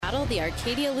battle the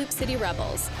Arcadia Loup City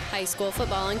Rebels. High school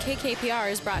football on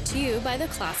KKPR is brought to you by the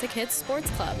Classic Hits Sports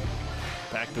Club.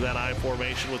 Back to that I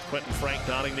formation with Quentin Frank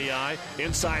dotting the I.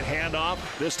 Inside handoff.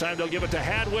 This time they'll give it to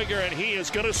Hadwiger, and he is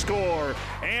going to score.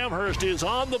 Amherst is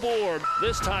on the board.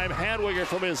 This time Hadwiger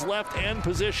from his left end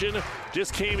position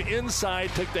just came inside,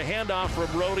 took the handoff from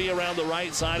Brody around the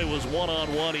right side. It was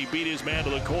one-on-one. He beat his man to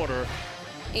the corner.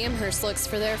 Amherst looks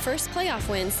for their first playoff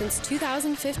win since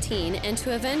 2015 and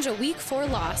to avenge a Week 4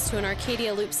 loss to an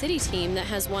Arcadia Loup City team that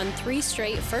has won 3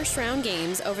 straight first-round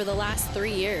games over the last 3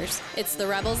 years. It's the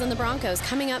Rebels and the Broncos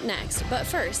coming up next, but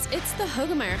first, it's the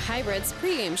Hoegemeyer Hybrids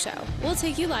pregame show. We'll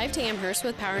take you live to Amherst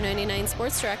with Power 99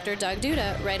 Sports Director Doug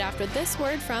Duda right after this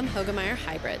word from Hoegemeyer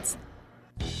Hybrids.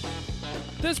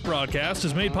 This broadcast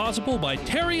is made possible by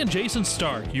Terry and Jason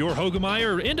Stark, your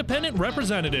Hoegemeyer independent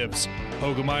representatives.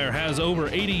 Hoegemeyer has over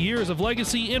 80 years of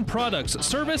legacy in products,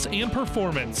 service, and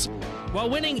performance. While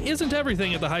winning isn't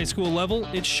everything at the high school level,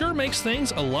 it sure makes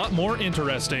things a lot more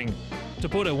interesting. To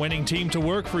put a winning team to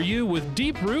work for you with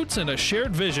deep roots and a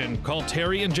shared vision, call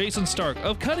Terry and Jason Stark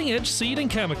of Cutting Edge Seed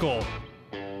and Chemical.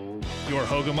 Your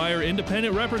Hoegemeyer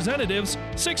independent representatives,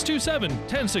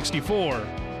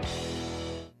 627-1064.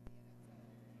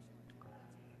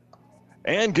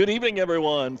 And good evening,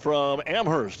 everyone, from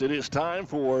Amherst. It is time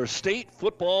for state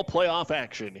football playoff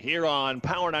action here on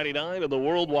Power 99 and the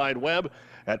World Wide Web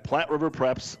at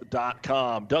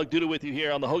PlatteRiverPreps.com. Doug Duda with you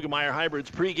here on the Hoegemeyer Hybrids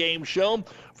pregame show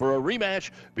for a rematch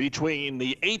between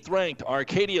the 8th-ranked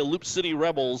Arcadia Loup City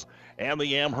Rebels and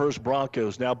the Amherst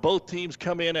Broncos. Now, both teams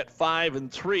come in at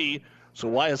 5-3, so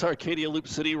why is Arcadia Loup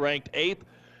City ranked 8th?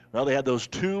 Well, they had those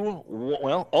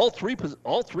all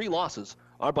three losses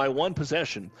are by one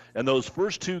possession. And those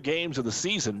first 2 games of the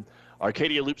season,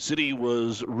 Arcadia Loup City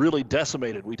was really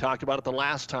decimated. We talked about it the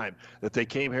last time that they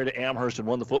came here to Amherst and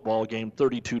won the football game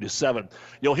 32-7.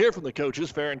 You'll hear from the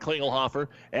coaches, Farron Klingelhofer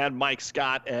and Mike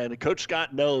Scott, and Coach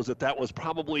Scott knows that was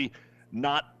probably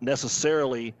not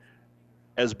necessarily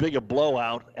as big a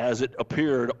blowout as it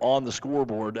appeared on the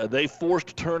scoreboard. They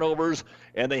forced turnovers,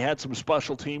 and they had some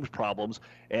special teams problems.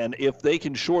 And if they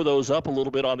can shore those up a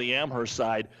little bit on the Amherst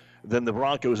side, then the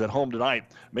Broncos at home tonight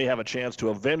may have a chance to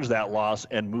avenge that loss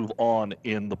and move on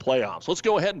in the playoffs. Let's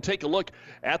go ahead and take a look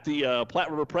at the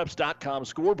PlatteRiverPreps.com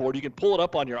scoreboard. You can pull it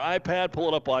up on your iPad, pull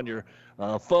it up on your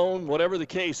phone, whatever the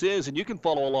case is, and you can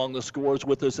follow along the scores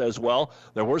with us as well.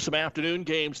 There were some afternoon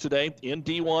games today in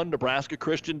D1. Nebraska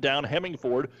Christian down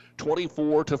Hemingford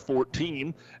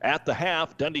 24-14. At the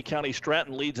half, Dundee County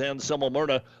Stratton leads Anselmo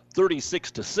Myrna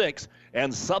 36-6,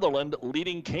 and Sutherland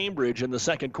leading Cambridge in the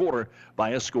second quarter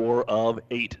by a score of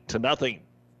 8-0.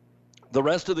 The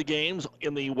rest of the games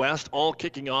in the West all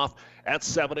kicking off at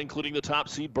 7, including the top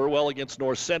seed Burwell against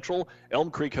North Central,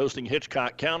 Elm Creek hosting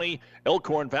Hitchcock County,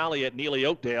 Elkhorn Valley at Neely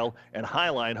Oakdale, and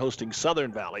Highline hosting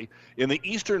Southern Valley. In the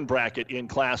Eastern bracket in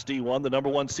Class D1, the number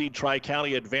 1 seed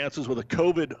Tri-County advances with a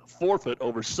COVID forfeit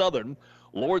over Southern.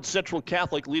 Lord Central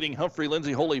Catholic leading Humphrey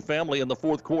Lindsay Holy Family in the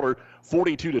fourth quarter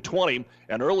 42-20.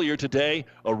 And earlier today,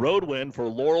 a road win for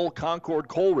Laurel Concord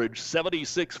Coleridge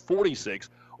 76-46.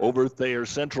 over Thayer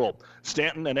Central.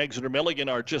 Stanton and Exeter Milligan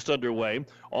are just underway.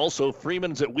 Also,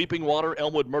 Freeman's at Weeping Water,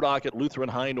 Elmwood Murdoch at Lutheran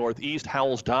High Northeast,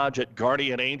 Howells Dodge at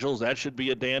Guardian Angels. That should be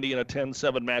a dandy in a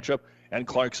 10-7 matchup. And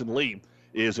Clarkson Lee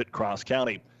is at Cross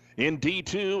County. In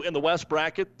D2 in the West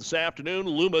bracket this afternoon,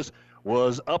 Loomis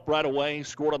was up right away,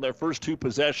 scored on their first 2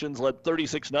 possessions, led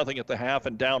 36-0 at the half,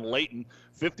 and down Layton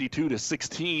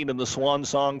 52-16 in the swan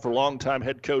song for longtime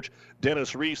head coach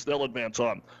Dennis Reese. They'll advance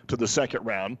on to the second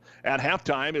round. At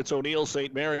halftime, it's O'Neill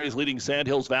St. Mary's leading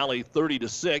Sandhills Valley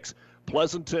 30-6.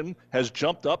 Pleasanton has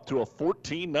jumped up to a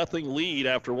 14-0 lead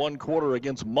after one quarter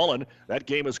against Mullen. That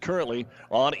game is currently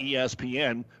on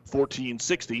ESPN,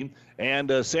 14-16.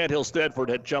 And Sandhill Stedford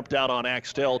had jumped out on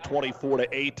Axtell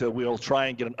 24-8. We'll try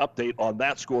and get an update on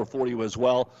that score for you as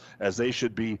well, as they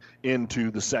should be into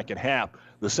the second half.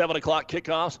 The 7 o'clock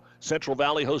kickoffs, Central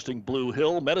Valley hosting Blue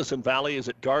Hill. Medicine Valley is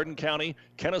at Garden County.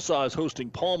 Kennesaw is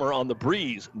hosting Palmer on the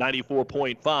Breeze,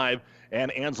 94.5.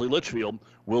 And Ansley Litchfield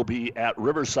will be at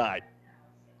Riverside.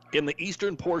 In the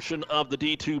eastern portion of the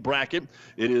D2 bracket,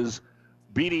 it is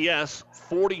BDS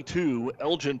 42,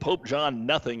 Elgin Pope John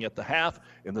nothing at the half.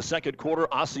 In the second quarter,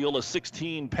 Osceola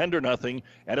 16, Pender nothing.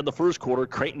 And in the first quarter,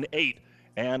 Creighton 8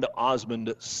 and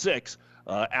Osmond 6.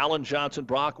 Allen, Johnson,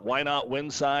 Brock, Wynot,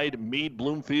 Winside, Meade,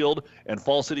 Bloomfield, and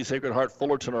Fall City, Sacred Heart,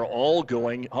 Fullerton are all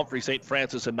going. Humphrey, St.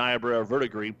 Francis, and Niobrara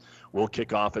Verdigris will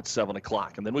kick off at 7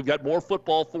 o'clock. And then we've got more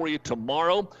football for you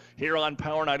tomorrow here on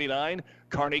Power 99.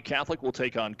 Kearney Catholic will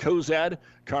take on Cozad.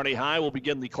 Kearney High will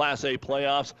begin the Class A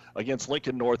playoffs against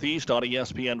Lincoln Northeast on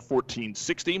ESPN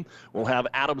 1460. We'll have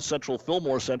Adams Central,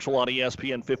 Fillmore Central on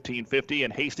ESPN 1550,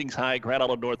 and Hastings High, Grand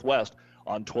Island Northwest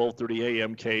on 12:30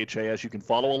 a.m. KHAS. You can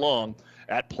follow along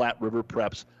at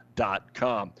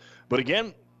PlatteRiverPreps.com. But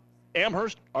again,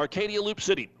 Amherst, Arcadia Loup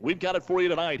City. We've got it for you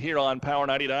tonight here on Power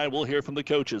 99. We'll hear from the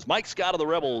coaches, Mike Scott of the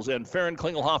Rebels and Farron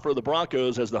Klingelhofer of the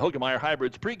Broncos, as the Hogemeyer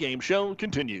Hybrids pregame show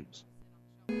continues.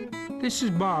 This is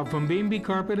Bob from B&B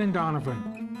Carpet in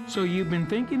Donovan. So you've been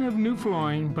thinking of new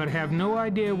flooring but have no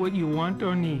idea what you want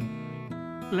or need.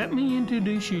 Let me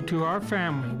introduce you to our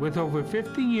family with over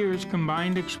 50 years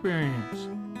combined experience.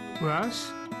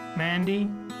 Russ, Mandy,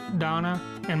 Donna,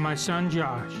 and my son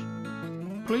Josh.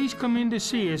 Please come in to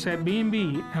see us at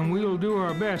B&B and we will do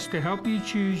our best to help you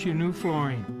choose your new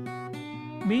flooring.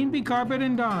 B&B Carpet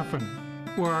in Donovan,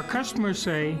 where our customers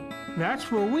say,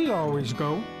 that's where we always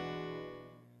go.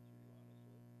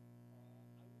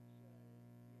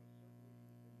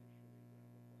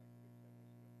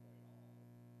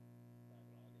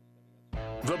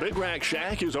 The Big Rack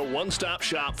Shack is a one-stop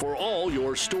shop for all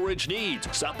your storage needs.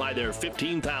 Stop by their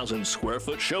 15,000 square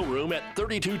foot showroom at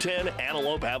 3210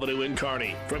 Antelope Avenue in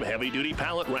Kearney. From heavy-duty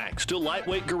pallet racks to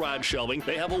lightweight garage shelving,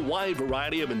 they have a wide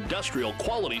variety of industrial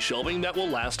quality shelving that will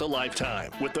last a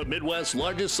lifetime. With the Midwest's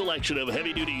largest selection of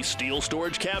heavy-duty steel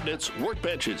storage cabinets,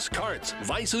 workbenches, carts,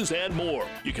 vices, and more.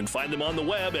 You can find them on the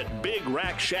web at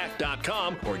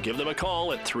BigRackShack.com or give them a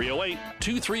call at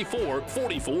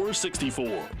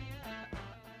 308-234-4464.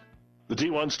 The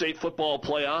D1 State Football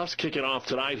Playoffs kicking off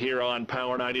tonight here on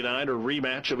Power 99, a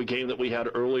rematch of a game that we had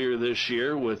earlier this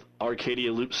year with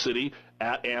Arcadia Loup City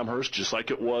at Amherst, just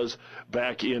like it was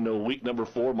back in week number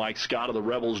 4. Mike Scott of the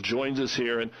Rebels joins us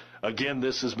here. And again,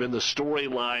 this has been the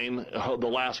storyline the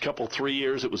last 3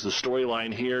 years. It was the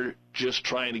storyline here, just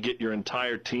trying to get your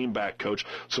entire team back, Coach.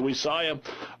 So we saw you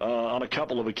on a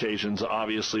couple of occasions,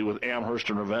 obviously, with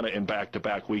Amherst and Ravenna in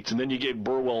back-to-back weeks. And then you gave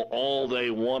Burwell all they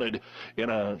wanted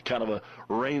in a kind of a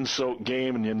rain-soaked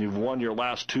game, and then you've won your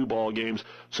last 2 ball games.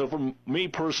 So for me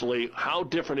personally, how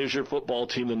different is your football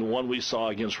team than the one we saw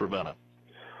against Ravenna?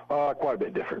 Quite a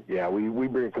bit different. Yeah, we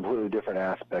bring a completely different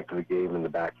aspect of the game in the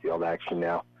backfield action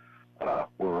now.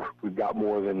 We've got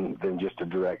more than just a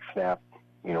direct snap.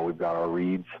 You know, we've got our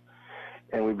reads,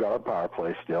 and we've got our power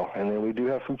play still, and then we do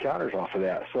have some counters off of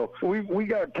that. So we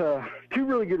got 2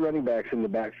 really good running backs in the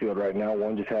backfield right now.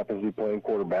 One just happens to be playing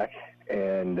quarterback,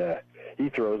 and he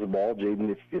throws the ball.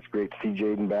 Jaden, it's great to see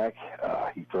Jaden back.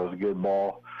 He throws a good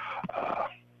ball. Of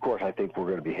course, I think we're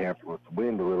going to be hampered with the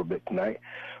wind a little bit tonight,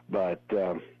 but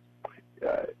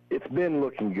it's been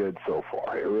looking good so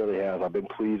far. It really has. I've been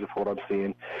pleased with what I'm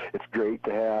seeing. It's great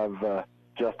to have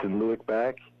Justin Lewick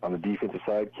back on the defensive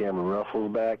side, Cameron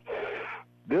Russell's back.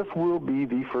 This will be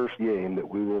the first game that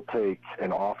we will take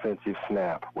an offensive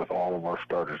snap with all of our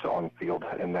starters on the field,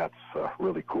 and that's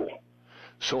really cool.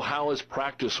 So how has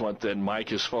practice went then,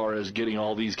 Mike, as far as getting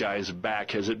all these guys back?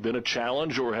 Has it been a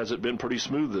challenge, or has it been pretty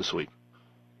smooth this week?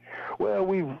 Well,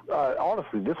 we've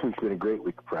honestly, this week's been a great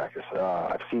week of practice.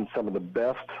 I've seen some of the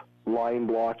best line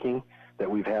blocking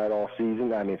that we've had all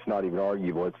season. I mean, it's not even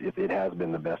arguable. It has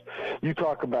been the best. You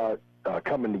talk about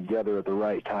coming together at the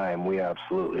right time. We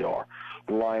absolutely are.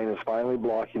 The line is finally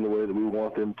blocking the way that we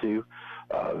want them to.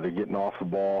 They're getting off the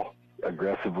ball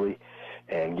aggressively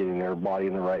and getting their body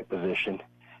in the right position.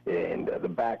 And the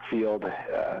backfield,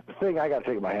 the thing I got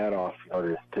to take my hat off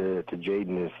to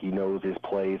Jaden is he knows his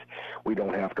plays. We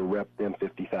don't have to rep them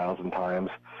 50,000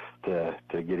 times to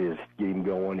get him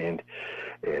going. And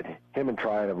him and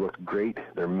Tryon have looked great.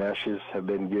 Their meshes have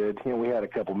been good. You know, we had a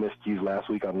couple miscues last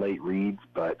week on late reads,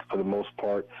 but for the most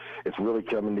part, it's really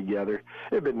coming together.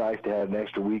 It'd been nice to have an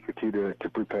extra week or 2 to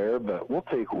prepare, but we'll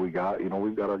take what we got. You know,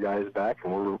 we've got our guys back,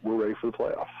 and we're ready for the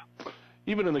playoffs.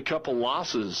 Even in the couple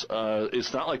losses,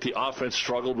 it's not like the offense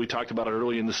struggled. We talked about it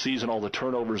early in the season, all the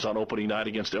turnovers on opening night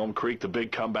against Elm Creek, the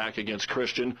big comeback against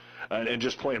Christian, and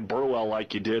just playing Burwell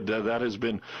like you did. That has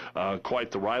been quite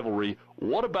the rivalry.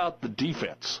 What about the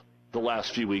defense the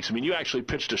last few weeks? I mean, you actually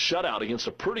pitched a shutout against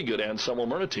a pretty good Anselmo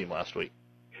Myrna team last week.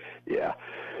 Yeah.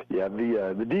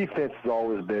 The defense has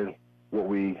always been what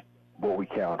we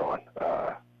count on.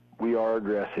 We are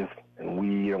aggressive. And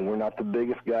we're not the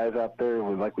biggest guys out there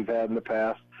like we've had in the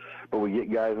past, but we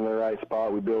get guys in the right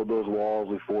spot. We build those walls.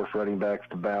 We force running backs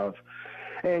to bounce.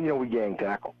 And, we gang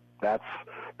tackle. That's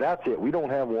it. We don't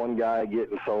have one guy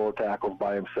getting solo tackles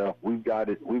by himself. We've got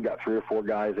 3 or 4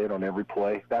 guys in on every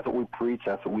play. That's what we preach.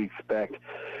 That's what we expect.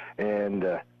 And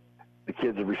the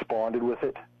kids have responded with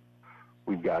it.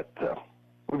 We've got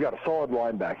a solid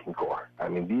linebacking core. I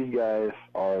mean, these guys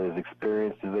are as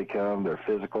experienced as they come. They're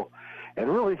physical. And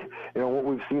really, what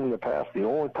we've seen in the past, the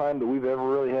only time that we've ever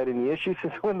really had any issues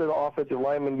is when the offensive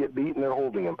linemen get beat and they're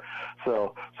holding them.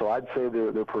 So I'd say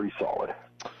they're pretty solid.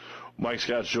 Mike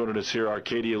Scott's joining us here.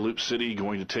 Arcadia Loup City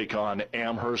going to take on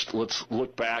Amherst. Let's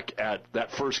look back at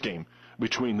that first game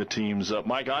between the teams.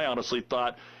 Mike, I honestly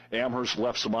thought Amherst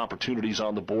left some opportunities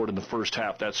on the board in the first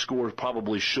half. That score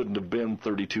probably shouldn't have been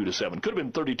 32-7. Could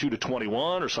have been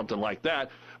 32-21 or something like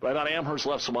that. But I thought Amherst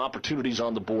left some opportunities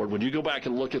on the board. When you go back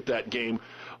and look at that game,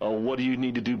 what do you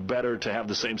need to do better to have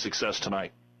the same success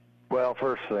tonight? Well,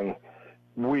 first thing,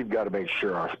 we've got to make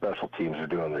sure our special teams are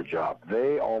doing their job.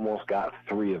 They almost got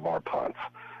 3 of our punts,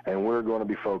 and we're going to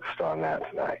be focused on that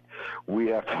tonight. We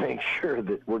have to make sure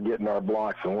that we're getting our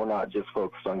blocks and we're not just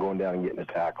focused on going down and getting a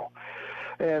tackle.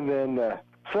 And then,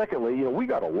 secondly, we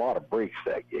got a lot of breaks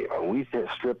that game. I mean, we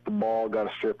stripped the ball, got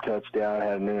a strip touchdown,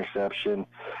 had an interception,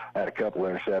 had a couple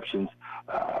interceptions.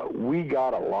 We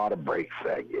got a lot of breaks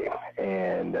that game,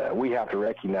 and we have to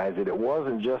recognize that it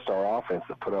wasn't just our offense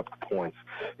that put up the points.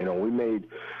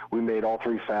 We made all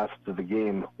 3 facets of the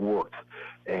game work,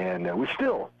 and we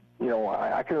still,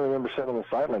 I can remember sitting on the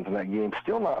sidelines in that game,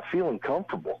 still not feeling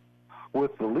comfortable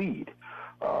with the lead.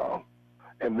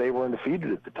 And they were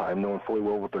undefeated at the time, knowing fully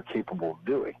well what they're capable of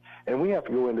doing. And we have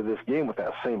to go into this game with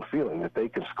that same feeling that they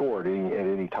can score at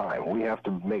any time. We have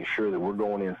to make sure that we're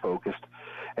going in focused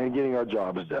and getting our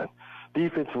jobs done.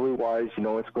 Defensively wise,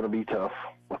 it's going to be tough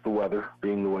with the weather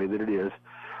being the way that it is.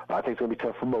 I think it's going to be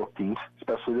tough for both teams,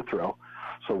 especially the throw.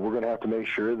 So we're going to have to make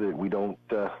sure that we don't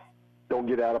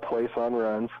get out of place on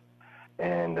runs,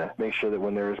 and make sure that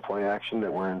when there is play action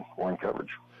that we're in coverage.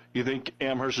 You think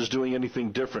Amherst is doing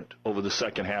anything different over the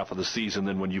second half of the season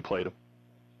than when you played them?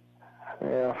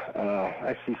 Yeah,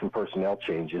 I see some personnel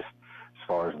changes as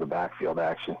far as the backfield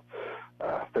action.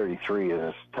 33 is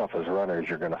as tough as runners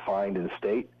you're going to find in the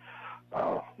state.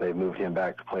 They've moved him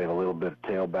back to playing a little bit of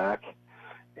tailback,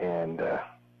 and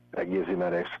that gives him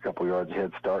that extra couple yards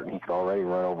head start, and he could already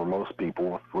run over most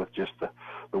people with just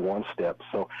the one step.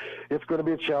 So it's going to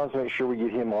be a challenge to make sure we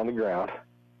get him on the ground.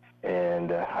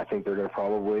 And I think they're going to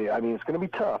probably, it's going to be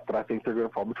tough, but I think they're going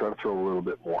to probably try to throw a little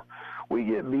bit more. We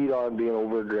get beat on being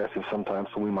over-aggressive sometimes,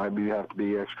 so we might have to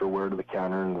be extra aware to the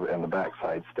counter and the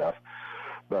backside stuff.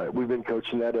 But we've been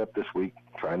coaching that up this week,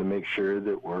 trying to make sure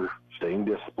that we're staying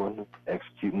disciplined,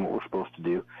 executing what we're supposed to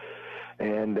do.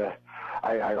 And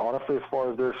I honestly, as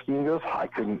far as their scheme goes, I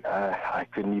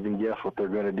couldn't even guess what they're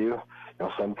going to do.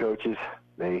 Some coaches,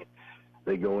 they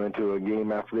go into a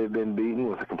game after they've been beaten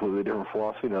with a completely different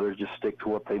philosophy, and others just stick to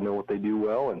what they know, what they do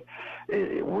well, and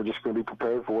we're just going to be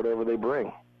prepared for whatever they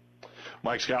bring.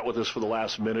 Mike Scott with us for the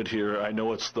last minute here. I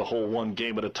know it's the whole one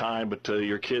game at a time, but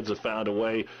your kids have found a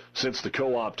way since the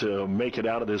co-op to make it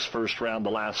out of this first round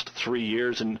the last 3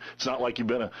 years, and it's not like you've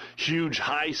been a huge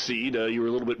high seed. You were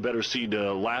a little bit better seed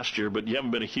last year, but you haven't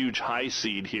been a huge high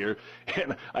seed here.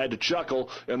 And I had to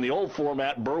chuckle. In the old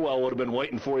format, Burwell would have been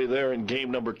waiting for you there in game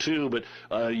number 2, but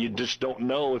you just don't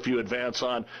know if you advance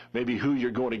on maybe who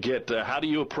you're going to get. How do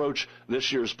you approach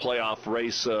this year's playoff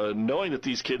race, knowing that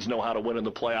these kids know how to win in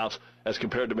the playoffs, as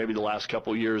compared to maybe the last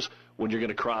couple of years when you're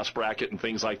going to cross bracket and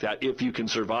things like that, if you can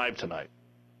survive tonight?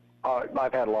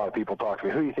 I've had a lot of people talk to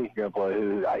me. Who do you think you're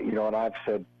going to play? And I've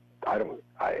said I'm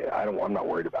not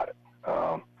worried about it.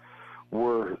 I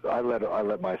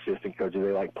let my assistant coaches,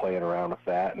 they like playing around with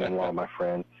that, and then a lot of my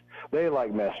friends, they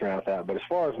like messing around with that. But as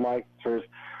far as Mike says,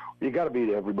 you got to beat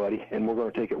everybody, and we're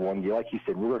going to take it one game. Like you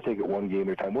said, we're going to take it one game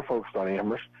at a time. We're focused on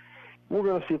Amherst. We're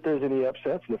going to see if there's any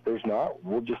upsets, and if there's not,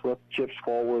 we'll just let the chips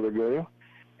fall where they're going,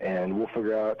 and we'll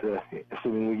figure out,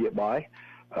 assuming we get by,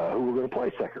 who we're going to play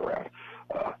second round.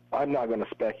 I'm not going to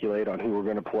speculate on who we're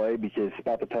going to play, because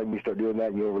by the time we start doing that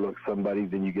and you overlook somebody,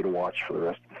 then you get to watch for the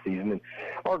rest of the season. And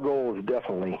our goal is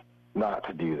definitely not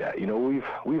to do that.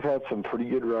 We've had some pretty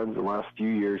good runs the last few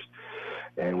years,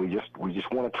 and we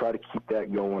just want to try to keep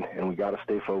that going, and we got to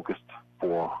stay focused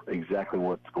for exactly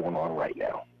what's going on right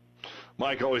now.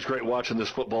 Mike, always great watching this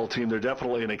football team. They're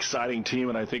definitely an exciting team,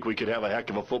 and I think we could have a heck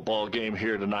of a football game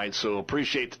here tonight. So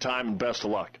appreciate the time and best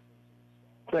of luck.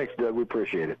 Thanks, Doug. We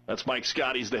appreciate it. That's Mike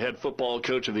Scott. He's the head football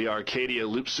coach of the Arcadia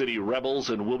Loup City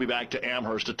Rebels, and we'll be back to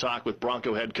Amherst to talk with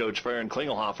Bronco head coach Farron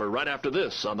Klingelhofer right after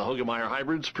this on the Hogemeyer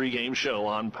Hybrids pregame show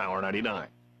on Power 99.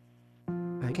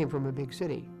 I came from a big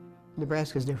city.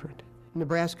 Nebraska's different.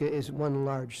 Nebraska is one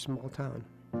large, small town.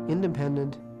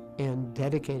 Independent, and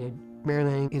dedicated.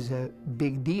 Maryland is a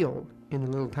big deal in a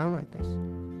little town like this.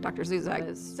 Dr. Zuzak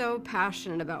is so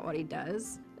passionate about what he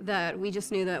does that we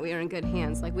just knew that we were in good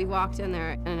hands. Like, we walked in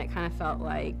there and it kind of felt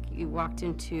like you walked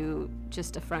into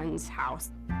just a friend's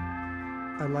house.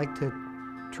 I like to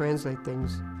translate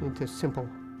things into simple,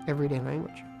 everyday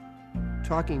language.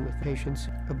 Talking with patients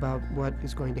about what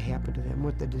is going to happen to them,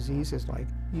 what the disease is like,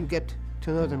 you get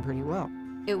to know them pretty well.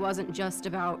 It wasn't just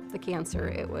about the cancer,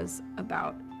 it was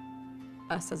about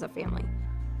us as a family.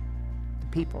 The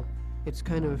people. It's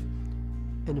kind of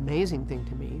an amazing thing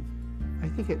to me. I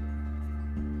think it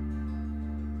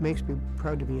makes me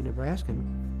proud to be a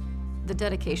Nebraskan. The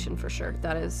dedication, for sure.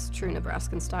 That is true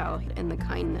Nebraskan style, and the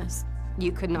kindness.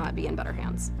 You could not be in better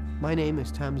hands. My name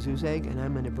is Tom Zuzak, and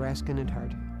I'm a Nebraskan at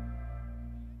heart.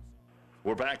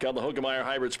 We're back on the Hoegemeyer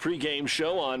Hybrids pregame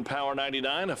show on Power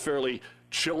 99, a fairly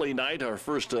chilly night, our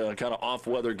first kind of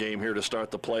off-weather game here to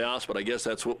start the playoffs, but I guess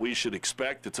that's what we should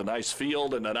expect. It's a nice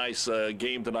field and a nice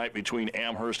game tonight between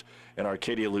Amherst and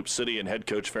Arcadia Loup City, and head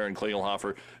coach Farron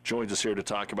Klingelhofer joins us here to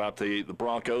talk about the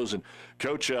Broncos. And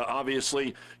Coach,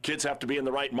 obviously, kids have to be in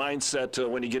the right mindset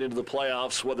when you get into the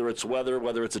playoffs, whether it's weather,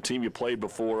 whether it's a team you played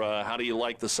before. How do you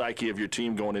like the psyche of your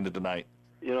team going into tonight?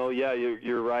 You know, yeah,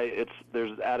 you're right.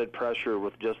 There's added pressure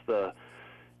with just the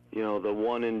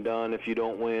one and done. If you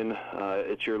don't win,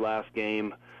 it's your last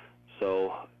game.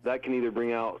 So that can either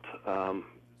bring out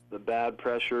the bad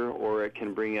pressure, or it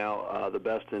can bring out the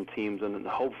best in teams. And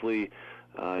hopefully,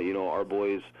 our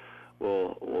boys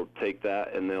will take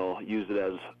that and they'll use it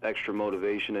as extra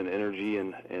motivation and energy,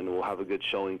 and we'll have a good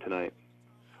showing tonight.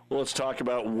 Well, let's talk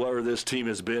about where this team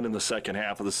has been in the second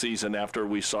half of the season after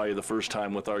we saw you the first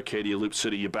time with Arcadia Loup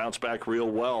City. You bounced back real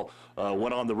well,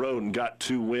 went on the road and got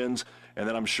 2 wins, and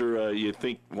then I'm sure you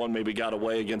think one maybe got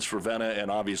away against Ravenna, and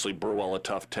obviously Burwell, a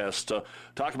tough test.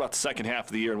 Talk about the second half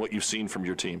of the year and what you've seen from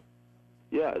your team.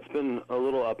 Yeah, it's been a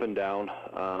little up and down.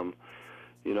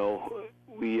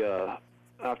 We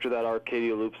after that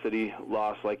Arcadia Loup City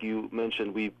loss, like you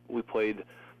mentioned, we played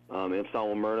in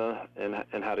San Myrna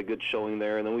and had a good showing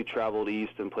there, and then we traveled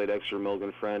east and played Exeter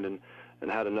Milgan Friend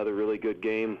and had another really good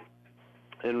game.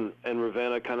 And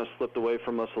Ravenna kind of slipped away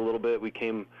from us a little bit. We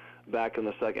came back in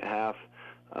the second half.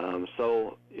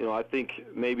 I think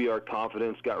maybe our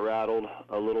confidence got rattled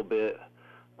a little bit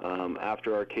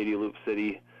after Arcadia Loup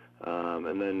City,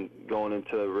 and then going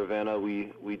into Ravenna,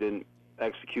 we didn't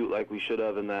execute like we should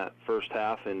have in that first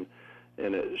half, and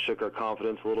it shook our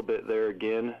confidence a little bit there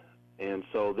again. And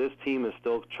so this team is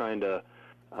still trying to,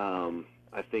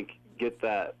 I think, get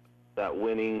that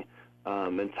winning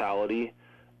mentality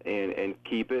and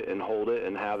keep it and hold it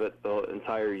and have it the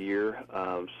entire year.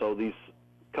 So these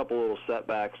couple little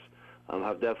setbacks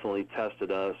have definitely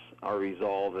tested us, our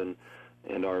resolve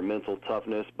and our mental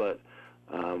toughness. But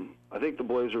I think the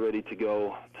boys are ready to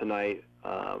go tonight.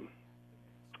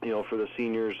 For the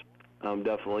seniors,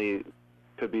 definitely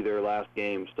could be their last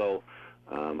game. So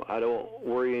I don't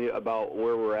worry about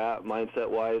where we're at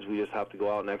mindset-wise. We just have to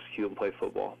go out and execute and play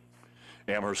football.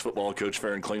 Amherst football coach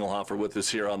Farron Klingelhofer with us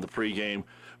here on the pregame.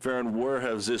 Farron, where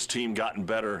has this team gotten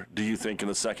better, do you think, in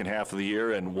the second half of the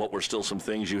year, and what were still some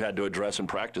things you had to address in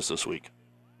practice this week?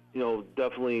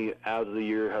 Definitely as the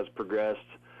year has progressed,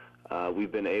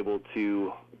 we've been able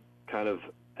to kind of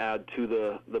add to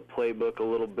the playbook a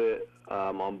little bit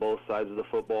on both sides of the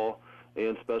football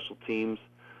and special teams.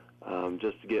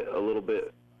 Just to get a little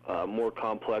bit more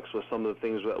complex with some of the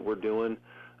things that we're doing.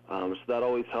 So that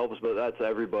always helps, but that's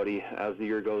everybody. As the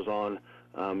year goes on,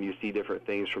 you see different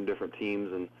things from different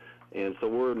teams, and so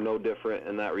we're no different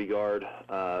in that regard.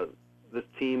 This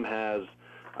team has,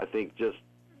 I think, just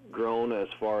grown as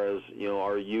far as,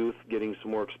 our youth getting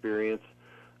some more experience,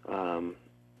 and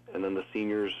then the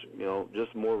seniors,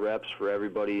 just more reps for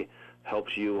everybody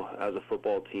helps you as a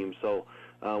football team. So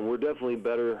we're definitely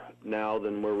better now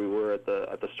than where we were at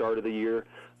the start of the year,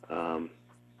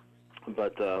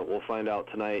 but we'll find out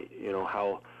tonight,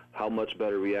 how much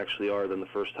better we actually are than the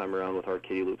first time around with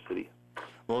Arcadia Loup City.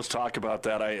 Well, let's talk about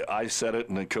that. I said it,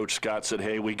 and then Coach Scott said,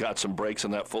 hey, we got some breaks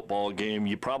in that football game.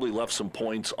 You probably left some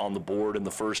points on the board in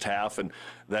the first half, and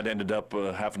that ended up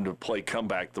having to play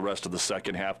comeback the rest of the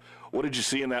second half. What did you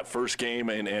see in that first game?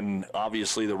 And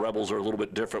obviously the Rebels are a little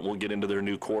bit different. We'll get into their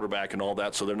new quarterback and all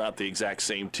that, so they're not the exact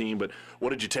same team. But what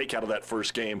did you take out of that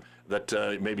first game that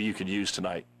maybe you could use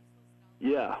tonight?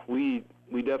 Yeah, we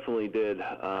definitely did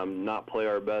not play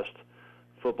our best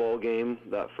football game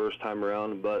that first time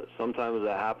around, but sometimes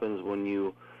that happens when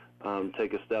you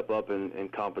take a step up in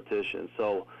competition.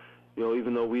 So,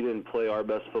 even though we didn't play our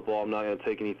best football, I'm not going to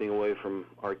take anything away from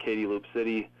Arcadia Loup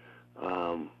City.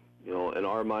 In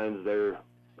our minds, they're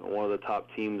one of the top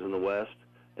teams in the West,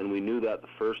 and we knew that the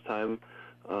first time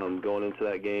going into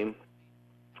that game.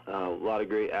 A lot of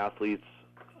great athletes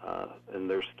and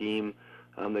their scheme,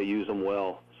 they use them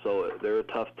well. So they're a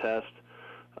tough test.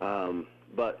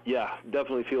 But, yeah,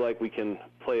 definitely feel like we can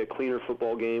play a cleaner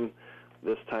football game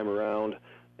this time around.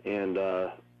 And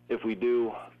if we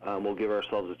do, we'll give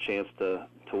ourselves a chance to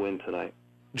win tonight.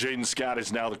 Jaden Scott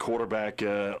is now the quarterback.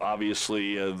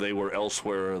 Obviously, they were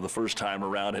elsewhere the first time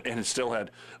around, and it still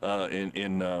had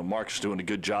Marcus doing a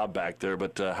good job back there.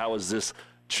 But how has this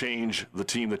changed the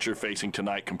team that you're facing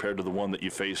tonight compared to the one that you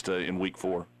faced in Week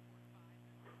 4?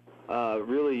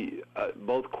 Really,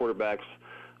 both quarterbacks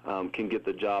can get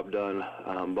the job done.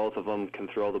 Both of them can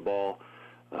throw the ball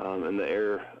in the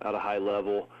air at a high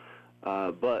level.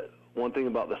 But one thing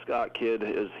about the Scott kid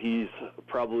is he's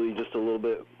probably just a little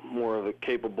bit more of a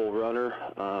capable runner.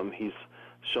 He's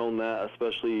shown that,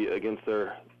 especially against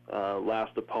their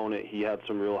last opponent. He had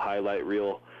some real highlight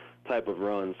reel type of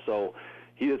runs. So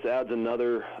he just adds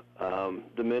another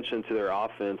dimension to their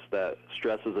offense that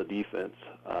stresses a defense.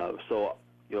 So,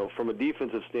 from a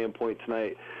defensive standpoint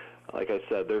tonight, like I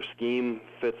said, their scheme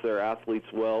fits their athletes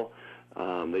well.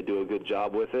 They do a good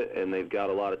job with it, and they've got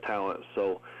a lot of talent.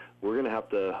 So we're going to have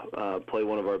to play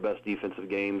one of our best defensive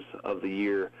games of the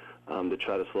year to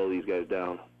try to slow these guys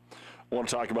down. I want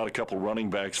to talk about a couple running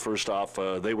backs. First off,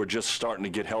 they were just starting to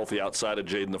get healthy outside of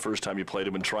Jaden the first time you played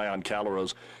him, and Tryon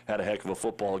Calaros had a heck of a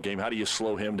football game. How do you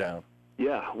slow him down?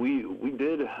 Yeah, we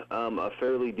did a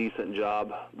fairly decent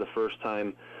job the first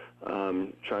time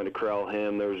trying to corral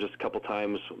him. There was just a couple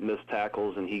times missed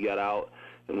tackles, and he got out.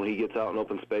 And when he gets out in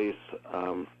open space,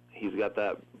 he's got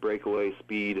that breakaway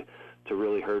speed to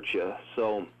really hurt you.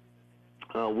 So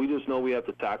we just know we have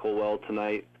to tackle well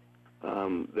tonight.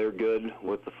 They're good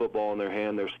with the football in their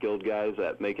hand. They're skilled guys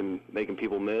at making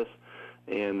people miss,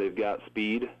 and they've got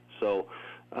speed. So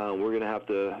we're going to have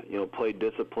to play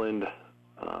disciplined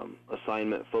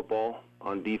assignment football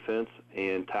on defense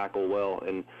and tackle well.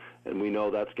 And we know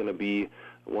that's going to be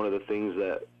one of the things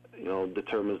that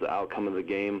determines the outcome of the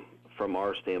game from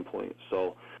our standpoint.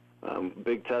 So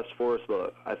big test for us,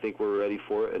 but I think we're ready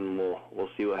for it, and we'll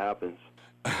see what happens.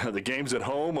 The game's at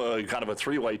home, kind of a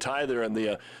three-way tie there in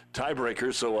the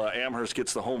tiebreaker, so Amherst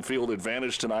gets the home field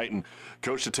advantage tonight, and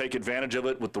Coach, to take advantage of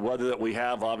it with the weather that we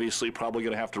have, obviously probably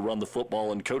going to have to run the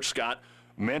football, and Coach Scott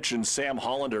mentioned Sam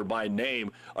Hollander by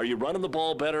name. Are you running the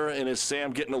ball better, and is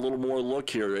Sam getting a little more look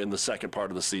here in the second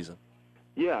part of the season?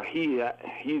 Yeah,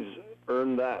 he's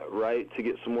earned that right to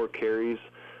get some more carries.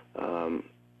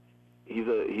 He's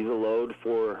a load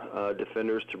for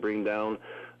defenders to bring down.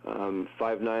 5'9",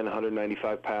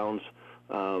 195 pounds,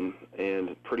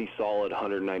 and pretty solid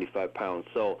 195 pounds.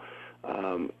 So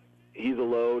he's a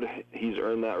load. He's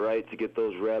earned that right to get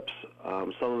those reps.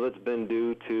 Some of it's been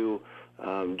due to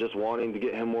just wanting to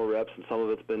get him more reps, and some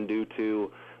of it's been due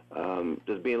to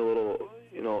just being a little,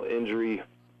 injury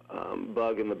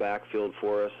bug in the backfield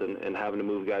for us and having to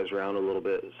move guys around a little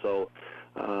bit. So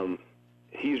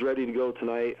he's ready to go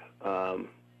tonight.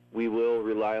 We will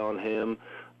rely on him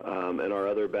and our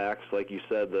other backs. Like you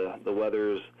said, the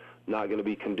weather is not going to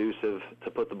be conducive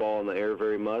to put the ball in the air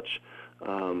very much.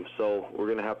 So we're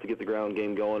going to have to get the ground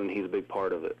game going, and he's a big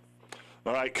part of it.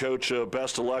 All right, Coach,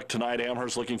 best of luck tonight.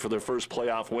 Amherst looking for their first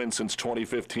playoff win since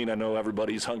 2015. I know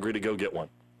everybody's hungry to go get one.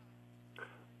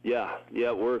 Yeah,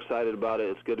 we're excited about it.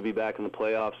 It's good to be back in the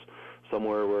playoffs,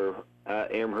 somewhere where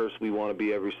at Amherst we want to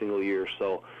be every single year.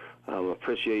 So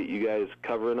appreciate you guys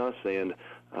covering us, and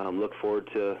look forward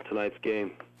to tonight's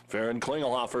game. Farron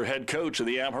Klingelhofer, head coach of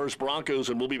the Amherst Broncos,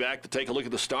 and we'll be back to take a look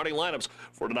at the starting lineups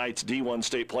for tonight's D1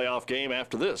 state playoff game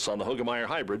after this on the Hogemeyer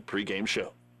Hybrid pregame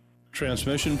show.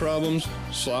 Transmission problems,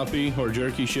 sloppy or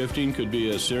jerky shifting could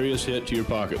be a serious hit to your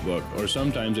pocketbook, or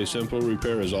sometimes a simple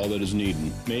repair is all that is needed.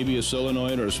 Maybe a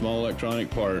solenoid or a small electronic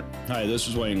part. Hi, this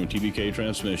is Wayne with TBK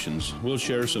Transmissions. We'll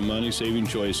share some money-saving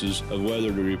choices of whether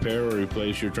to repair or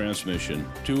replace your transmission.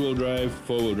 Two-wheel drive,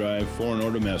 four-wheel drive, foreign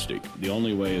or domestic. The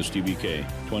only way is TBK.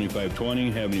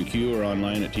 2520 Avenue Q or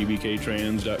online at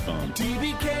tbktrans.com.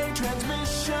 TBK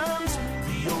Transmissions,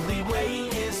 the only way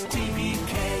is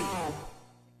TBK.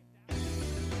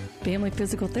 Family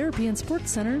Physical Therapy and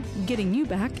Sports Center, getting you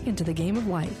back into the game of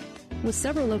life, with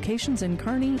several locations in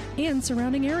Kearney and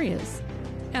surrounding areas.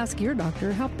 Ask your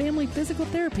doctor how Family Physical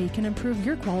Therapy can improve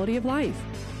your quality of life.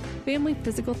 Family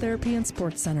Physical Therapy and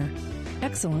Sports Center,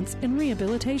 excellence in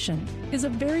rehabilitation, is a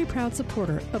very proud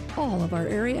supporter of all of our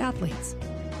area athletes,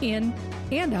 in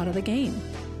and out of the game.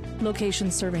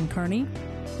 Locations serving Kearney,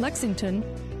 Lexington,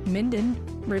 Minden,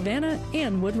 Ravenna,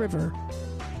 and Wood River.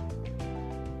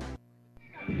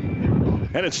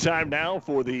 And it's time now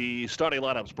for the starting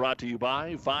lineups brought to you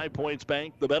by 5 Points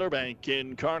Bank, the better bank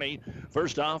in Kearney.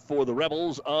 First off, for the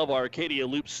Rebels of Arcadia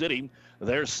Loup City,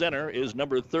 their center is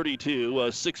number 32,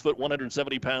 a 6',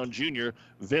 170-pound junior,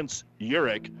 Vince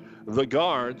Urich. The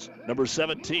guards, number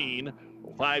 17,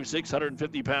 5'6",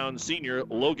 150-pound senior,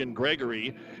 Logan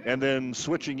Gregory. And then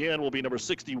switching in will be number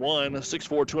 61,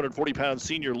 6'4", 240-pound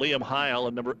senior, Liam Heil,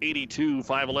 and number 82,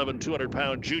 5'11",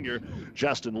 200-pound junior,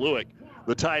 Justin Lewick.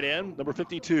 The tight end, number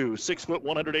 52, 6',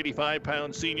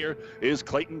 185-pound senior, is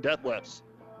Clayton Detlefs.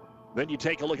 Then you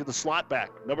take a look at the slot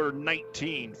back, number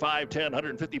 19, 5'10",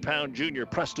 150-pound junior,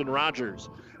 Preston Rogers.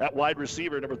 At wide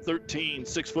receiver, number 13,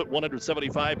 6',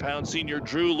 175-pound senior,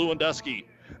 Drew Lewandowski.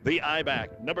 The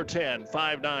I-back, number 10,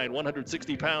 5'9",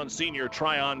 160-pound senior,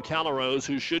 Tryon Callarose,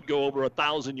 who should go over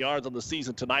 1,000 yards on the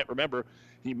season tonight. Remember,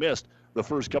 he missed the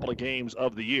first couple of games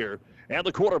of the year. And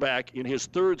the quarterback in his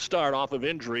third start off of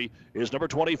injury is number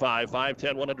 25,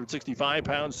 5'10",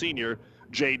 165-pound senior,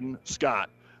 Jaden Scott.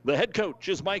 The head coach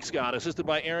is Mike Scott, assisted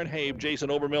by Aaron Habe, Jason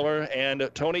Obermiller, and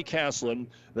Tony Caslin.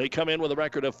 They come in with a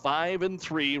record of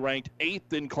 5-3, ranked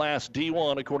 8th in Class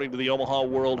D1, according to the Omaha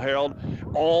World Herald.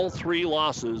 All 3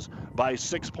 losses by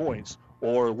 6 points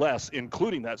or less,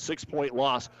 including that 6-point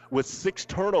loss with 6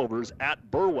 turnovers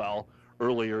at Burwell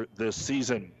earlier this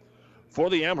season. For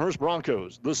the Amherst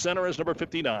Broncos, the center is number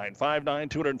 59, 5'9",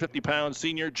 250-pound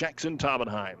senior, Jackson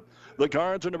Taubenheim. The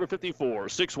guards are number 54,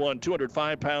 6'1",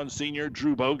 205-pound senior,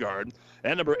 Drew Bogard,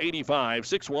 and number 85,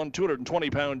 6'1",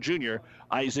 220-pound junior,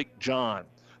 Isaac John.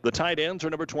 The tight ends are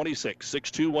number 26,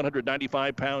 6'2",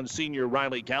 195-pound senior,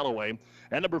 Riley Galloway,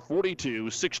 and number 42,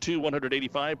 6'2",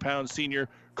 185-pound senior,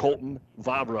 Colton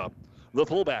Vavra. The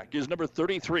fullback is number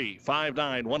 33,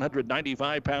 5'9",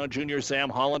 195-pound junior, Sam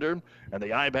Hollander, and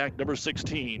the I-back number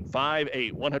 16,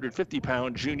 5'8",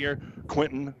 150-pound junior,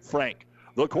 Quentin Frank.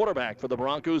 The quarterback for the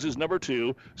Broncos is number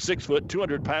 2, 6',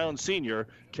 200-pound senior,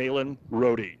 Kalen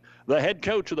Rohde. The head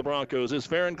coach of the Broncos is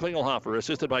Farron Klingelhofer,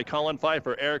 assisted by Colin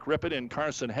Pfeiffer, Eric Rippon, and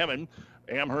Carson Hemmen.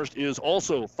 Amherst is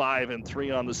also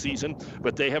 5-3 on the season,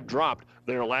 but they have dropped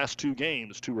their last 2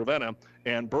 games to Ravenna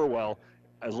and Burwell,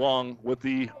 along with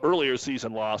the earlier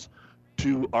season loss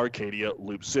to Arcadia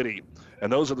Loup City.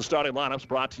 And those are the starting lineups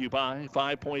brought to you by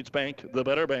 5 Points Bank, the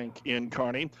better bank in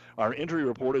Kearney. Our injury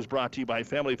report is brought to you by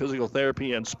Family Physical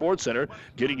Therapy and Sports Center,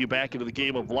 getting you back into the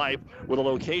game of life with a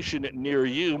location near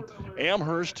you.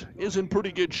 Amherst is in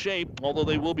pretty good shape, although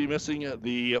they will be missing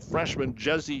the freshman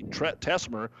Jesse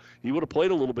Tesmer. He would have played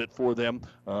a little bit for them,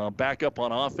 back up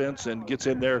on offense and gets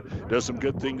in there, does some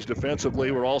good things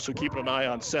defensively. We're also keeping an eye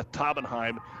on Seth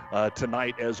Taubenheim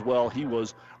tonight as well. He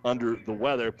was under the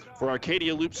weather. For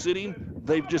Arcadia Loup City,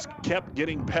 they've just kept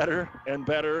getting better and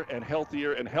better and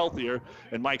healthier and healthier.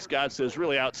 And Mike Scott says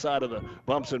really outside of the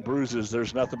bumps and bruises,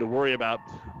 there's nothing to worry about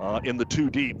in the 2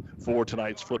 deep for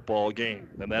tonight's football game.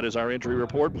 And that is our injury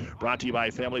report, brought to you by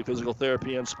Family Physical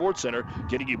Therapy and Sports Center,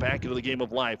 getting you back into the game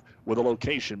of life with a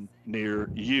location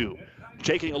near you.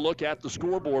 Taking a look at the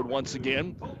scoreboard once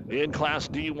again in Class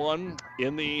D1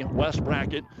 in the West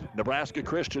bracket, Nebraska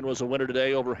Christian was a winner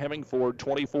today over Hemingford,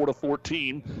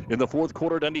 24-14. In the fourth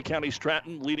quarter, Dundee County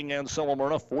Stratton leading Anselmo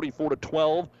Myrna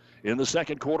 44-12. In the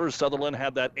second quarter, Sutherland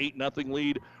had that 8-0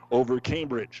 lead over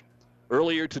Cambridge.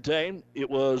 Earlier today, it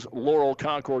was Laurel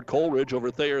Concord Coleridge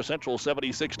over Thayer Central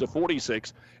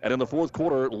 76-46. And in the fourth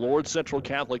quarter, Lord Central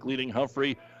Catholic leading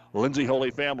Humphrey Lindsay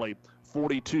Holy Family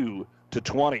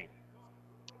 42-20.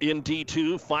 In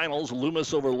D2 finals,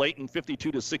 Loomis over Layton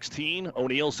 52-16.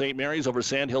 O'Neill St. Mary's over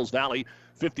Sandhills Valley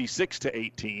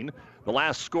 56-18. The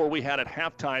last score we had at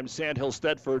halftime, Sandhills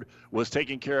Thedford was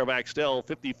taking care of Axtell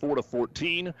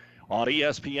 54-14. On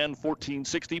ESPN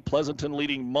 1460, Pleasanton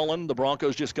leading Mullen. The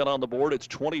Broncos just got on the board. It's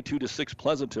 22-6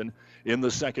 Pleasanton in the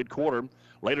second quarter.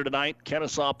 Later tonight,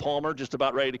 Kennesaw Palmer just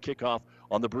about ready to kick off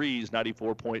on the Breeze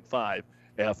 94.5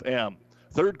 FM.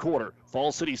 Third quarter,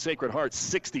 Fall City Sacred Heart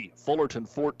 60, Fullerton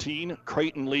 14.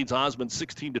 Creighton leads Osmond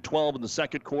 16-12 in the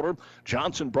second quarter.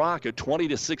 Johnson Brock a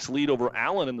 20-6 lead over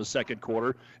Allen in the second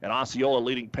quarter, and Osceola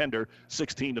leading Pender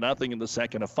 16-0 in the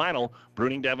second. A final,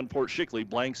 Bruning Davenport Shickley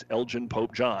blanks Elgin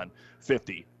Pope John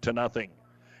 50-0.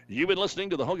 You've been listening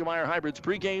to the Hoegemeyer Hybrids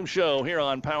pregame show here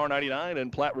on Power 99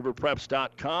 and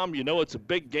PlatteRiverPreps.com. You know it's a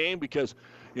big game because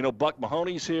Buck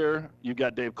Mahoney's here. You've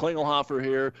got Dave Klingelhofer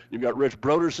here. You've got Rich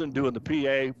Broderson doing the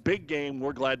PA. Big game.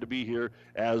 We're glad to be here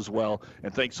as well.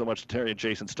 And thanks so much to Terry and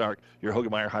Jason Stark, your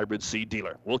Hoegemeyer Hybrid seed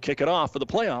dealer. We'll kick it off for the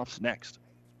playoffs next.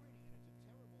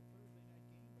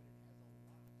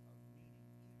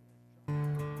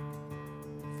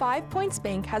 Five Points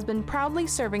Bank has been proudly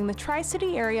serving the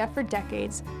Tri-City area for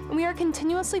decades, and we are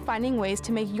continuously finding ways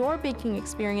to make your banking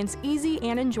experience easy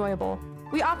and enjoyable.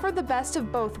 We offer the best of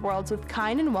both worlds with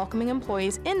kind and welcoming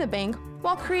employees in the bank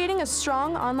while creating a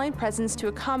strong online presence to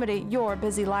accommodate your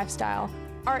busy lifestyle.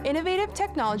 Our innovative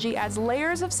technology adds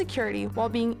layers of security while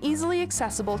being easily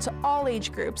accessible to all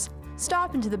age groups.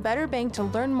 Stop into the Better Bank to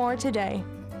learn more today.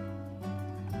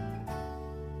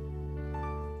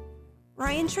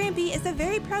 Ryan Trampy is a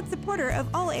very proud supporter of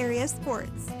all area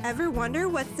sports. Ever wonder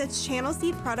what sets Channel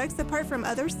Seed products apart from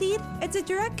other seed? It's a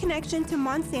direct connection to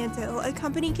Monsanto, a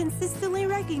company consistently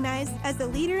recognized as a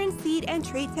leader in seed and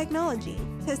trait technology.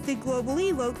 Tested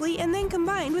globally, locally, and then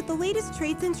combined with the latest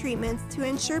traits and treatments to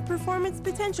ensure performance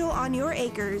potential on your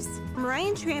acres. I'm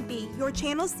Ryan Trampy, your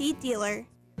Channel Seed dealer.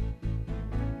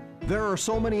 There are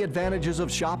so many advantages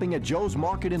of shopping at Joe's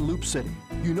Market in Loup City.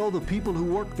 You know the people who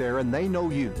work there and they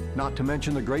know you, not to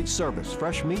mention the great service,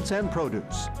 fresh meats and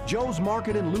produce. Joe's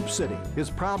Market in Loup City is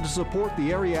proud to support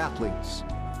the area athletes.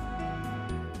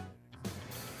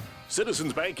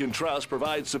 Citizens Bank and Trust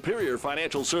provides superior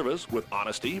financial service with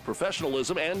honesty,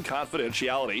 professionalism, and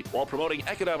confidentiality while promoting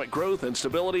economic growth and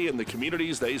stability in the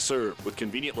communities they serve. With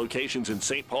convenient locations in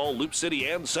St. Paul, Loup City,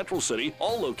 and Central City,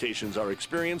 all locations are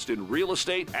experienced in real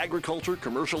estate, agriculture,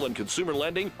 commercial, and consumer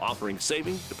lending, offering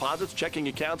savings, deposits, checking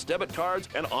accounts, debit cards,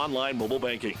 and online mobile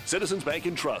banking. Citizens Bank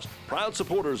and Trust, proud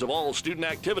supporters of all student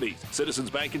activities. Citizens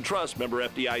Bank and Trust, member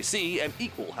FDIC, and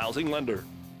equal housing lender.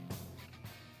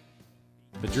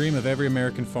 The dream of every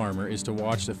American farmer is to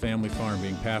watch the family farm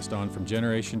being passed on from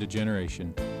generation to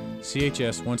generation.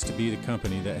 CHS wants to be the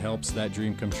company that helps that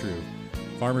dream come true.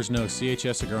 Farmers know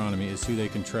CHS Agronomy is who they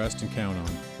can trust and count on.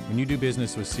 When you do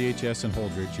business with CHS and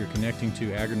Holdridge, you're connecting to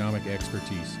agronomic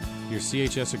expertise. Your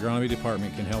CHS Agronomy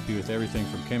department can help you with everything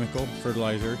from chemical,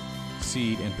 fertilizer,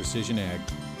 seed, and precision ag.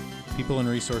 People and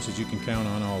resources you can count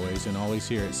on always, and always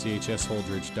here at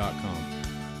chsholdridge.com.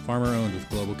 Farmer owned with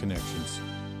global connections.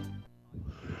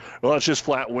 Well, it's just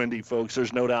flat windy, folks.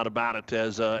 There's no doubt about it,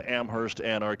 as Amherst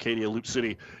and Arcadia Loup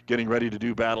City getting ready to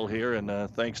do battle here. And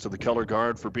thanks to the color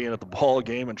guard for being at the ball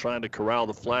game and trying to corral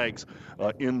the flags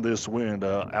in this wind.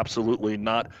 Absolutely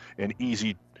not an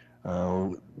easy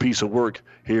piece of work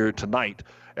here tonight.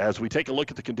 As we take a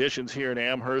look at the conditions here in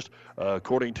Amherst,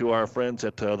 according to our friends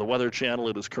at the Weather Channel,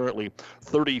 it is currently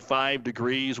 35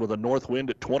 degrees with a north wind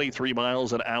at 23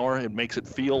 miles an hour. It makes it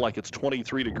feel like it's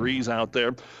 23 degrees out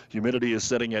there. Humidity is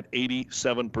setting at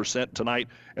 87% tonight,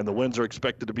 and the winds are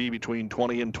expected to be between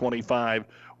 20 and 25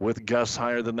 with gusts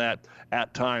higher than that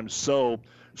at times. So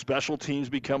special teams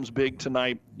becomes big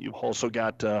tonight. You've also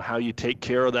got how you take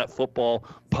care of that football,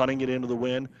 punting it into the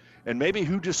wind, and maybe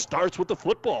who just starts with the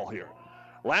football here.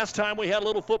 Last time we had a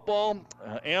little football,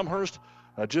 Amherst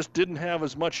just didn't have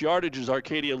as much yardage as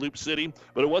Arcadia Loup City,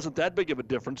 but it wasn't that big of a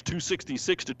difference.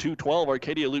 266 to 212.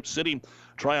 Arcadia Loup City,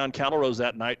 Tryon Calrose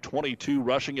that night, 22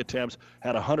 rushing attempts,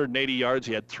 had 180 yards.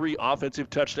 He had 3 offensive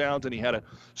touchdowns, and he had a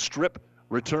strip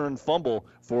return fumble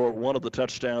for one of the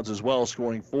touchdowns as well,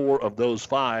 scoring 4 of those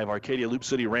 5. Arcadia Loup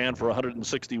City ran for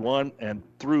 161 and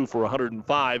threw for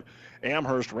 105.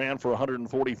 Amherst ran for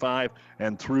 145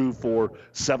 and threw for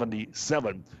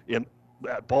 77 in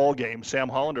that ball game. Sam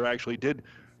Hollander actually did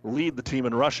lead the team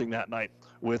in rushing that night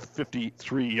with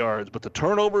 53 yards. But the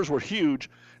turnovers were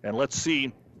huge, and let's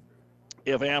see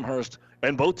if Amherst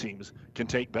and both teams can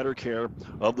take better care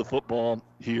of the football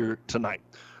here tonight.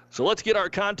 So let's get our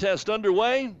contest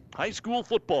underway. High school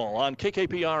football on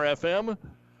KKPR FM,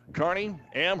 Kearney,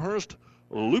 Amherst,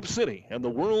 Loup City, and the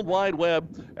World Wide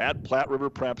Web at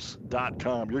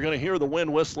PlatteRiverPreps.com. You're going to hear the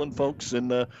wind whistling, folks,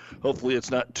 and hopefully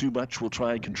it's not too much. We'll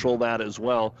try and control that as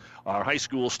well. Our high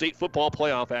school state football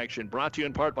playoff action brought to you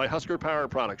in part by Husker Power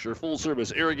Products, your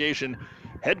full-service irrigation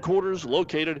headquarters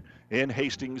located in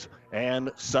Hastings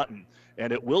and Sutton.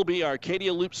 And it will be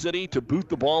Arcadia Loup City to boot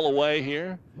the ball away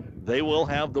here. They will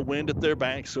have the wind at their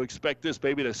back, so expect this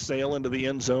baby to sail into the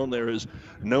end zone. There is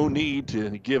no need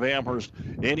to give Amherst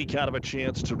any kind of a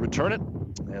chance to return it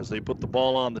as they put the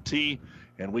ball on the tee,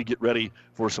 and we get ready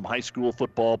for some high school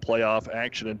football playoff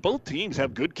action. And both teams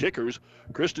have good kickers.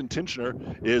 Kristen Tinchner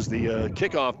is the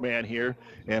kickoff man here.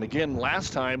 And again,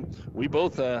 last time we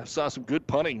both saw some good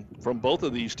punting from both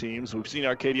of these teams. We've seen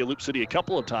Arcadia Loup City a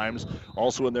couple of times,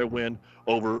 also in their win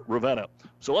over Ravenna.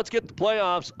 So let's get the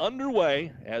playoffs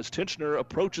underway as Tinchner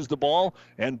approaches the ball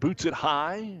and boots it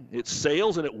high. It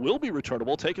sails, and it will be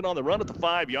returnable, taken on the run at the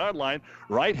 5-yard line.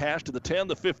 Right hash to the 10,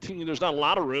 the 15. There's not a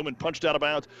lot of room, and punched out of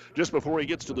bounds just before he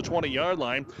gets to the 20-yard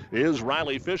line is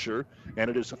Riley Fisher, and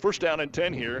it is a first down and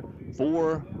 10 here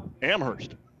for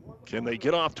Amherst. Can they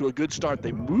get off to a good start?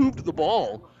 They moved the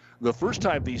ball the first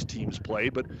time these teams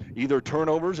played, but either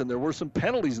turnovers, and there were some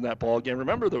penalties in that ball game.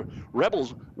 Remember, the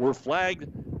Rebels were flagged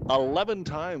 11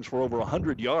 times for over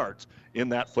 100 yards in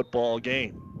that football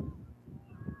game.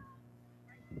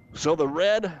 So the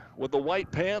red with the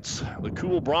white pants, the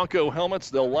cool Bronco helmets,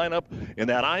 they'll line up in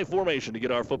that I formation to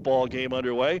get our football game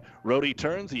underway. Rhodey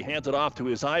turns, he hands it off to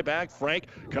his I back. Frank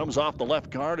comes off the left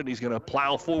guard, and he's going to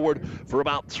plow forward for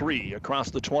about 3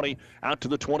 across the 20, out to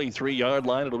the 23-yard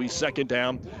line. It'll be 2nd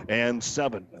down and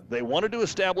 7. They wanted to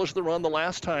establish the run the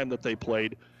last time that they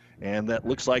played, and that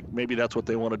looks like maybe that's what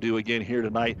they want to do again here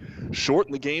tonight.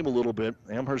 Shorten the game a little bit.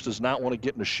 Amherst does not want to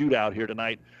get in a shootout here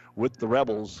tonight with the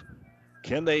Rebels.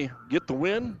 Can they get the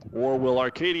win, or will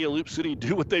Arcadia Loup City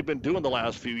do what they've been doing the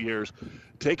last few years,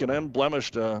 take an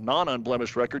unblemished,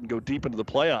 non-unblemished record and go deep into the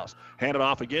playoffs? Hand it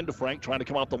off again to Frank, trying to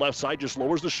come off the left side, just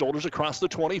lowers the shoulders across the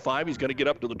 25. He's going to get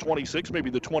up to the 26, maybe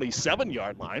the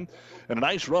 27-yard line, and a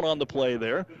nice run on the play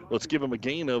there. Let's give him a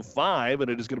gain of 5,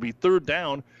 and it is going to be 3rd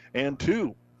down and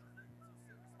 2.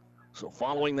 So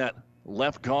following that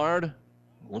left guard,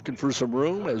 looking for some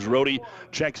room as Rhodey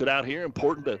checks it out here.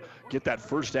 Important to get that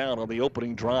first down on the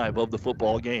opening drive of the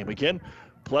football game. Again,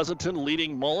 Pleasanton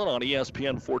leading Mullen on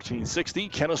ESPN 1460.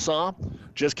 Kennesaw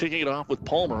just kicking it off with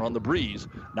Palmer on the breeze,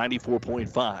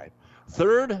 94.5.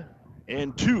 3rd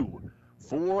and 2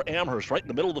 for Amherst, right in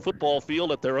the middle of the football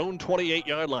field at their own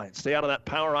 28-yard line. Stay out of that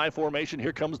power I formation.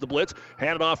 Here comes the blitz.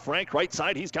 Hand it off Frank, right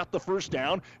side. He's got the first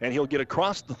down, and he'll get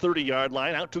across the 30-yard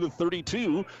line out to the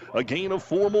 32. A gain of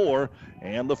 4 more,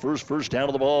 and the first down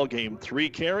of the ball game. 3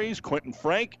 carries, Quentin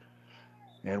Frank.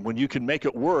 And when you can make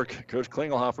it work, Coach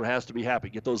Klingelhofer has to be happy.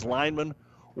 Get those linemen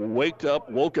woke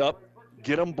up,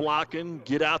 get them blocking,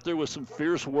 get out there with some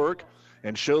fierce work,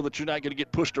 and show that you're not going to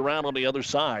get pushed around on the other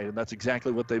side, and that's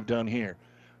exactly what they've done here.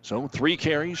 So 3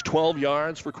 carries, 12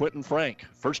 yards for Quentin Frank.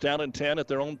 1st down and 10 at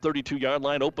their own 32-yard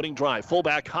line, opening drive.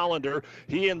 Fullback Hollander,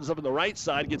 he ends up on the right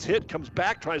side, gets hit, comes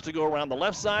back, tries to go around the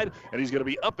left side, and he's going to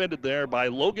be upended there by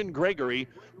Logan Gregory,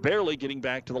 barely getting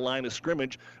back to the line of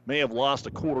scrimmage. May have lost a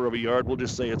 1/4 of a yard. We'll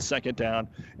just say it's 2nd down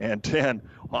and 10.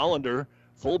 Hollander,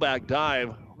 fullback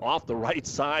dive off the right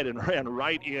side and ran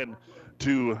right in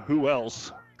to who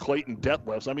else? Clayton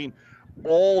Detlefs. I mean,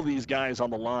 all these guys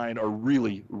on the line are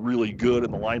really, really good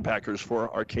in the linebackers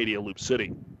for Arcadia Loup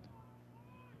City.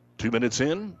 2 minutes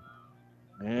in,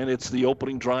 and it's the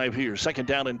opening drive here. 2nd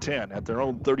down and 10 at their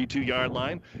own 32-yard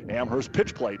line. Amherst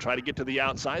pitch play. Try to get to the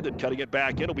outside, then cutting it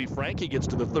back in. It'll be Frank. He gets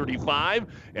to the 35,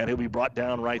 and he'll be brought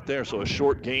down right there. So a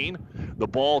short gain. The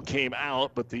ball came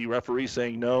out, but the referee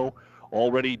saying no,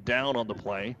 already down on the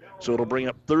play. So it'll bring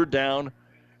up 3rd down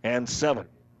and 7.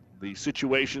 The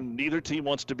situation neither team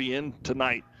wants to be in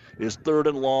tonight is 3rd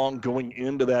and long going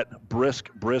into that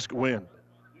brisk win.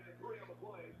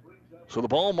 So the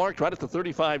ball marked right at the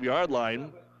 35-yard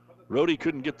line. Rhodey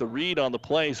couldn't get the read on the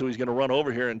play, so he's going to run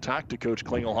over here and talk to Coach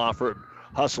Klingelhofer and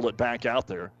hustle it back out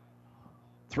there.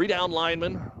 3 down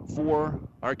linemen for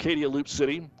Arcadia Loup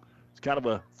City. It's kind of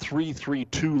a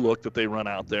 3-3-2 look that they run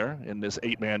out there in this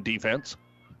 8-man defense.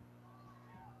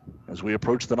 As we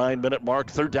approach the 9-minute mark,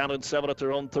 3rd down and 7 at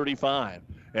their own 35.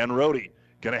 And Rhodey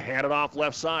going to hand it off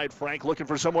left side. Frank looking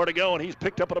for somewhere to go, and he's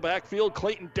picked up in the backfield.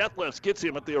 Clayton Detlefs gets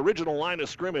him at the original line of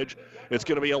scrimmage. It's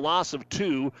going to be a loss of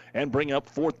 2 and bring up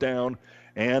 4th down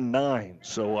and 9.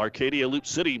 So Arcadia Loup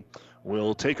City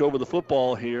will take over the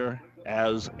football here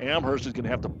as Amherst is going to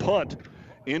have to punt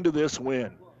into this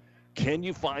win. Can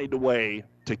you find a way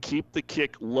to keep the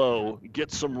kick low,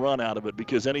 get some run out of it,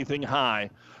 because anything high,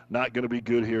 not going to be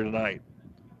good here tonight.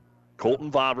 Colton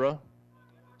Vavra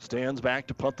stands back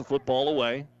to punt the football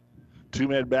away. 2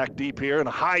 men back deep here, and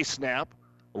a high snap.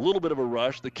 A little bit of a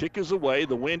rush. The kick is away.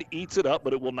 The wind eats it up,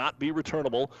 but it will not be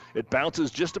returnable. It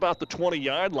bounces just about the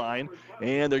 20-yard line,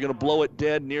 and they're going to blow it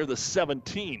dead near the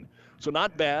 17. So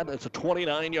not bad. It's a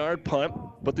 29-yard punt,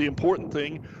 but the important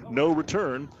thing, no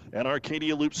return, and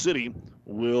Arcadia Loup City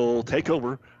will take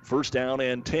over 1st down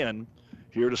and 10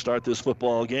 here to start this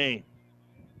football game.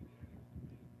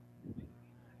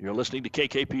 You're listening to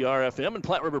KKPR FM and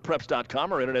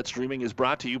PlatteRiverPreps.com. Our internet streaming is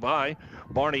brought to you by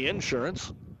Barney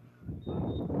Insurance,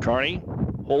 Kearney,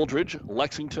 Holdridge,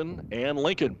 Lexington, and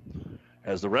Lincoln.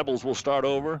 As the Rebels will start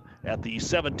over at the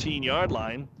 17-yard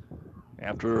line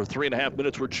after 3.5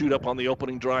 minutes were chewed up on the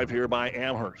opening drive here by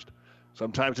Amherst.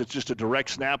 Sometimes it's just a direct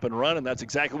snap and run, and that's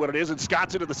exactly what it is. And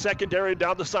Scott's into the secondary and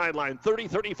down the sideline. 30,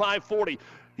 35, 40.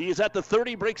 He is at the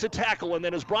 30, breaks a tackle, and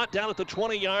then is brought down at the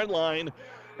 20-yard line.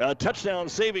 A touchdown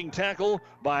saving tackle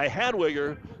by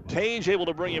Hadwiger. Tage able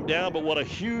to bring him down, but what a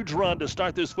huge run to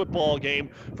start this football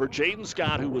game for Jaden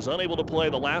Scott, who was unable to play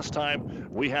the last time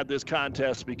we had this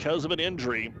contest because of an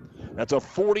injury. That's a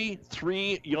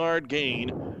 43-yard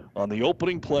gain on the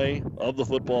opening play of the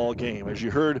football game. As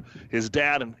you heard his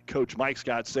dad and Coach Mike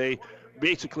Scott say,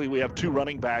 basically we have 2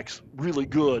 running backs really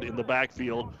good in the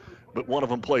backfield, but one of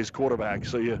them plays quarterback.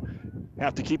 So you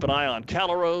have to keep an eye on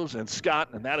Calrose and Scott,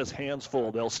 and that is hands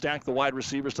full. They'll stack the wide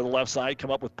receivers to the left side,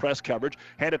 come up with press coverage,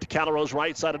 hand it to Calrose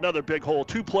right side, another big hole.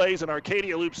 2 plays, and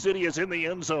Arcadia Loup City is in the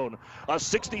end zone. A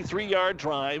 63-yard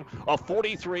drive, a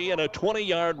 43, and a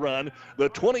 20-yard run.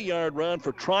 The 20-yard run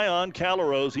for Tryon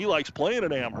Calrose. He likes playing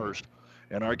at Amherst.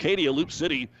 And Arcadia Loup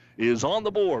City is on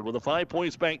the board with a 5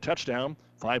 Points Bank touchdown.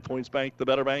 5 Points Bank, the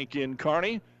better bank in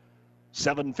Kearney.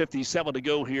 7:57 to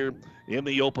go here in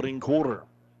the opening quarter.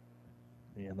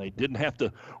 And they didn't have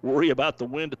to worry about the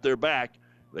wind at their back.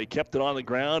 They kept it on the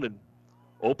ground and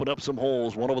opened up some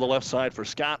holes. One over the left side for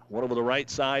Scott, one over the right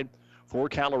side for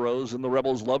Calrose. And the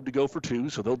Rebels love to go for 2,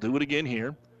 so they'll do it again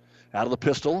here. Out of the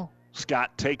pistol,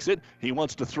 Scott takes it. He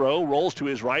wants to throw, rolls to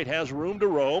his right, has room to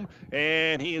roam,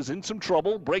 and he is in some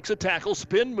trouble. Breaks a tackle,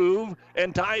 spin move,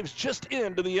 and dives just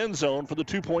into the end zone for the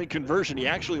 2-point conversion. He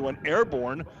actually went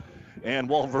airborne, and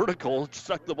while vertical,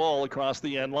 stuck the ball across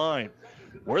the end line.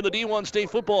 We're in the D1 State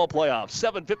Football Playoffs.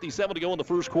 7:57 to go in the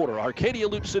first quarter. Arcadia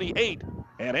Loup City 8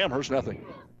 and Amherst nothing.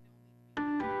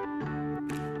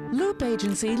 Loup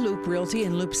Agency, Loup Realty,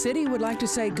 and Loup City would like to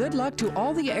say good luck to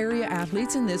all the area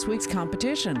athletes in this week's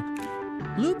competition.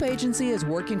 Loup Agency is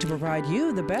working to provide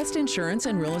you the best insurance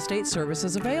and real estate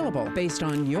services available based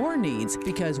on your needs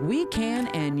because we can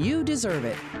and you deserve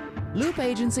it. Loup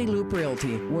Agency, Loup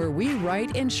Realty, where we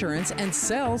write insurance and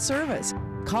sell service.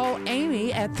 Call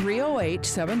Amy at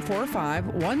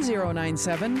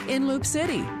 308-745-1097 in Loup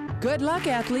City. Good luck,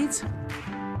 athletes.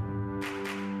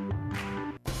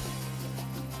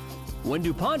 When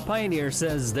DuPont Pioneer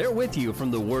says they're with you from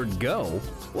the word go,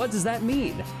 what does that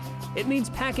mean? It means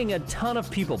packing a ton of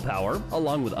people power,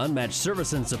 along with unmatched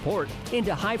service and support,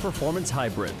 into high-performance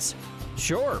hybrids.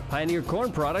 Sure, Pioneer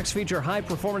corn products feature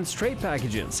high-performance trait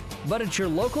packages, but it's your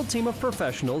local team of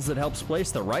professionals that helps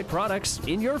place the right products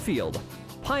in your field.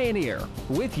 Pioneer,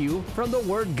 with you from the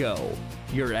word go.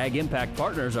 Your Ag Impact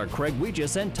partners are Craig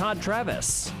Weegis and Todd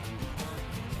Travis.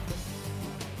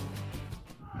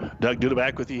 Doug Duda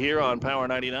back with you here on Power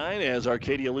 99 as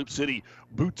Arcadia Loup City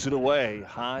boots it away.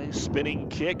 High spinning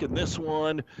kick, and this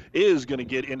one is going to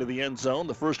get into the end zone.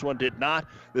 The first one did not.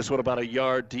 This one about a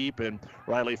yard deep, and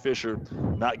Riley Fisher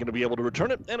not going to be able to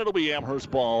return it, and it'll be Amherst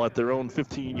ball at their own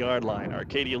 15-yard line.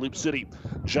 Arcadia Loup City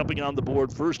jumping on the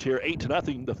board first here,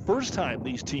 8-0. The first time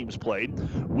these teams played,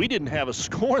 we didn't have a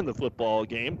score in the football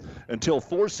game until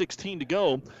 4:16 to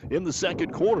go in the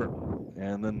second quarter.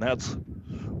 And then that's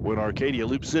when Arcadia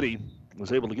Loup City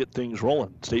was able to get things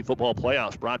rolling. State football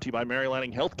playoffs brought to you by Mary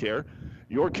Lanning Healthcare.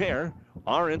 Your care,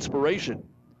 our inspiration.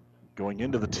 Going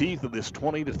into the teeth of this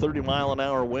 20 to 30 mile an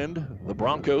hour wind, the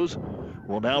Broncos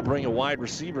will now bring a wide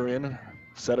receiver in,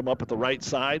 set him up at the right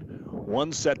side.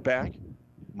 One setback,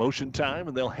 motion time,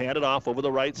 and they'll hand it off over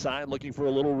the right side. Looking for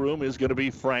a little room is going to be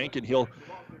Frank, and he'll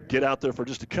get out there for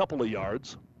just a couple of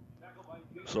yards.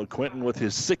 So Quentin with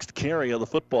his 6th carry of the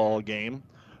football game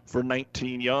for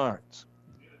 19 yards.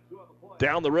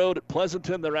 Down the road at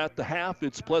Pleasanton, they're at the half.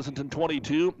 It's Pleasanton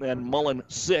 22 and Mullen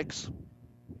 6.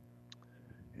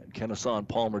 And Kennesaw and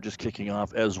Palmer just kicking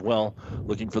off as well,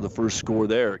 looking for the first score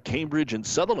there. Cambridge and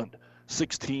Sutherland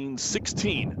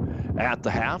 16-16 at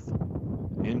the half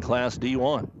in Class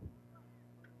D1.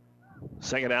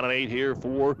 Second down and 8 here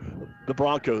for the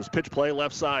Broncos. Pitch play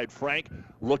left side. Frank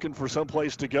looking for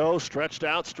someplace to go. Stretched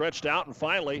out, and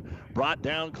finally brought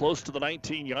down close to the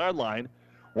 19-yard line.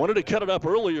 Wanted to cut it up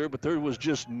earlier, but there was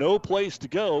just no place to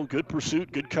go. Good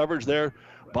pursuit, good coverage there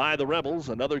by the Rebels.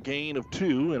 Another gain of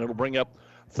 2, and it'll bring up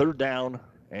 3rd down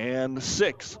and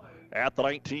 6 at the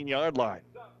 19-yard line.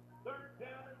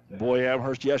 Boy,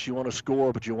 Amherst, yes, you want to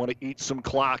score, but you want to eat some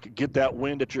clock, get that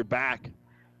wind at your back,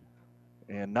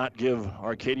 and not give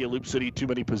Arcadia Loup City too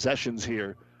many possessions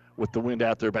here with the wind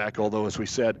at their back, although, as we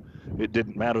said, it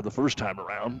didn't matter the first time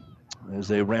around as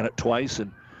they ran it twice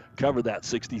and covered that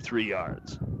 63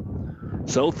 yards.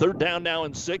 So 3rd down now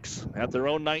and 6 at their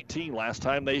own 19. Last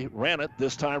time they ran it.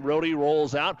 This time Rhodey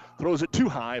rolls out, throws it too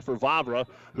high for Vavra,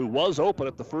 who was open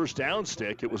at the first down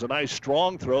stick. It was a nice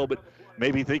strong throw, but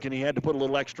maybe thinking he had to put a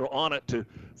little extra on it to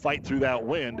fight through that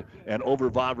wind. And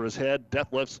over Vavra's head,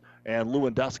 Deathlifts and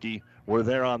Lewandowski were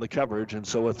there on the coverage. And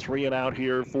so a 3-and-out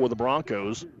here for the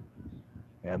Broncos.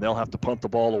 And they'll have to punt the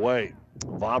ball away.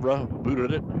 Vavra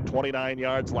booted it 29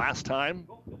 yards last time.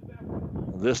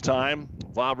 This time,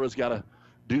 Vavra's got to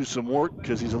do some work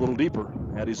because he's a little deeper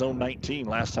at his own 19.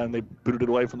 Last time they booted it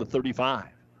away from the 35.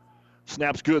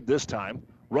 Snap's good this time.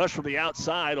 rush from the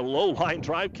outside, a low line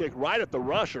drive kick right at the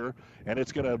rusher, and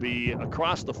it's going to be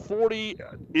across the 40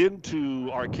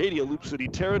 into Arcadia Loup City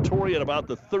territory at about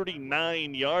the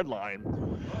 39-yard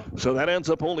line. So that ends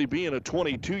up only being a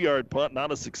 22-yard punt,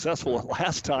 not as successful as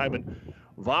last time. And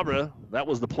Vavra, that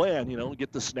was the plan,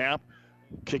 get the snap,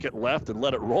 kick it left, and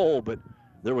let it roll. But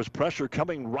there was pressure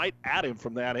coming right at him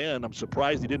from that end. I'm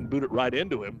surprised he didn't boot it right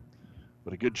into him.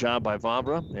 But a good job by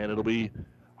Vavra, and it'll be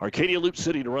Arcadia Loup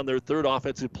City to run their third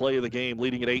offensive play of the game,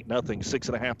 leading at 8-0.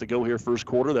 6.5 to go here first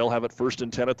quarter. They'll have it 1st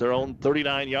and 10 at their own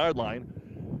 39-yard line.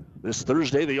 This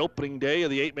Thursday, the opening day of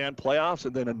the 8-man playoffs,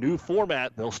 and then a new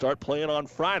format. They'll start playing on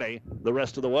Friday the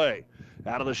rest of the way.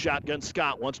 Out of the shotgun,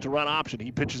 Scott wants to run option.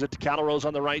 He pitches it to Calrose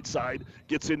on the right side,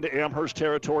 gets into Amherst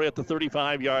territory at the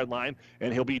 35-yard line,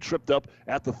 and he'll be tripped up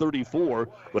at the 34.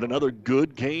 But another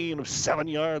good gain of 7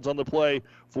 yards on the play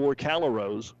for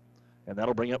Calrose, and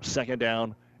that'll bring up 2nd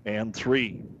down and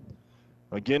 3.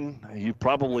 Again, you've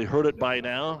probably heard it by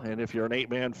now, and if you're an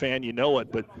 8-man fan, you know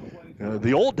it. But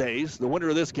the old days, the winner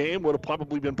of this game would have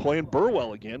probably been playing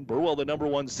Burwell again. Burwell, the number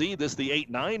 1 seed, this the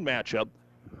 8-9 matchup.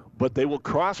 But they will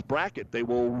cross-bracket. They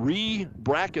will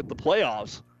re-bracket the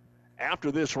playoffs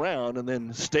after this round and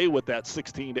then stay with that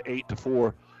 16-8 to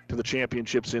 4 to the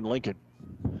championships in Lincoln.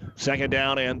 2nd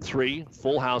down and 3,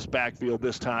 full house backfield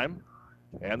this time.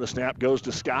 And the snap goes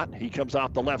to Scott. He comes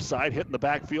off the left side, hitting the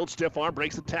backfield. Stiff arm,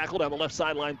 breaks the tackle down the left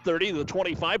sideline 30 to the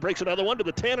 25, breaks another one to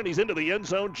the 10, and he's into the end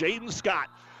zone. Jaden Scott,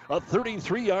 a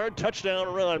 33-yard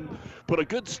touchdown run. Put a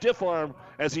good stiff arm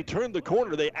as he turned the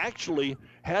corner. They actually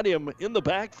had him in the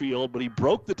backfield, but he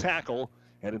broke the tackle,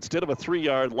 and instead of a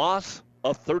 3-yard loss,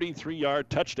 a 33-yard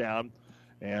touchdown.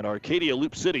 And Arcadia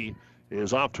Loup City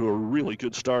is off to a really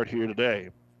good start here today.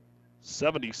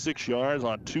 76 yards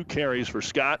on 2 carries for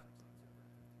Scott.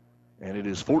 And it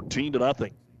is 14-0.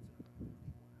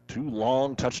 2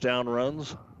 long touchdown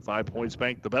runs. 5 Points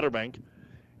Bank, the better bank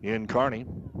in Kearney,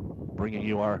 bringing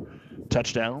you our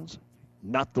touchdowns.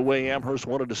 Not the way Amherst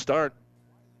wanted to start.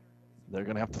 They're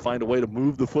going to have to find a way to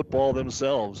move the football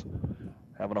themselves.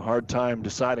 Having a hard time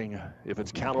deciding if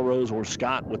it's Calrose or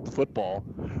Scott with the football.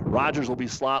 Rogers will be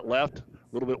slot left. A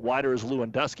little bit wider is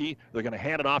Lewandowski. They're going to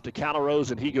hand it off to Calrose,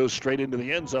 and he goes straight into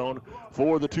the end zone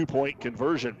for the 2-point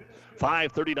conversion.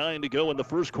 5:39 to go in the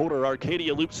first quarter.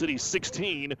 Arcadia Loup City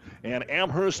 16 and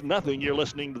Amherst nothing. You're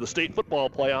listening to the state football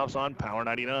playoffs on Power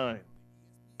 99.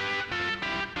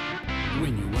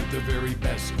 When you want the very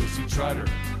best, go see Trotter,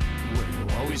 where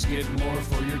you'll always get more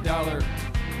for your dollar.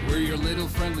 We're your little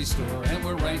friendly store, and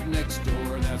we're right next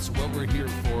door. That's what we're here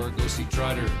for. Go see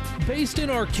Trotter. Based in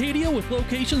Arcadia with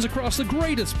locations across the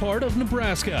greatest part of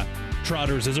Nebraska,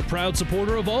 Trotters is a proud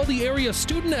supporter of all the area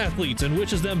student athletes and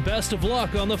wishes them best of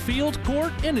luck on the field,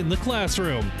 court, and in the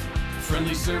classroom.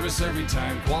 Friendly service every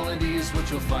time. Quality is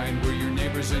what you'll find. We're your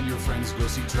neighbors and your friends. Go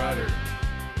see Trotter.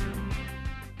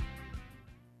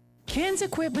 Ken's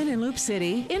Equipment in Loup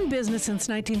City, in business since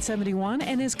 1971,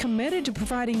 and is committed to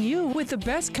providing you with the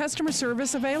best customer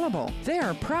service available. They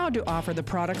are proud to offer the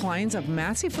product lines of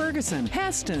Massey Ferguson,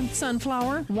 Heston,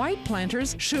 Sunflower, White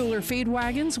Planters, Schuler Feed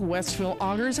Wagons, Westville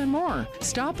Augers, and more.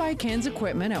 Stop by Ken's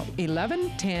Equipment at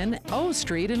 1110 O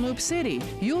Street in Loup City.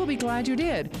 You will be glad you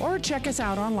did. Or check us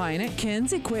out online at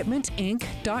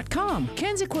kensequipmentinc.com.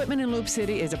 Ken's Equipment in Loup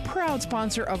City is a proud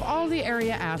sponsor of all the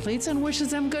area athletes and wishes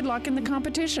them good luck in the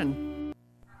competition.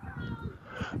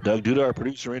 Doug Duda, our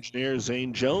producer engineer,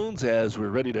 Zane Jones, as we're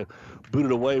ready to boot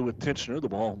it away with Tinchner. The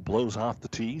ball blows off the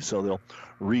tee, so they'll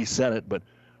reset it. But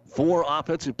 4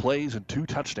 offensive plays and 2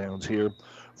 touchdowns here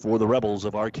for the Rebels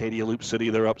of Arcadia Loup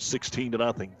City. They're up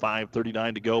 16-0.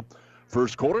 5:39 to go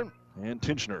first quarter. And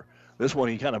Tinchner, this one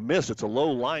he kind of missed. It's a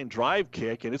low line drive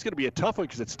kick, and it's going to be a tough one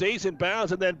because it stays in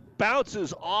bounds and then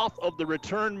bounces off of the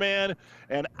return man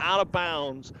and out of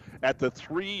bounds at the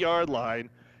 3-yard line.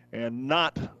 And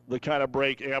not the kind of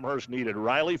break Amherst needed.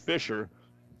 Riley Fisher,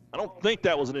 I don't think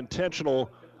that was an intentional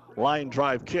line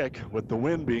drive kick with the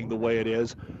wind being the way it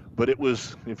is, but it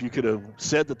was, if you could have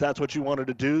said that that's what you wanted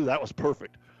to do, that was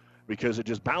perfect because it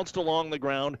just bounced along the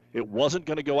ground. It wasn't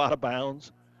going to go out of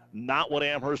bounds, not what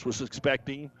Amherst was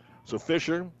expecting. So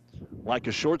Fisher, like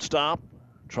a shortstop,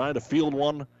 trying to field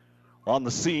one on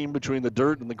the seam between the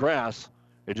dirt and the grass,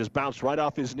 it just bounced right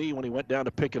off his knee when he went down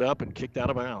to pick it up and kicked out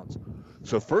of bounds.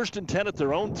 So 1st and 10 at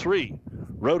their own 3.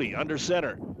 Rhodey under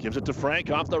center. Gives it to Frank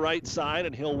off the right side,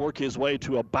 and he'll work his way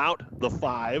to about the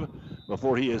 5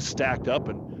 before he is stacked up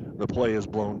and the play is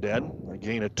blown dead. A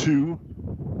gain of 2.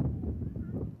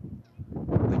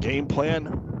 The game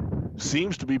plan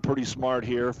seems to be pretty smart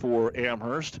here for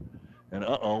Amherst. And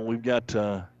we've got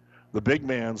the big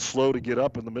man slow to get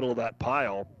up in the middle of that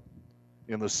pile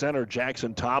in the center,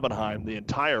 Jackson Taubenheim. The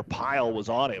entire pile was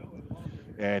on him.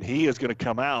 And he is going to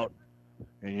come out.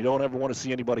 And you don't ever want to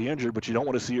see anybody injured, but you don't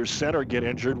want to see your center get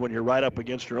injured when you're right up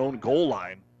against your own goal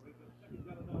line.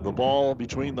 The ball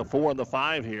between the 4 and the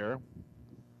 5 here.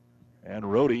 And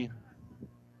Rhodey,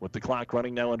 with the clock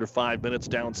running now under 5 minutes,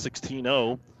 down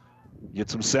 16-0,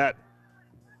 gets him set.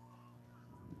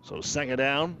 So second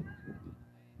down.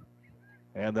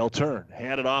 And they'll turn.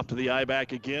 Hand it off to the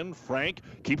I-back again. Frank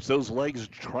keeps those legs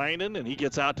training, and he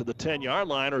gets out to the 10-yard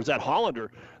line. Or is that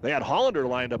Hollander? They had Hollander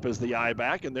lined up as the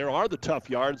I-back, and there are the tough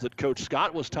yards that Coach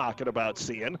Scott was talking about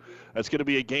seeing. That's going to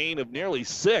be a gain of nearly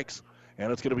 6,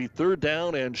 and it's going to be third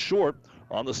down and short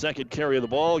on the second carry of the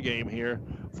ball game here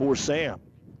for Sam.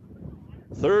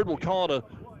 Third, we'll call it a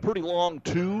pretty long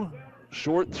 2,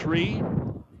 short 3.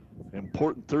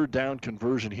 Important third down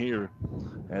conversion here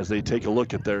as they take a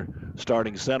look at their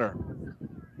starting center.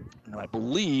 And I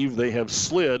believe they have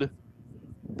slid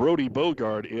Brody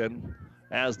Bogard in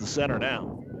as the center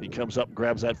now. He comes up and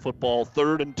grabs that football,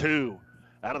 3rd and 2.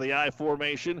 Out of the I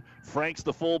formation, Frank's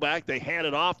the fullback. They hand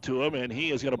it off to him, and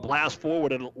he is going to blast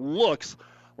forward, and it looks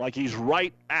like he's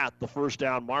right at the first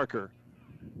down marker.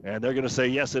 And they're going to say,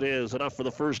 yes, it is. Enough for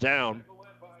the first down.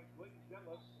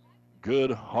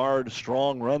 Good, hard,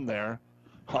 strong run there.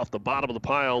 Off the bottom of the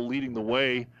pile, leading the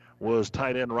way was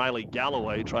tight end Riley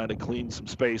Galloway, trying to clean some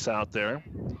space out there.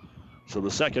 So the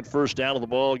second first down of the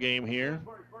ball game here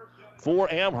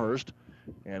for Amherst.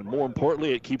 And more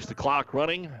importantly, it keeps the clock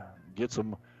running, gets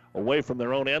them away from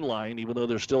their own end line, even though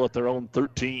they're still at their own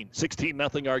 13.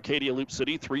 16-0 Arcadia Loup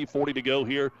City, 3:40 to go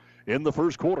here in the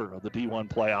first quarter of the D1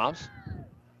 playoffs.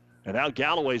 And now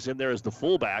Galloway's in there as the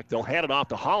fullback. They'll hand it off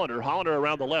to Hollander. Hollander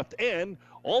around the left end,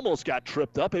 almost got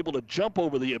tripped up, able to jump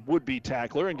over the would-be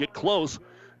tackler and get close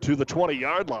to the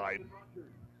 20-yard line.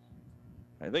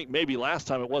 I think maybe last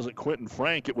time it wasn't Quentin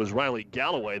Frank, it was Riley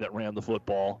Galloway that ran the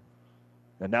football.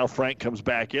 And now Frank comes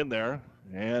back in there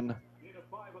and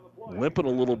limping a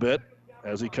little bit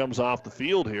as he comes off the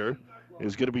field here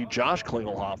is going to be Josh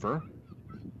Klingelhofer.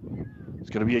 It's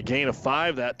going to be a gain of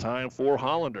 5 that time for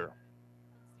Hollander.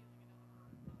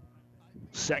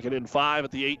 2nd and 5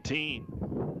 at the 18.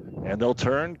 And they'll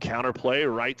turn,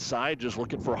 counterplay, right side, just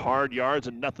looking for hard yards,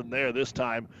 and nothing there this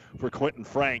time for Quentin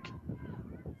Frank.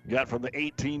 Got from the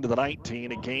 18 to the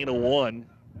 19, a gain of 1.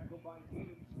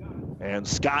 And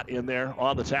Scott in there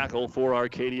on the tackle for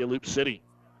Arcadia Loup City.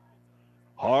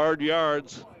 Hard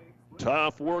yards,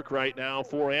 tough work right now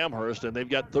for Amherst, and they've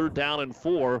got 3rd down and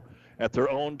 4 at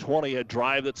their own 20, a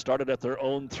drive that started at their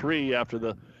own 3 after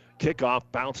the kickoff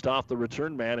bounced off the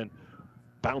return man and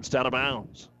bounced out of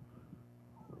bounds.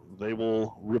 They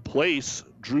will replace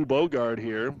Drew Bogard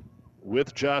here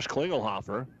with Josh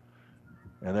Klingelhofer.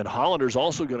 And then Hollander's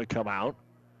also going to come out.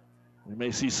 We may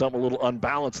see something a little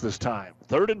unbalanced this time.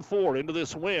 3rd and 4 into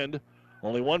this wind.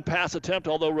 Only one pass attempt,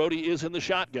 although Rhodey is in the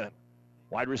shotgun.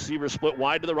 Wide receiver split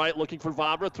wide to the right, looking for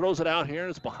Vavra. Throws it out here.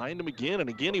 It's behind him again, and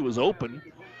again he was open.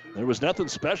 There was nothing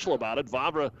special about it.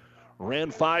 Vavra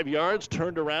ran 5 yards,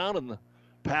 turned around, and the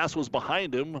pass was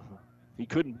behind him. He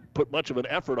couldn't put much of an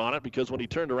effort on it because when he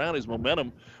turned around, his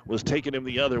momentum was taking him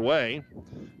the other way.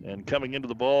 And coming into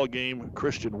the ball game,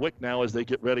 Christian Wick now as they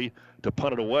get ready to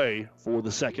punt it away for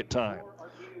the second time.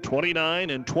 29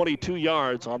 and 22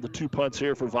 yards on the 2 punts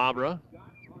here for Vavra.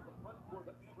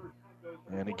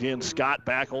 And again, Scott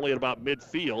back only at about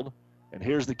midfield. And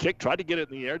here's the kick. Tried to get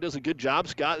it in the air. Does a good job.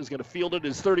 Scott is going to field it at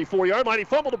his 34-yard line. He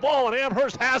fumbled the ball, and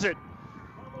Amherst has it.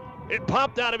 It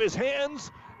popped out of his hands.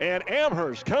 And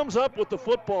Amherst comes up with the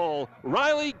football.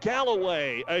 Riley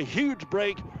Galloway, a huge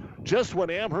break just when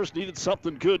Amherst needed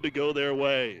something good to go their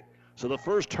way. So the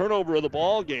first turnover of the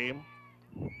ball game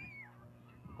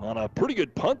on a pretty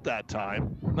good punt that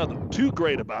time. Nothing too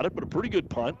great about it, but a pretty good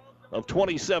punt of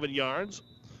 27 yards.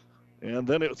 And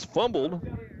then it's fumbled,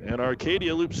 and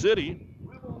Arcadia Loup City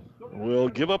will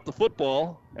give up the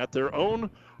football at their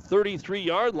own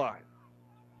 33-yard line.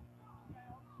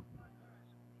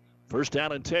 First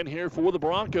down and 10 here for the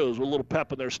Broncos with a little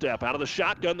pep in their step. Out of the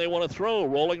shotgun, they want to throw.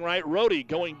 Rolling right, Rhodey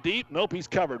going deep. Nope, he's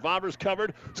covered. Vavra's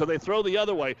covered, so they throw the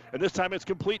other way. And this time it's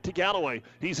complete to Galloway.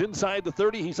 He's inside the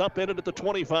 30. He's upended at the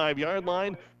 25-yard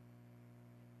line.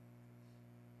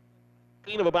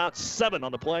 Of about 7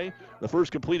 on the play. The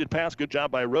first completed pass. Good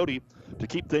job by Rhodey to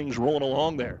keep things rolling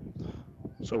along there.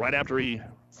 So right after he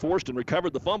forced and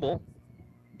recovered the fumble,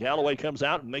 Galloway comes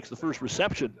out and makes the first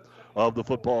reception of the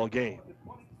football game.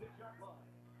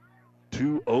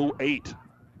 2:08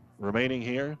 remaining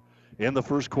here in the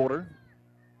first quarter.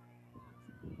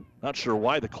 Not sure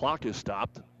why the clock is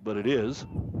stopped, but it is.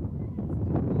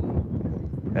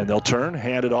 And they'll turn,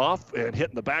 hand it off, and hit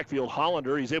in the backfield.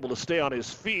 Hollander, he's able to stay on his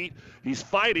feet. He's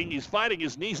fighting.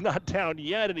 His knee's not down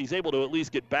yet, and he's able to at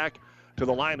least get back to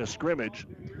the line of scrimmage.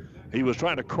 He was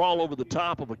trying to crawl over the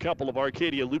top of a couple of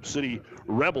Arcadia Loup City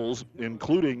Rebels,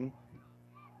 including,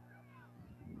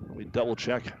 let me double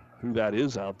check who that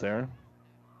is out there.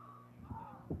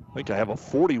 I think I have a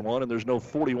 41, and there's no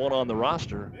 41 on the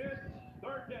roster.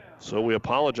 So we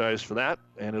apologize for that,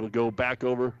 and it'll go back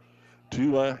over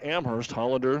to Amherst.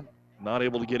 Hollander not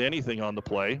able to get anything on the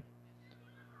play.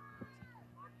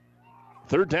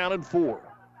 3rd down and 4.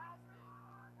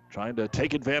 Trying to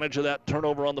take advantage of that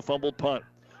turnover on the fumbled punt.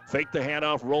 Fake the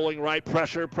handoff, rolling right,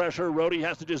 pressure. Rhodey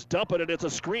has to just dump it, and it's a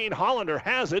screen. Hollander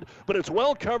has it, but it's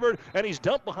well covered, and he's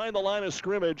dumped behind the line of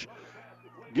scrimmage.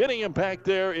 Getting him back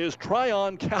there is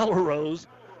Tryon Calrose,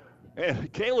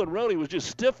 and Kalen Rhodey was just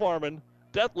stiff-arming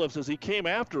Deathlifts as he came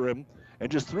after him and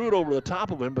just threw it over the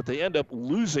top of him, but they end up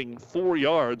losing 4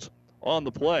 yards on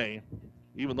the play,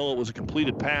 even though it was a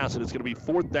completed pass, and it's going to be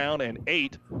 4th down and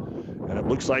 8, and it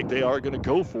looks like they are going to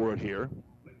go for it here.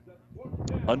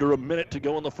 Under a minute to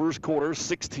go in the first quarter,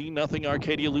 16-0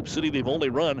 Arcadia Loup City. They've only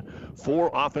run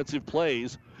 4 offensive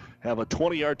plays, have a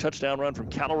 20-yard touchdown run from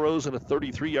Calrose and a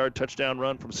 33-yard touchdown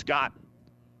run from Scott.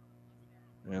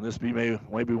 And this may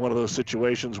be one of those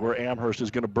situations where Amherst is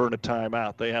going to burn a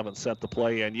timeout. They haven't sent the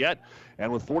play in yet.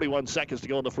 And with 41 seconds to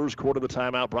go in the first quarter, the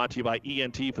timeout brought to you by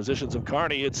ENT Physicians of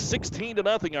Kearney. It's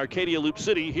 16-0 Arcadia Loup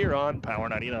City here on Power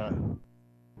 99.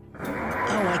 Oh,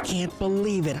 I can't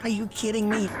believe it. Are you kidding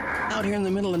me? Out here in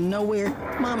the middle of nowhere?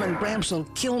 Mom and Bramps will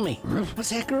kill me. What's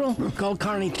that, girl? Call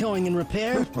Kearney Towing and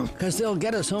Repair? Because they'll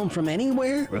get us home from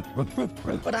anywhere?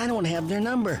 But I don't have their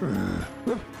number.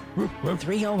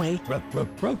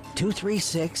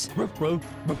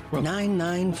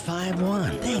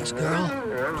 308-236-9951. Thanks, girl.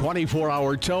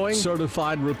 24-hour towing,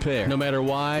 certified repair. No matter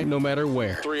why, no matter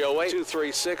where.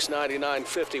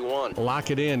 308-236-9951.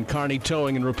 Lock it in, Kearney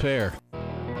Towing and Repair.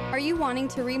 Are you wanting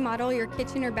to remodel your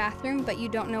kitchen or bathroom but you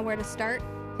don't know where to start?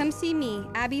 Come see me,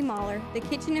 Abby Mahler, the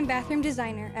kitchen and bathroom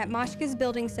designer at Moshka's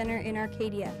Building Center in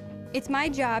Arcadia. It's my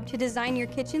job to design your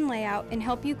kitchen layout and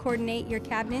help you coordinate your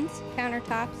cabinets,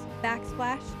 countertops,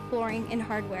 backsplash, flooring, and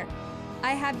hardware.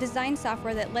 I have design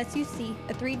software that lets you see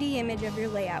a 3D image of your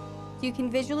layout, so you can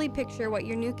visually picture what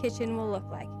your new kitchen will look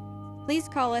like. Please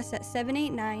call us at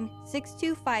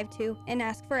 789-6252 and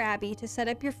ask for Abby to set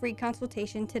up your free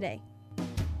consultation today.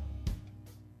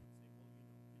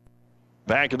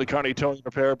 Back in the Kearney Towing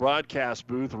Repair broadcast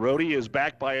booth, Rhodey is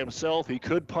back by himself. He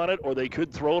could punt it, or they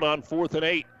could throw it on 4th and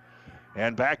 8.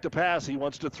 And back to pass, he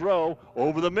wants to throw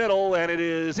over the middle, and it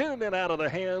is in and out of the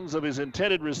hands of his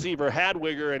intended receiver,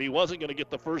 Hadwiger, and he wasn't going to get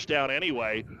the first down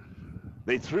anyway.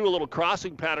 They threw a little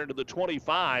crossing pattern to the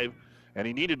 25, and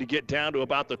he needed to get down to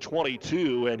about the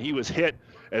 22, and he was hit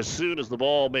as soon as the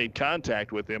ball made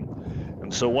contact with him.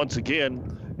 And so once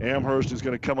again, Amherst is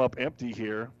going to come up empty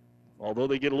here. Although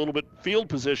they get a little bit field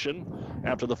position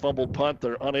after the fumbled punt,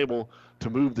 they're unable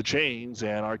to move the chains,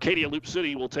 and Arcadia Loup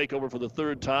City will take over for the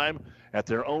 3rd time at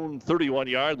their own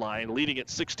 31-yard line, leading it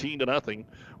 16-0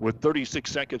 with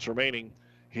 36 seconds remaining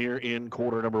here in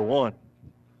quarter number 1.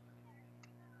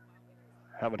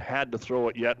 Haven't had to throw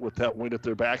it yet with that wind at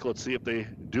their back. Let's see if they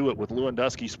do it with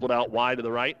Lewandowski split out wide to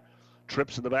the right.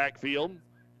 Trips in the backfield.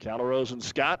 Calrose and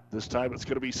Scott. This time it's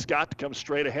going to be Scott to come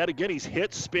straight ahead. Again, he's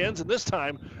hit, spins, and this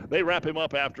time they wrap him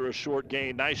up after a short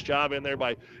gain. Nice job in there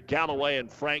by Galloway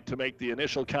and Frank to make the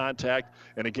initial contact,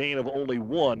 and a gain of only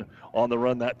 1 on the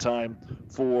run that time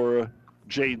for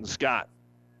Jaden Scott.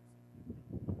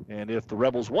 And if the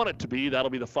Rebels want it to be,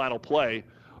 that'll be the final play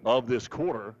of this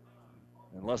quarter.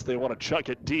 Unless they want to chuck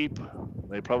it deep,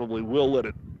 they probably will let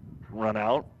it run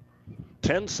out.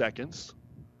 10 seconds.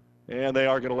 And they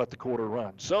are going to let the quarter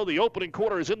run. So the opening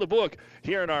quarter is in the book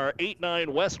here in our 8-9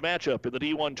 West matchup in the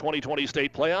D1 2020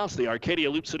 state playoffs. The Arcadia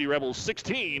Loup City Rebels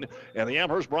 16 and the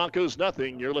Amherst Broncos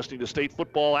nothing. You're listening to state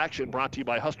football action brought to you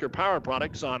by Husker Power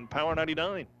Products on Power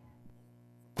 99.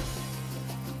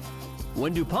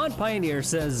 When DuPont Pioneer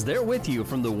says they're with you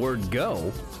from the word go,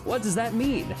 what does that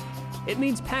mean? It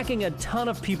means packing a ton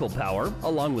of people power,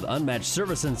 along with unmatched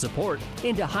service and support,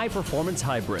 into high-performance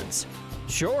hybrids.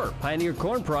 Sure, Pioneer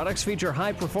Corn products feature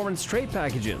high-performance trait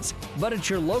packages, but it's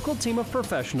your local team of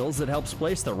professionals that helps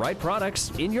place the right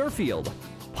products in your field.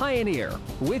 Pioneer,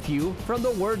 with you from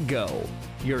the word go.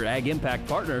 Your Ag Impact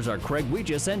partners are Craig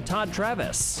Weegis and Todd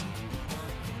Travis.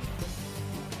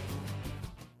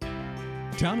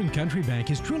 Town & Country Bank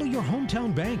is truly your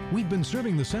hometown bank. We've been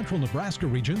serving the central Nebraska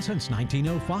region since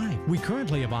 1905. We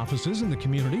currently have offices in the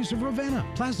communities of Ravenna,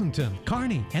 Pleasanton,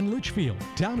 Kearney, and Litchfield.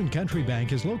 Town & Country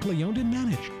Bank is locally owned and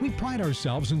managed. We pride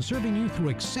ourselves in serving you through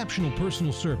exceptional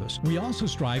personal service. We also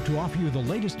strive to offer you the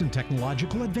latest in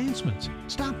technological advancements.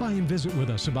 Stop by and visit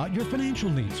with us about your financial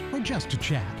needs or just to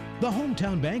chat. The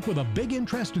hometown bank with a big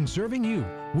interest in serving you.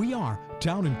 We are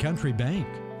Town & Country Bank.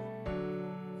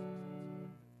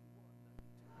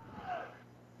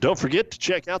 Don't forget to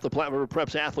check out the Platte River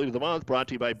Preps Athlete of the Month, brought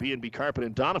to you by B&B Carpet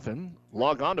and Donovan.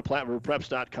 Log on to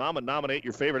PlatteRiverPreps.com and nominate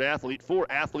your favorite athlete for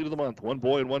Athlete of the Month. One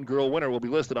boy and one girl winner will be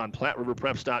listed on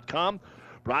PlatteRiverPreps.com.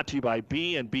 Brought to you by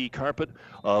B&B Carpet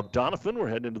of Donovan. We're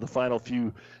heading into the final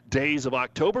few days of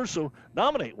October, so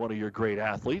nominate one of your great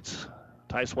athletes.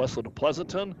 Tice Westland of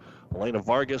Pleasanton, Elena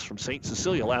Vargas from St.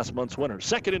 Cecilia, last month's winner.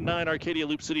 2nd and 9, Arcadia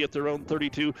Loup City at their own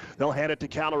 32. They'll hand it to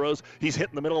Calrose. He's hit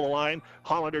in the middle of the line.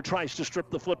 Hollander tries to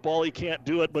strip the football. He can't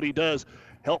do it, but he does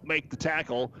help make the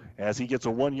tackle as he gets a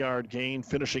 1-yard gain.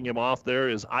 Finishing him off there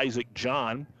is Isaac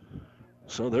John.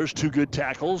 So there's 2 good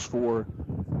tackles for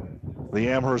the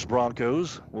Amherst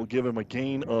Broncos. We'll give him a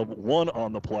gain of 1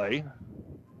 on the play.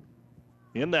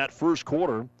 In that first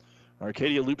quarter,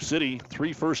 Arcadia Loup City,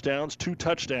 3 first downs, 2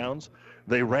 touchdowns.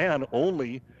 They ran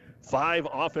only 5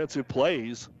 offensive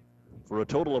plays for a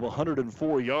total of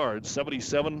 104 yards,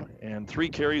 77 and 3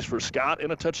 carries for Scott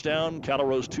and a touchdown.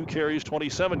 Calrose 2 carries,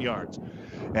 27 yards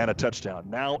and a touchdown.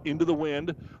 Now into the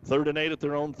wind, 3rd and 8 at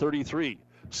their own 33.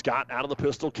 Scott out of the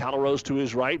pistol, Calrose to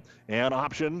his right, and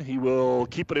option. He will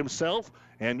keep it himself,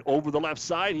 and over the left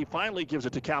side, he finally gives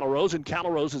it to Calrose, and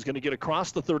Calrose is going to get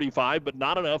across the 35, but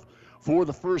not enough for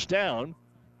the first down.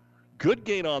 Good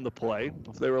gain on the play.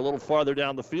 If they were a little farther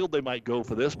down the field, they might go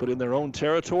for this, but in their own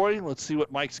territory, let's see what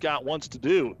Mike Scott wants to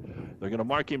do. They're going to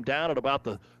mark him down at about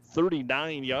the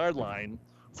 39-yard line.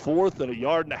 4th and a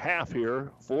yard and a half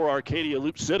here for Arcadia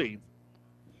Loup City.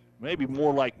 Maybe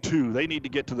more like 2. They need to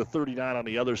get to the 39 on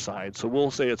the other side, so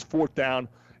we'll say it's 4th down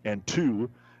and 2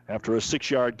 after a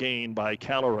 6-yard gain by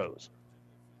Calrose.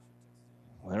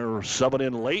 They're subbing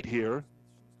in late here.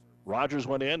 Rogers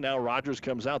went in. Now Rogers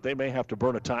comes out. They may have to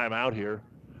burn a timeout here.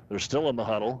 They're still in the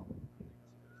huddle.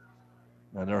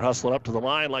 And they're hustling up to the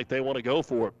line like they want to go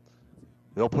for it.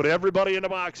 They'll put everybody in the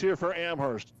box here for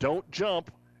Amherst. Don't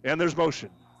jump. And there's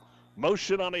motion.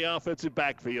 Motion on the offensive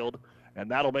backfield. And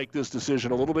that'll make this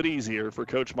decision a little bit easier for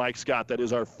Coach Mike Scott. That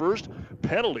is our first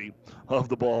penalty of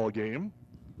the ball game.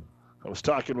 I was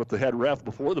talking with the head ref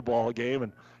before the ball game,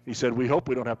 and he said, we hope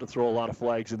we don't have to throw a lot of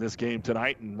flags in this game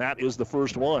tonight, and that is the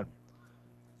first one.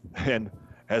 And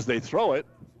as they throw it,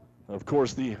 of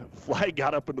course, the flag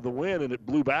got up into the wind, and it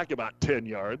blew back about 10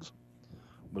 yards.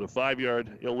 But a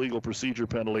 5-yard illegal procedure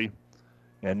penalty,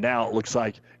 and now it looks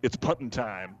like it's punting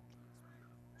time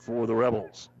for the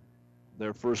Rebels.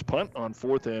 Their first punt on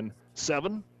 4th and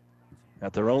 7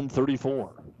 at their own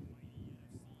 34.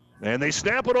 And they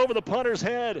snap it over the punter's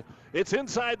head. It's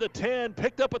inside the 10,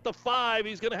 picked up at the 5.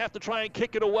 He's going to have to try and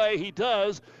kick it away. He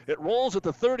does. It rolls at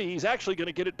the 30. He's actually going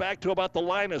to get it back to about the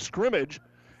line of scrimmage,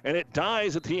 and it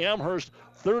dies at the Amherst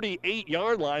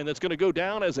 38-yard line. That's going to go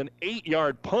down as an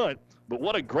 8-yard punt. But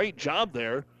what a great job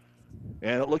there.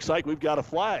 And it looks like we've got a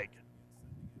flag.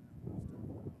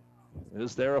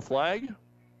 Is there a flag?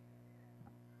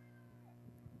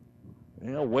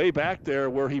 You know, way back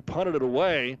there where he punted it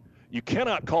away, you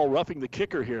cannot call roughing the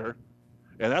kicker here.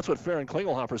 And that's what Farron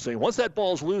Klingelhofer is saying. Once that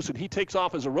ball's loose and he takes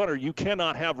off as a runner, you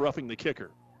cannot have roughing the kicker.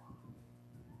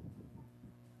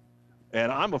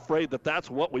 And I'm afraid that that's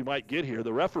what we might get here.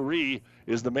 The referee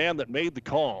is the man that made the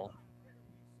call.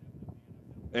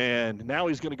 And now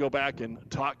he's going to go back and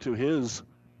talk to his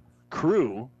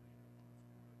crew.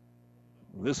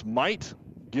 This might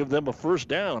give them a first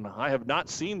down. I have not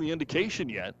seen the indication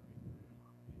yet.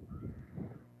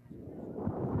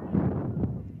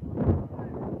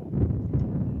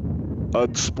 A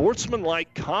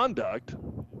sportsmanlike conduct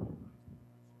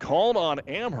called on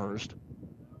Amherst,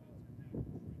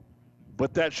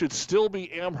 but that should still be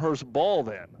Amherst ball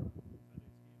then.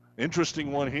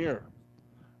 Interesting one here.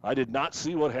 I did not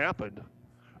see what happened,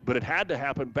 but it had to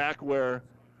happen back where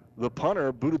the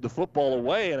punter booted the football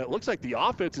away, and it looks like the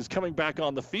offense is coming back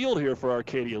on the field here for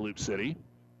Arcadia Loup City.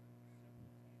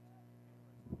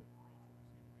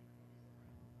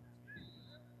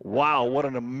 Wow, what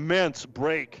an immense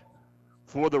break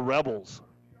for the Rebels.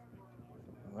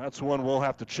 That's one we'll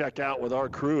have to check out with our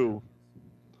crew.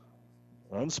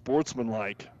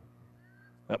 Unsportsmanlike.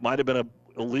 That might have been an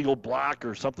illegal block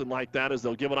or something like that as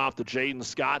they'll give it off to Jaden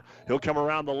Scott. He'll come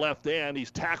around the left end.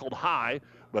 He's tackled high,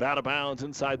 but out of bounds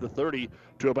inside the 30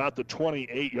 to about the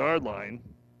 28-yard line.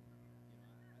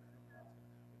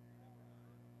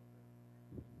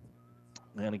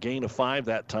 And a gain of 5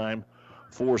 that time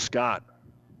for Scott.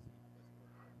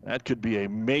 That could be a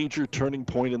major turning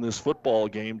point in this football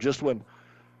game. Just when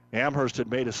Amherst had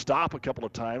made a stop a couple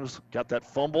of times, got that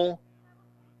fumble,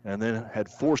 and then had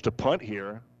forced a punt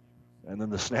here, and then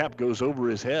the snap goes over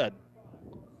his head.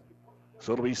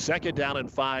 So it'll be 2nd down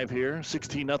and 5 here.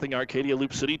 16-0 Arcadia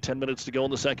Loup City, 10 minutes to go in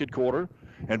the second quarter.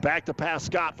 And back to pass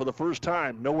Scott for the first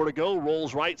time. Nowhere to go,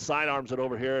 rolls right, sidearms it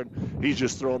over here, and he's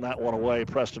just throwing that one away.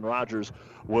 Preston Rogers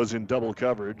was in double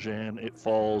coverage, and it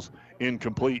falls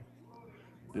incomplete.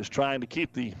 Just trying to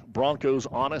keep the Broncos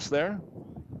honest there.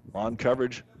 On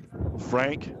coverage,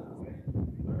 Frank,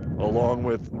 along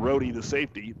with Rhodey, the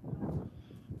safety.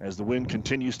 As the wind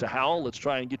continues to howl, let's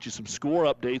try and get you some score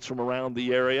updates from around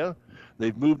the area.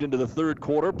 They've moved into the third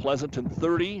quarter. Pleasanton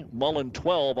 30, Mullen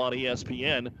 12 on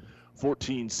ESPN,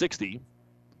 14-60.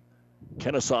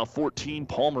 Kennesaw 14,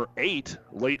 Palmer 8,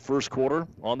 late first quarter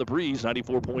on the breeze,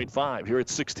 94.5. Here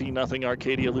it's 16-0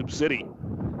 Arcadia Loup City.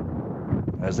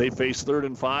 As they face 3rd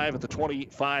and 5 at the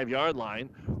 25-yard line.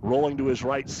 Rolling to his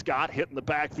right, Scott hitting the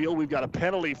backfield. We've got a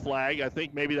penalty flag. I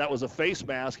think maybe that was a face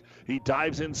mask. He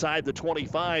dives inside the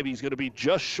 25. He's going to be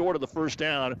just short of the first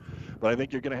down, but I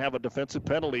think you're going to have a defensive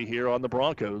penalty here on the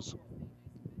Broncos.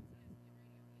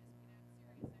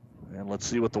 And let's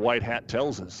see what the white hat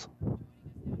tells us.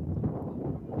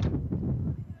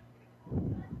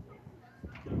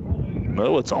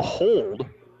 No, it's a hold.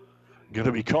 Going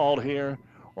to be called here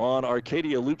on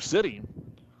Arcadia Loup City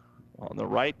on the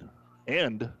right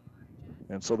end.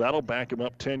 And so that'll back him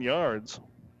up 10 yards.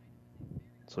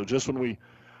 So just when we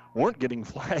weren't getting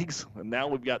flags, and now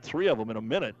we've got 3 of them in a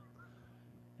minute.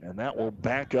 And that will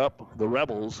back up the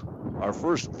Rebels. Our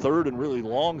first 3rd and really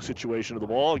long situation of the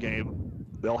ball game.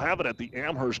 They'll have it at the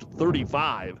Amherst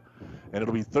 35, and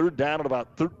it'll be 3rd down and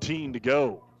about 13 to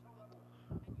go.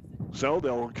 So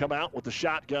they'll come out with the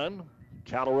shotgun.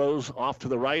 Calderos off to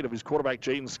the right of his quarterback,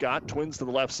 Jaden Scott. Twins to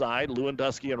the left side,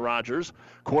 Lewandowski and Rogers.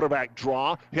 Quarterback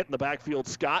draw, hitting the backfield.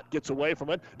 Scott gets away from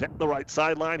it. Down the right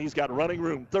sideline, he's got running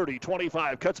room. 30,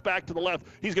 25, cuts back to the left.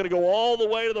 He's going to go all the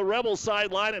way to the Rebels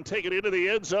sideline and take it into the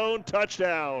end zone.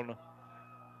 Touchdown.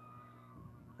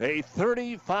 A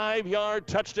 35-yard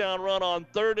touchdown run on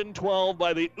 3rd and 12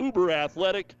 by the uber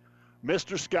athletic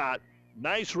Mr. Scott.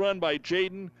 Nice run by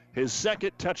Jaden. His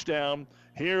 2nd touchdown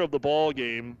here of the ball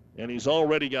game, and he's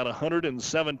already got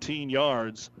 117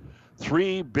 yards,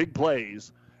 3 big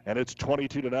plays, and it's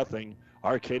 22-0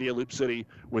 Arcadia Loup City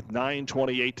with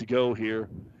 9:28 to go here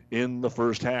in the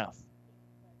first half.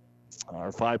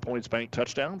 Our 5 points bank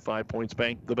touchdown, 5 points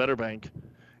bank, the better bank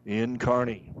in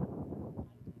Kearney.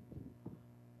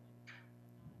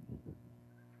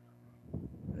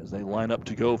 As they line up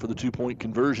to go for the 2-point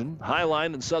conversion.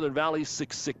 Highline and Southern Valley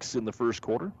 6-6 in the first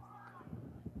quarter.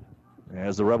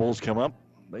 As the Rebels come up,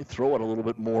 they throw it a little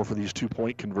bit more for these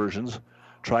 2-point conversions.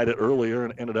 Tried it earlier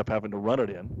and ended up having to run it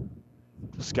in.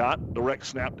 Scott, direct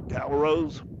snap to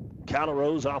Calderos.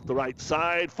 Calderos off the right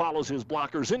side, follows his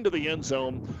blockers into the end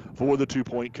zone for the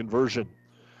 2-point conversion.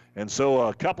 And so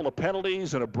a couple of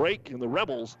penalties and a break, and the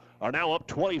Rebels are now up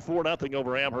 24-0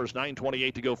 over Amherst,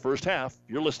 9:28 to go first half.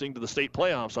 You're listening to the state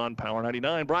playoffs on Power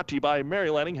 99, brought to you by Mary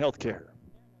Lanning Healthcare.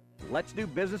 Let's do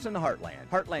business in the Heartland.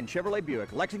 Heartland Chevrolet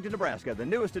Buick, Lexington, Nebraska, the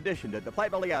newest addition to the Platte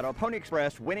Valley Auto Pony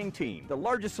Express winning team. The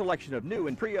largest selection of new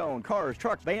and pre-owned cars,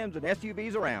 trucks, vans, and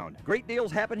SUVs around. Great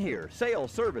deals happen here.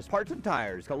 Sales, service, parts and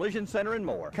tires, collision center, and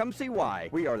more. Come see why.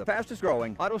 We are the fastest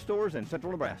growing auto stores in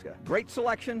central Nebraska. Great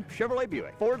selection, Chevrolet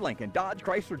Buick, Ford, Lincoln, Dodge,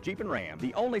 Chrysler, Jeep, and Ram.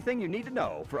 The only thing you need to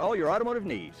know for all your automotive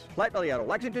needs. Platte Valley Auto,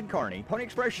 Lexington, Kearney, Pony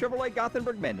Express Chevrolet,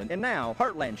 Gothenburg, Menden, and now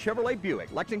Heartland Chevrolet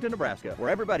Buick, Lexington, Nebraska, where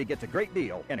everybody gets a great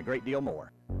deal and a great deal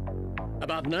more.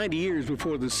 About 90 years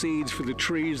before the seeds for the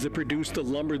trees that produce the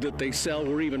lumber that they sell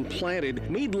were even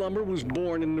planted, Mead Lumber was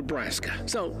born in Nebraska.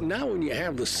 So now when you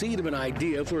have the seed of an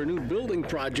idea for a new building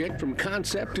project from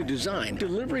concept to design,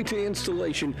 delivery to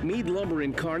installation, Mead Lumber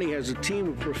in Kearney has a team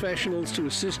of professionals to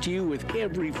assist you with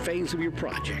every phase of your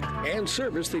project and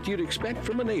service that you'd expect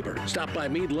from a neighbor. Stop by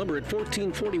Mead Lumber at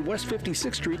 1440 West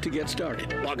 56th Street to get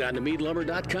started. Log on to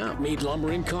meadlumber.com. Mead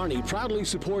Lumber in Kearney proudly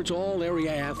supports all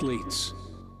area athletes.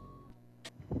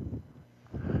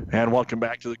 And welcome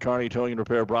back to the Kearney Towing and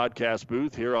Repair broadcast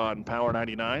booth here on Power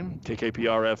 99,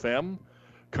 KKPR FM,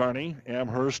 Kearney,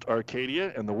 Amherst,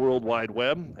 Arcadia, and the World Wide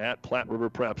Web at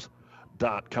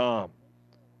PlatteRiverPreps.com.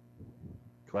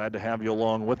 Glad to have you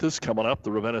along with us. Coming up,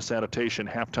 the Ravenna Sanitation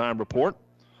halftime report.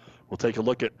 We'll take a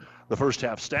look at the first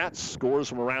half stats, scores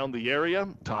from around the area,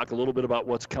 talk a little bit about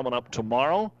what's coming up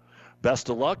tomorrow. Best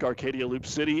of luck. Arcadia Loup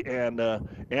City and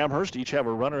Amherst each have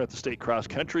a runner at the state cross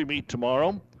country meet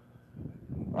tomorrow.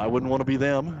 I wouldn't want to be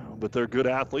them, but they're good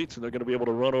athletes, and they're going to be able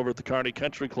to run over at the Kearney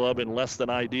Country Club in less than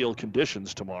ideal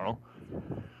conditions tomorrow.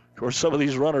 Of course, some of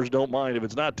these runners don't mind. If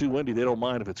it's not too windy, they don't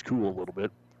mind if it's cool a little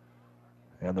bit.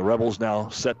 And the Rebels now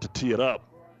set to tee it up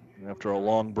after a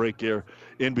long break here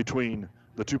in between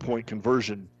the two-point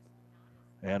conversion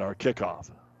and our kickoff.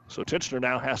 So Tichenor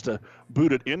now has to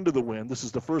boot it into the wind. This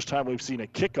is the first time we've seen a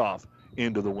kickoff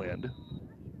into the wind.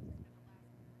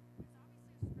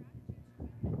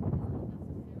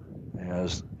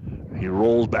 As he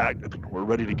rolls back, we're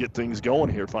ready to get things going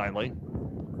here finally.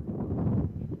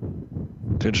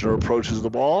 Tichenor approaches the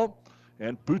ball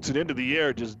and boots it into the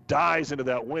air, just dives into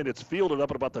that wind. It's fielded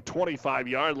up at about the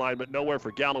 25-yard line, but nowhere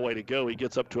for Galloway to go. He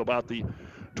gets up to about the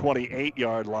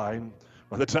 28-yard line.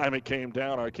 By the time it came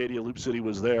down, Arcadia Loup City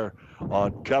was there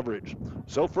on coverage.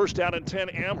 So first down and 10,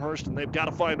 Amherst, and they've got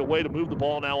to find a way to move the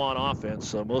ball now on offense.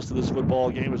 So most of this football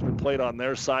game has been played on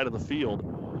their side of the field.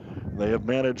 They have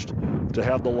managed to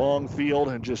have the long field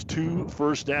and just 2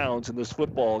 first downs in this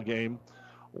football game.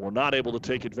 We're not able to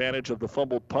take advantage of the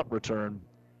fumbled punt return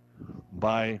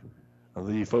by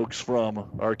the folks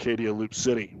from Arcadia Loup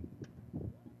City.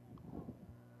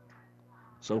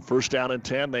 So first down and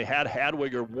 10. They had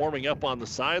Hadwiger warming up on the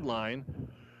sideline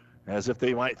as if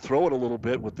they might throw it a little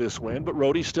bit with this wind, but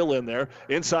Rohde's still in there.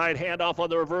 Inside handoff on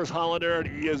the reverse Hollander, and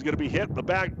he is going to be hit in the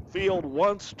backfield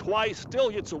once, twice, still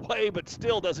gets away, but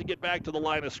still doesn't get back to the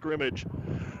line of scrimmage.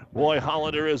 Boy,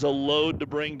 Hollander is a load to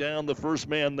bring down. The first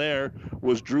man there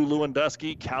was Drew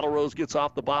Lewandowski. Calrose gets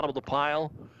off the bottom of the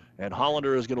pile, and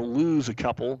Hollander is going to lose a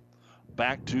couple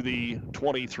back to the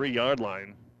 23-yard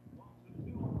line.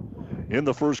 In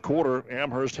the first quarter,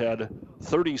 Amherst had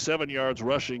 37 yards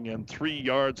rushing and 3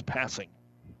 yards passing.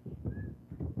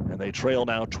 And they trail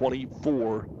now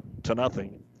 24-0.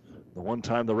 The one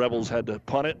time the Rebels had to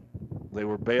punt it, they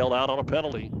were bailed out on a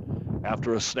penalty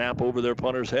after a snap over their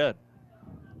punter's head.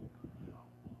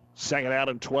 Second out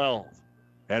and 12.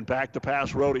 And back to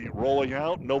pass Rohde. Rolling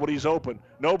out. Nobody's open.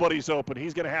 Nobody's open.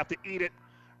 He's going to have to eat it.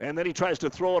 And then he tries to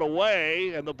throw it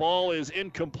away, and the ball is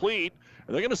incomplete.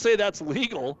 And they're going to say that's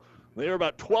legal. They were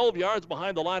about 12 yards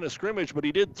behind the line of scrimmage, but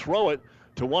he did throw it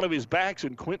to one of his backs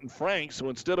in Quentin Frank. So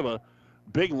instead of a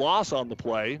big loss on the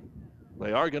play,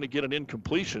 they are going to get an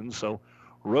incompletion. So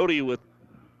Rohde with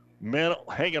men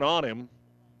hanging on him.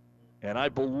 And I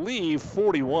believe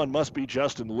 41 must be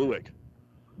Justin Lewick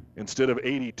instead of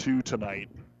 82 tonight.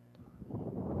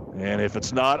 And if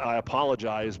it's not, I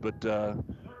apologize, but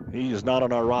he is not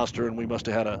on our roster, and we must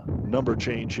have had a number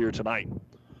change here tonight.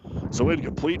 So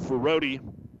incomplete for Rohde.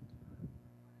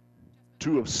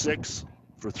 2 of 6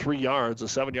 for 3 yards, a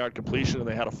 7-yard completion, and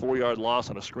they had a 4-yard loss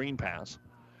on a screen pass.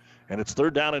 And it's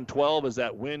third down and 12 as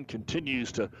that wind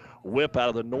continues to whip out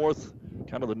of the north,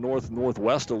 kind of the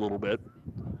northwest a little bit.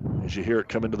 As you hear it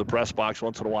come into the press box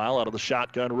once in a while out of the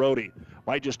shotgun, Rohde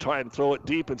might just try and throw it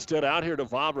deep instead out here to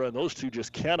Vavra, and those two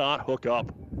just cannot hook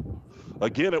up.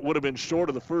 Again, it would have been short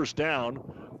of the first down.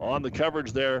 On the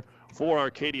coverage there for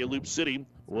Arcadia Loup City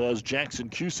was Jackson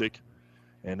Cusick.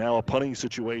 And now a punting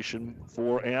situation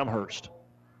for Amherst.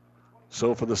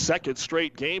 So for the second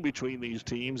straight game between these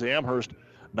teams, Amherst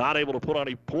not able to put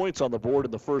any points on the board in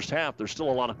the first half. There's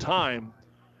still a lot of time,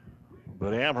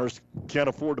 but Amherst can't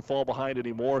afford to fall behind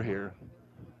anymore here.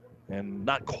 And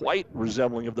not quite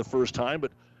resembling of the first time,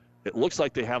 but it looks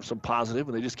like they have some positive,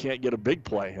 and they just can't get a big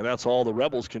play, and that's all the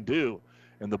Rebels can do.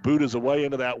 And the boot is away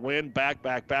into that wind,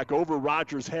 back over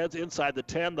Rogers' heads, inside the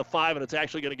 10, the 5, and it's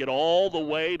actually going to get all the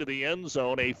way to the end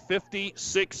zone, a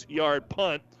 56-yard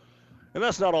punt. And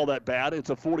that's not all that bad. It's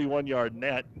a 41-yard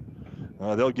net.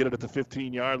 They'll get it at the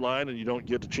 15-yard line, and you don't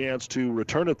get the chance to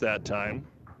return it that time.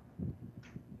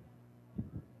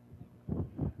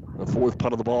 The fourth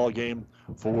punt of the ball game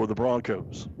for the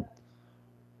Broncos.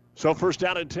 So first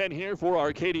down and 10 here for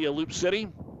Arcadia Loup City.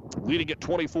 Leading at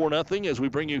 24-0 as we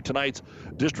bring you tonight's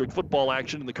district football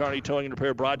action in the Kearney Towing and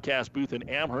Repair broadcast booth in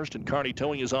Amherst. And Kearney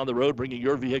Towing is on the road bringing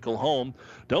your vehicle home.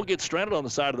 Don't get stranded on the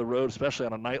side of the road, especially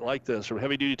on a night like this. From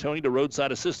heavy-duty towing to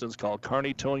roadside assistance, call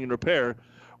Kearney Towing and Repair.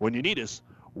 When you need us,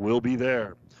 we'll be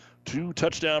there. 2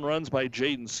 touchdown runs by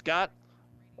Jaden Scott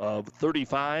of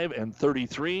 35 and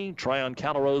 33. Tryon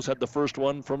Calrose had the first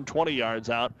one from 20 yards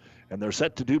out, and they're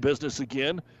set to do business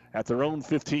again at their own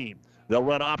 15. They'll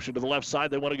run option to the left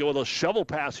side. They want to go with a shovel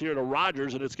pass here to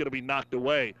Rogers, and it's going to be knocked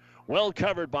away. Well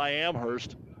covered by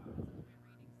Amherst.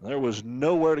 There was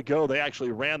nowhere to go. They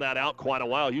actually ran that out quite a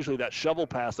while. Usually that shovel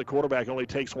pass, the quarterback only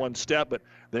takes one step, but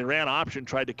they ran option,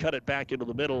 tried to cut it back into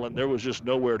the middle, and there was just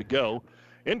nowhere to go.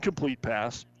 Incomplete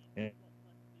pass.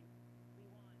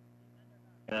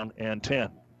 And 10.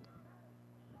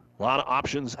 A lot of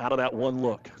options out of that one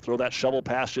look. Throw that shovel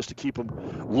pass just to keep them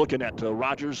looking at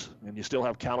Rogers, and you still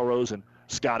have Calrose and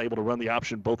Scott able to run the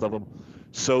option. Both of them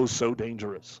so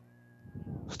dangerous.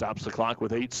 Stops the clock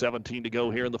with 8:17 to go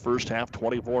here in the first half.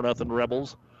 24-0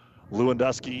 Rebels.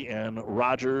 Lewandowski and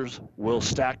Rogers will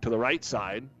stack to the right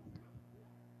side.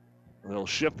 They'll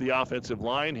shift the offensive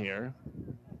line here.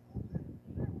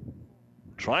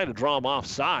 Trying to draw them off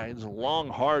sides. Long,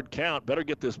 hard count. Better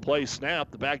get this play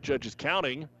snapped. The back judge is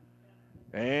counting.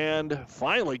 And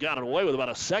finally got it away with about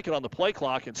a second on the play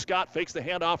clock. And Scott fakes the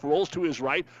handoff, rolls to his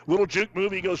right. Little juke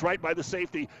move. He goes right by the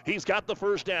safety. He's got the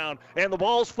first down. And the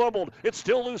ball's fumbled. It's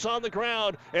still loose on the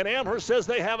ground. And Amherst says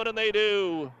they have it, and they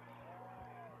do.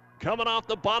 Coming off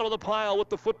the bottom of the pile with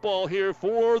the football here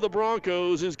for the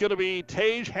Broncos is going to be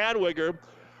Tage Hadwiger.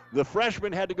 The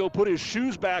freshman had to go put his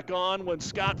shoes back on when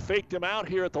Scott faked him out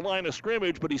here at the line of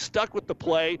scrimmage, but he stuck with the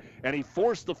play, and he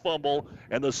forced the fumble,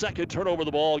 and the second turnover of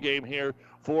the ball game here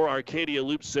for Arcadia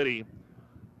Loup City.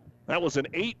 That was an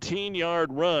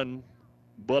 18-yard run,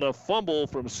 but a fumble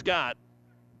from Scott.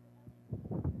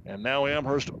 And now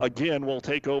Amherst again will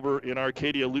take over in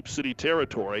Arcadia Loup City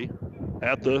territory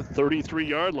at the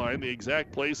 33-yard line, the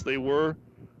exact place they were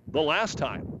the last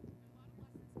time.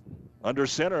 Under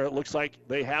center, it looks like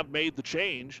they have made the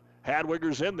change.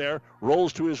 Hadwiger's in there,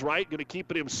 rolls to his right, going to keep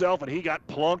it himself, and he got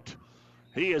plunked.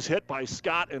 He is hit by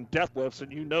Scott and Deathlifts,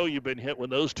 and you know you've been hit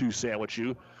when those two sandwich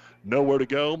you. Nowhere to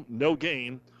go, no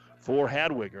gain for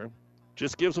Hadwiger.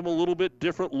 Just gives him a little bit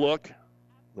different look.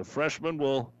 The freshman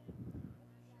will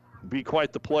be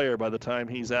quite the player by the time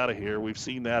he's out of here. We've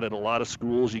seen that in a lot of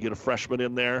schools. You get a freshman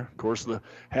in there. Of course, the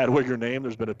Hadwiger name,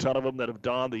 there's been a ton of them that have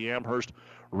donned the Amherst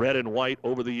red and white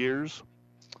over the years.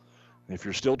 If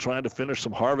you're still trying to finish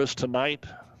some harvest tonight,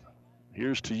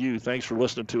 here's to you. Thanks for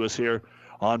listening to us here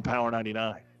on Power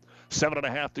 99.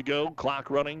 7.5 to go,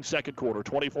 clock running, second quarter.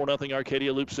 24-0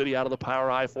 Arcadia Loup City out of the power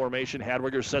I formation.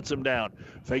 Hadwiger sets him down,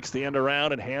 fakes the end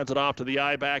around and hands it off to the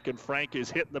I back, and Frank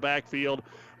is hit in the backfield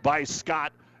by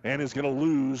Scott and is going to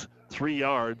lose 3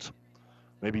 yards,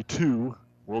 maybe 2.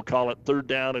 We'll call it third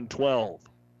down and 12.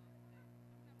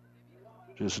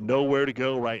 Just nowhere to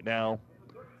go right now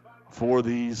for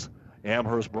these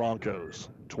Amherst Broncos.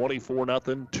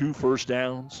 24-0, 2 first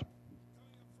downs.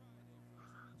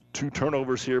 2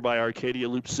 turnovers here by Arcadia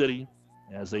Loup City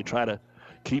as they try to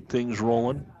keep things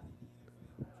rolling.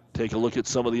 Take a look at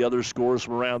some of the other scores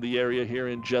from around the area here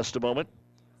in just a moment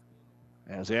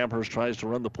as Amherst tries to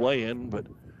run the play in, but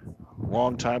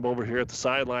long time over here at the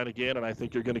sideline again, and I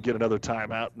think you're going to get another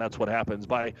timeout, and that's what happens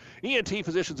by ENT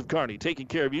Physicians of Kearney, taking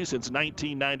care of you since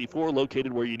 1994,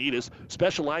 located where you need us,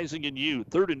 specializing in you.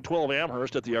 3rd and 12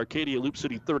 Amherst at the Arcadia Loup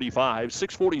City 35.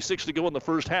 6:46 to go in the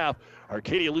first half.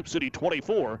 Arcadia Loup City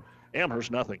 24, Amherst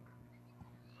nothing.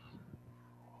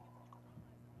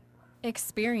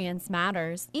 Experience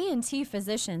matters. ENT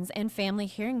Physicians and Family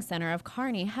Hearing Center of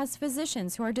Kearney has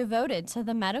physicians who are devoted to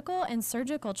the medical and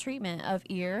surgical treatment of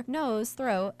ear, nose,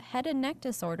 throat, head and neck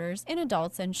disorders in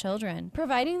adults and children,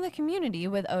 providing the community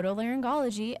with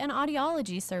otolaryngology and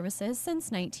audiology services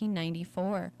since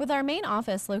 1994. With our main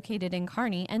office located in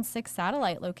Kearney and 6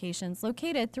 satellite locations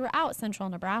located throughout central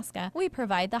Nebraska, we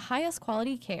provide the highest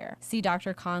quality care. See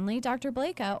Dr. Conley, Dr.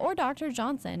 Blaka, or Dr.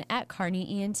 Johnson at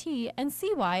Kearney ENT and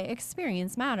see why experience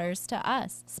matters to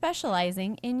us,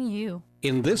 specializing in you.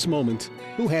 In this moment,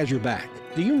 who has your back?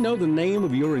 Do you know the name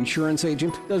of your insurance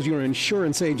agent? Does your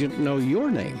insurance agent know your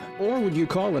name? Or would you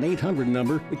call an 800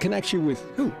 number that connects you with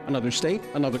who? Another state?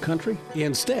 Another country?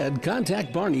 Instead,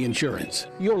 contact Barney Insurance,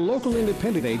 your local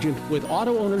independent agent with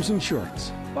auto owner's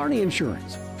insurance. Barney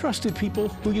Insurance. Trusted people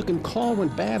who you can call when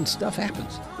bad stuff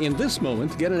happens. In this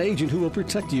moment, get an agent who will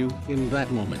protect you in that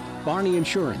moment. Barney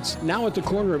Insurance, now at the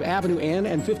corner of Avenue N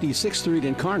and 56th Street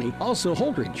in Kearney, also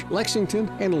Holdridge, Lexington,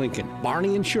 and Lincoln.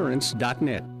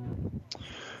 BarneyInsurance.net.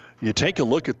 You take a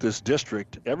look at this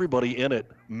district, everybody in it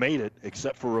made it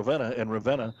except for Ravenna, and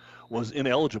Ravenna was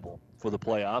ineligible for the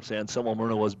playoffs, and Selma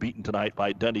Myrna was beaten tonight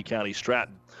by Dundee County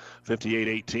Stratton,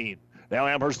 58-18. Now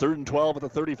Amherst 3rd and 12 at the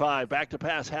 35. Back to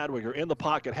pass. Hadwiger in the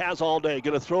pocket. Has all day.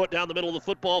 Going to throw it down the middle of the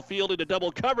football field into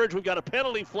double coverage. We've got a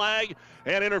penalty flag,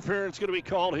 and interference going to be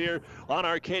called here on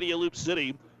Arcadia Loup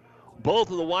City. Both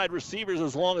of the wide receivers,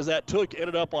 as long as that took,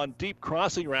 ended up on deep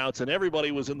crossing routes, and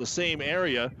everybody was in the same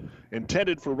area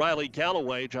intended for Riley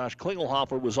Callaway. Josh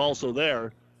Klingelhofer was also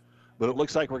there. But it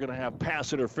looks like we're going to have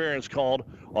pass interference called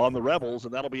on the Rebels,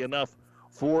 and that'll be enough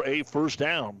for a first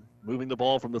down. Moving the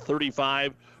ball from the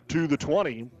 35 to the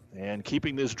 20 and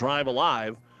keeping this drive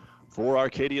alive for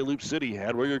Arcadia Loup City.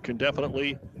 Hadwiger can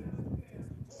definitely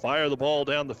fire the ball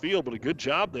down the field, but a good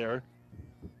job there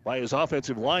by his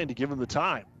offensive line to give him the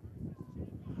time.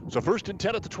 So 1st and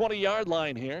 10 at the 20-yard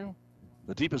line here.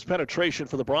 The deepest penetration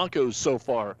for the Broncos so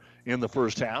far in the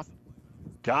first half.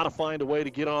 Got to find a way to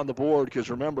get on the board because,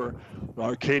 remember,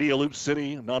 Arcadia Loup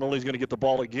City not only is going to get the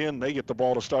ball again, they get the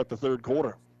ball to start the third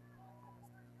quarter.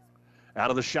 Out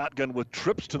of the shotgun with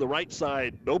trips to the right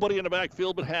side. Nobody in the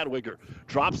backfield but Hadwiger.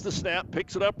 Drops the snap,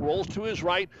 picks it up, rolls to his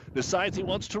right, decides he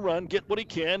wants to run, get what he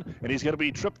can, and he's going to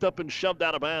be tripped up and shoved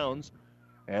out of bounds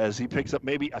as he picks up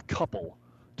maybe a couple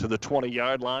to the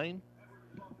 20-yard line.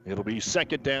 It'll be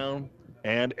 2nd down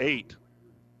and 8.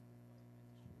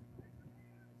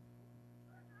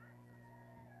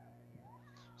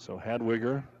 So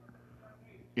Hadwiger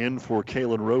in for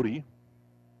Kalen Rohde.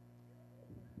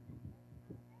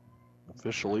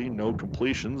 Officially, no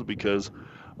completions because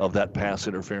of that pass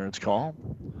interference call.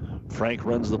 Frank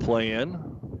runs the play in.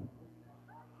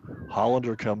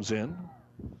 Hollander comes in.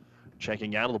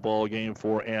 Checking out of the ball game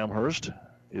for Amherst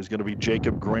is going to be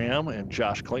Jacob Graham and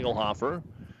Josh Klingelhofer.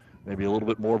 Maybe a little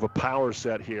bit more of a power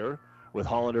set here with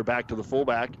Hollander back to the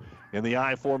fullback in the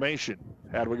I formation.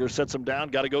 Hadwiger sets him down,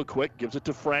 got to go quick, gives it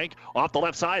to Frank. Off the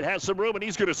left side, has some room, and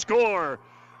he's going to score.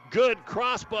 Good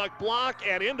crossbuck block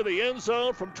and into the end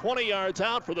zone from 20 yards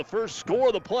out for the first score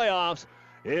of the playoffs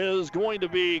is going to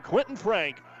be Quentin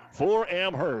Frank for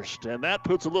Amherst. And that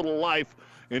puts a little life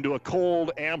into a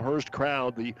cold Amherst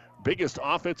crowd. The biggest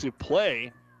offensive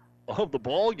play of the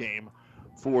ball game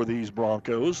for these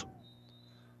Broncos.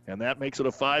 And that makes it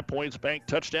a 5-point Spank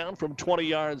touchdown from 20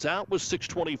 yards out with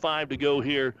 6:25 to go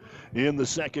here in the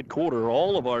second quarter.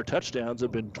 All of our touchdowns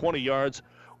have been 20 yards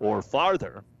or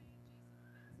farther.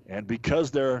 And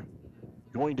because they're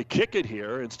going to kick it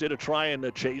here, instead of trying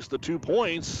to chase the 2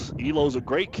 points, Elo's a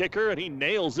great kicker, and he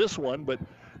nails this one, but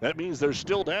that means they're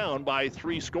still down by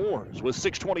 3 scores. With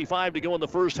 6:25 to go in the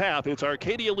first half, it's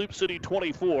Arcadia Loup City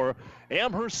 24,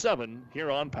 Amherst 7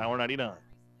 here on Power 99.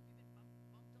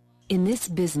 In this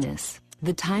business,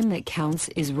 the time that counts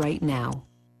is right now.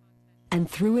 And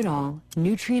through it all,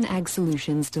 Nutrien Ag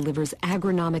Solutions delivers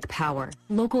agronomic power,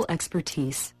 local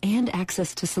expertise, and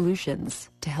access to solutions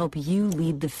to help you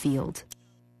lead the field.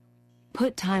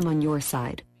 Put time on your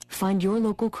side. Find your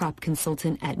local crop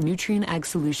consultant at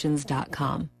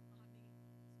nutrienagsolutions.com.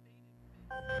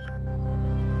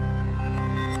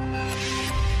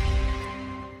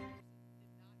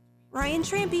 Ryan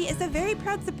Trampy is a very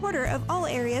proud supporter of all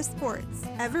area sports.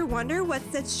 Ever wonder what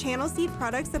sets Channel Seed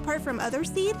products apart from other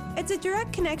seed? It's a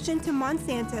direct connection to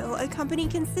Monsanto, a company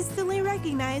consistently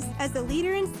recognized as a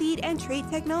leader in seed and trait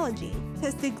technology.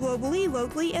 Tested globally,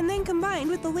 locally, and then combined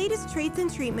with the latest traits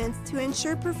and treatments to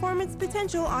ensure performance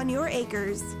potential on your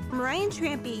acres. Ryan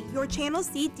Trampy, your Channel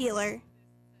Seed dealer.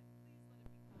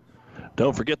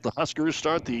 Don't forget the Huskers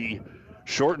start the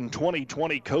shortened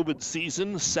 2020 COVID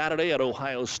season Saturday at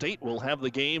Ohio State. We'll have the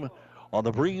game on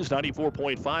the Breeze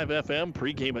 94.5 FM.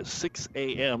 Pregame at 6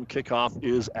 a.m. Kickoff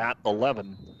is at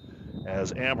 11.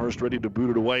 As Amherst ready to boot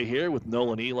it away here with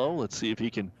Nolan Elo. Let's see if he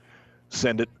can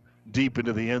send it deep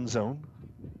into the end zone.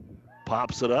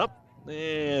 Pops it up,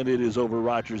 and it is over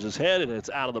Rogers' head, and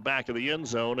it's out of the back of the end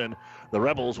zone, and the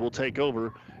Rebels will take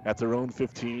over at their own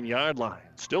 15-yard line.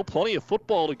 Still plenty of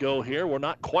football to go here. We're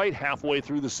not quite halfway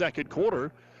through the second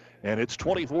quarter, and it's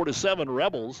 24-7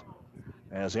 Rebels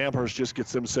as Amherst just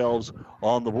gets themselves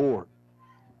on the board.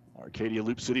 Arcadia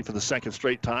Loup City for the second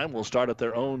straight time will start at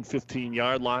their own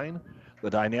 15-yard line. The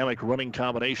dynamic running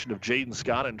combination of Jaden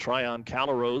Scott and Tryon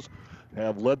Callarose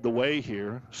have led the way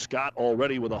here. Scott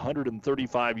already with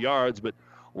 135 yards, but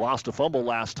lost a fumble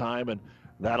last time, and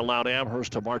that allowed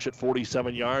Amherst to march at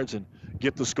 47 yards and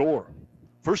get the score.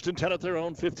 1st and 10 at their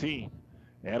own 15.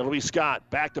 And it'll be Scott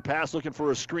back to pass, looking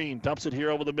for a screen. Dumps it here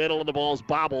over the middle, and the ball's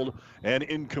bobbled and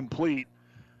incomplete.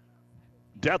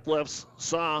 Deathlefs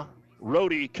saw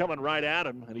Rohde coming right at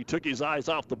him, and he took his eyes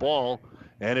off the ball,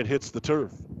 and it hits the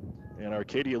turf. And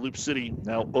Arcadia Loup City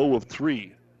now 0 of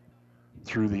 3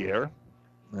 through the air.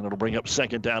 And it'll bring up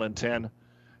 2nd down and 10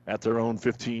 at their own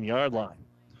 15-yard line.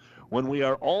 When we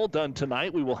are all done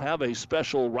tonight, we will have a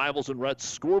special Rivals and Ruts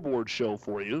scoreboard show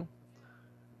for you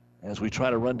as we try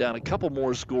to run down a couple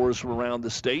more scores from around the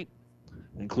state,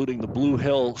 including the Blue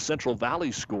Hill Central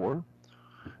Valley score,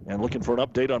 and looking for an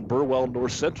update on Burwell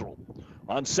North Central.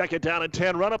 On 2nd down and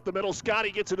 10, run up the middle. Scotty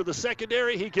gets into the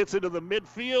secondary. He gets into the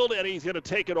midfield, and he's going to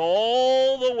take it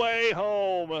all the way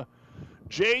home.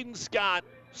 Jaden Scott,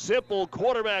 simple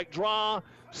quarterback draw,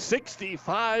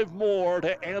 65 more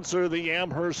to answer the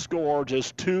Amherst score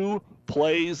just 2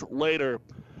 plays later.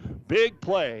 Big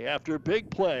play after big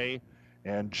play,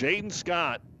 and Jaden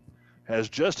Scott has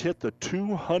just hit the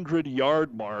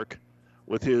 200-yard mark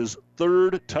with his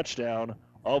 3rd touchdown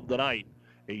of the night.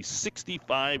 a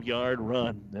 65-yard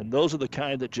run. And those are the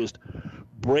kind that just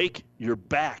break your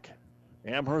back.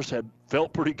 Amherst had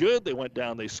felt pretty good. They went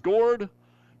down, they scored,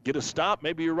 get a stop.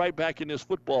 Maybe you're right back in this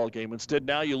football game. Instead,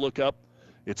 now you look up,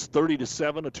 it's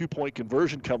 30-7, a 2-point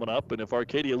conversion coming up. And if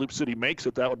Arcadia Loup City makes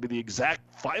it, that would be the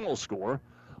exact final score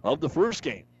of the first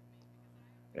game.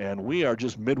 And we are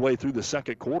just midway through the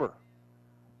second quarter.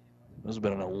 This has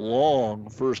been a long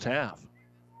first half.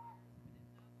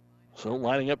 So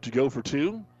lining up to go for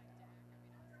two.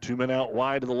 2 men out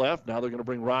wide to the left. Now they're going to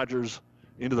bring Rogers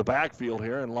into the backfield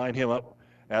here and line him up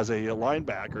as a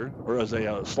linebacker, or as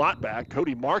a slot back.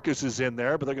 Cody Marcus is in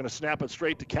there, but they're going to snap it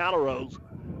straight to Calrose.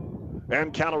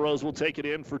 And Calrose will take it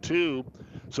in for two.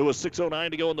 So with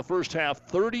 6:09 to go in the first half,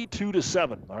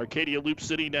 32-7. Arcadia Loup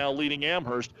City now leading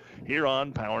Amherst here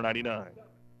on Power 99.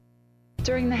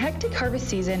 During the hectic harvest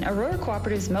season, Aurora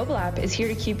Cooperative's mobile app is here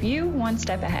to keep you one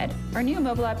step ahead. Our new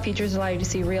mobile app features allow you to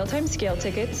see real-time scale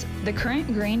tickets, the current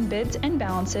grain bids and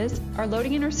balances, our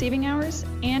loading and receiving hours,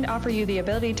 and offer you the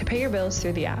ability to pay your bills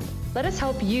through the app. Let us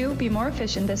help you be more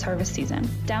efficient this harvest season.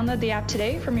 Download the app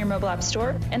today from your mobile app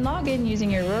store and log in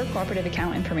using your Aurora Cooperative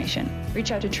account information.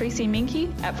 Reach out to Tracy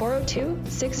Minke at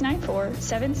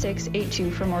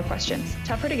 402-694-7682 for more questions.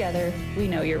 Tougher together, we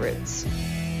know your roots.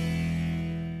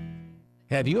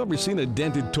 Have you ever seen a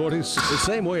dented tortoise? The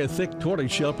same way a thick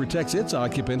tortoise shell protects its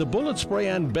occupant, the bullet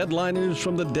spray-on bed liners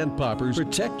from the Dent Poppers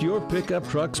protect your pickup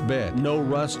truck's bed. No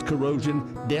rust,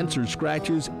 corrosion, dents, or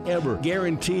scratches ever.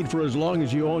 Guaranteed for as long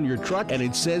as you own your truck, and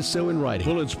it says so in writing.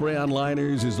 Bullet spray-on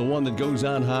liners is the one that goes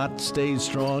on hot, stays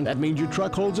strong. That means your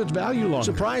truck holds its value longer.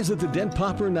 Surprised that the Dent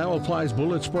Popper now applies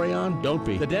bullet spray-on? Don't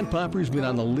be. The Dent Popper's been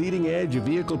on the leading edge of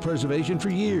vehicle preservation for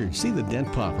years. See the Dent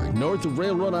Popper, north of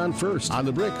Railroad on First, on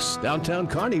the Bricks, downtown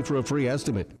Kearney for a free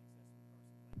estimate.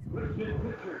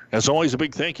 As always, a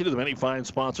big thank you to the many fine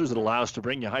sponsors that allow us to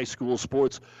bring you high school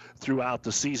sports throughout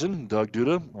the season. Doug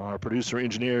Duda, our producer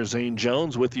engineer Zane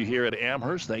Jones, with you here at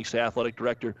Amherst. Thanks to athletic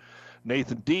director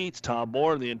Nathan Dietz, Tom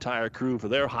Moore, and the entire crew for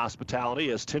their hospitality,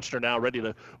 as Tinchner now ready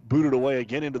to boot it away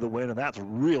again into the wind, and that's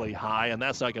really high, and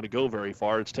that's not going to go very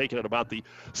far. It's taken at about the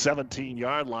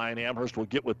 17-yard line. Amherst will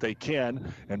get what they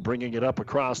can, and bringing it up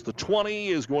across the 20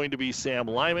 is going to be Sam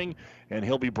Liming, and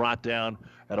he'll be brought down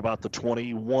at about the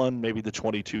 21, maybe the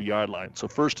 22-yard line. So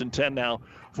 1st and 10 now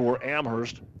for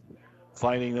Amherst,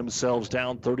 finding themselves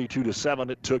down 32-7.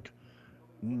 It took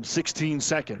 16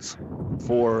 seconds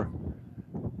for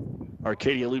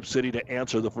Arcadia Loup City to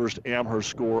answer the first Amherst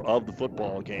score of the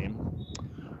football game.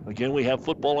 Again, we have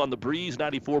football on the breeze,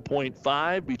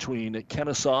 94.5 between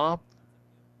Kennesaw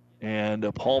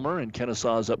and Palmer, and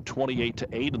Kennesaw is up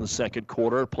 28-8 in the second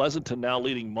quarter. Pleasanton now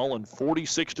leading Mullen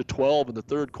 46-12 in the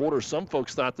third quarter. Some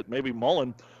folks thought that maybe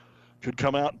Mullen could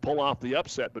come out and pull off the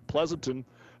upset, but Pleasanton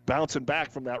bouncing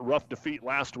back from that rough defeat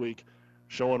last week,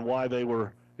 showing why they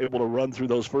were able to run through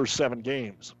those first 7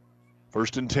 games.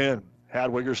 1st and 10.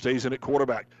 Hadwiger stays in at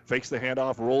quarterback, fakes the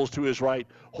handoff, rolls to his right,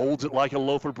 holds it like a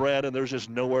loaf of bread, and there's just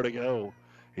nowhere to go.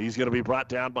 He's going to be brought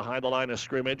down behind the line of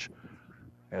scrimmage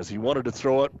as he wanted to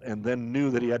throw it and then knew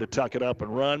that he had to tuck it up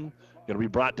and run. Going to be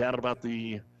brought down at about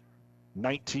the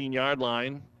 19-yard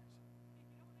line.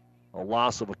 A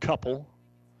loss of a couple.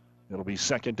 It'll be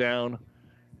 2nd down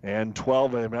and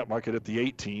 12. They might mark it at the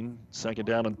 18. 2nd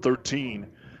down and 13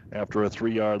 after a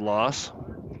 3-yard loss.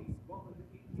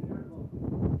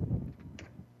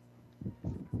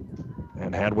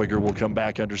 And Hadwiger will come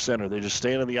back under center. They just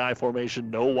stay in the I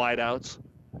formation, no wideouts.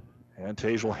 And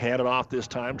Tage will hand it off this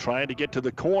time. Trying to get to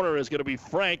the corner is going to be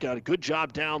Frank. A good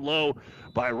job down low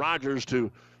by Rogers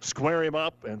to square him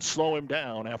up and slow him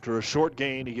down. After a short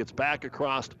gain, he gets back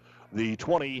across the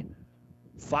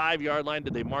 25-yard line.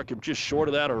 Did they mark him just short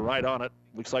of that or right on it?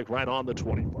 Looks like right on the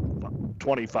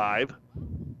 25.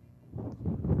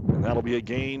 And that'll be a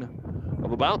gain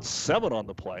of about 7 on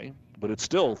the play, but it's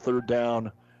still 3rd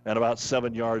down and about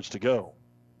 7 yards to go.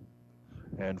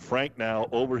 And Frank now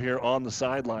over here on the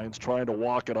sidelines trying to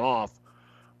walk it off.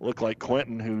 Looked like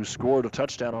Quentin, who scored a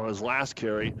touchdown on his last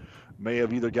carry, may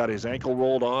have either got his ankle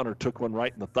rolled on or took one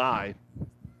right in the thigh.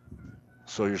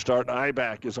 So your starting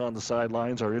I-back is on the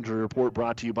sidelines. Our injury report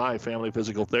brought to you by Family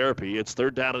Physical Therapy. It's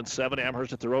 3rd down and 7.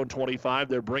 Amherst at their own 25.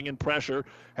 They're bringing pressure.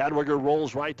 Hadwiger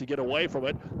rolls right to get away from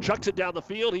it. Chucks it down the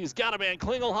field. He's got a man,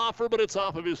 Klingelhofer, but it's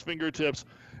off of his fingertips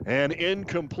and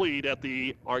incomplete at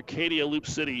the Arcadia Loup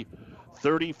City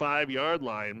 35-yard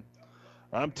line.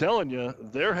 I'm telling you,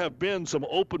 there have been some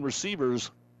open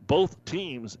receivers, both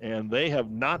teams, and they have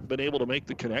not been able to make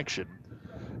the connection.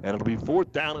 And it'll be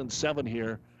 4th down and 7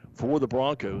 here for the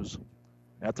Broncos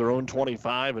at their own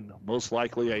 25, and most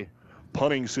likely a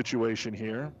punting situation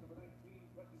here.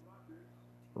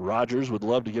 Rogers would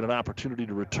love to get an opportunity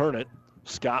to return it.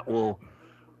 Scott will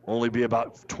only be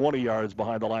about 20 yards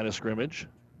behind the line of scrimmage.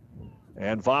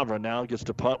 And Vavra now gets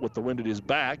to punt with the wind at his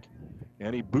back.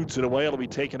 And he boots it away. It'll be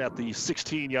taken at the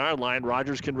 16-yard line.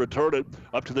 Rogers can return it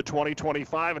up to the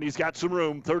 20-25, and he's got some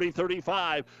room.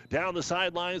 30-35 down the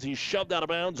sidelines. He's shoved out of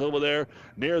bounds over there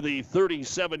near the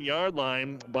 37-yard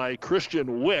line by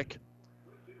Christian Wick.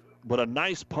 But a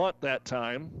nice punt that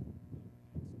time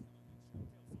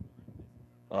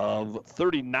of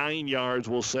 39 yards,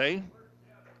 we'll say,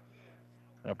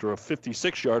 after a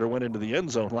 56-yarder went into the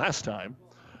end zone last time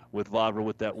with Vavra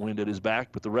with that wind at his back.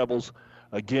 But the Rebels,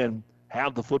 again,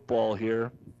 have the football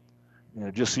here. And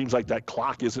it just seems like that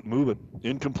clock isn't moving.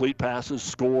 Incomplete passes,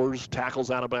 scores,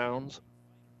 tackles out of bounds.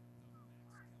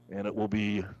 And it will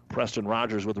be Preston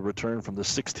Rogers with a return from the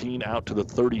 16 out to the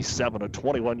 37, a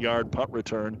 21-yard punt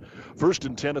return. 1st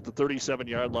and 10 at the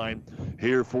 37-yard line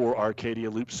here for Arcadia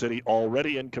Loup City,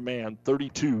 already in command,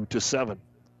 32-7.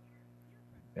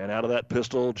 And out of that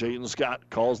pistol, Jayden Scott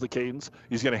calls the cadence.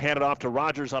 He's going to hand it off to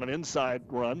Rogers on an inside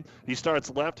run. He starts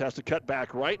left, has to cut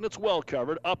back right, and it's well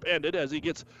covered, upended as he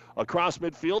gets across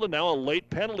midfield, and now a late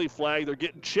penalty flag. They're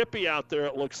getting chippy out there,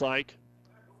 it looks like.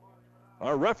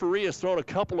 Our referee has thrown a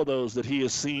couple of those that he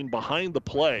has seen behind the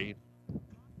play.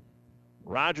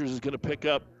 Rogers is going to pick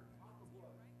up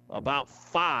about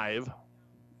 5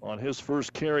 on his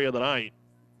first carry of the night.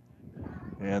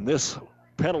 And this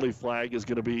penalty flag is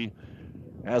going to be,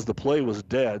 as the play was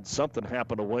dead, something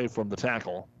happened away from the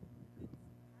tackle.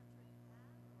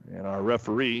 And our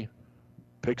referee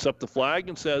picks up the flag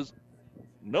and says,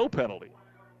 no penalty.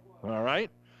 All right.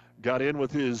 Got in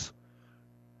with his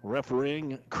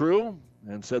refereeing crew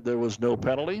and said there was no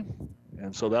penalty.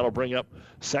 And so that'll bring up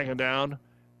 2nd down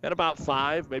at about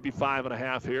 5, maybe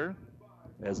 5.5 here,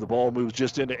 as the ball moves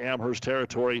just into Amherst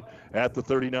territory at the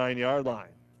 39-yard line.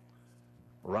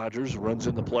 Rogers runs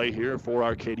in the play here for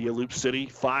Arcadia Loup City,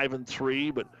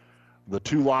 5-3, but the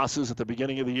 2 losses at the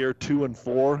beginning of the year,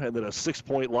 2-4, and then a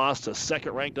 6-point loss to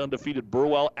second-ranked undefeated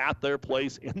Burwell at their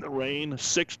place in the rain,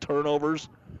 6 turnovers.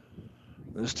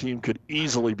 This team could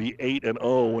easily be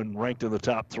 8-0 and ranked in the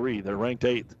top 3. They're ranked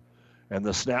 8th. And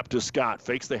the snap to Scott,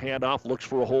 fakes the handoff, looks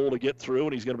for a hole to get through,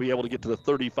 and he's going to be able to get to the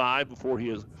 35 before he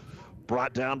is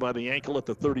brought down by the ankle at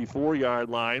the 34-yard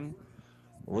line.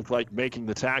 Looked like making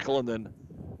the tackle, and then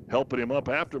helping him up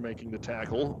after making the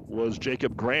tackle was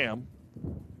Jacob Graham.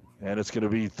 And it's going to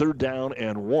be 3rd down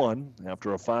and 1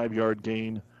 after a 5-yard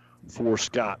gain for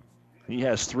Scott. He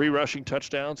has 3 rushing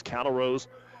touchdowns. Calrose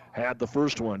had the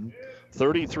first one,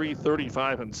 33,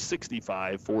 35, and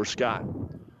 65 for Scott.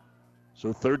 So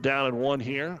 3rd down and 1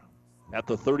 here at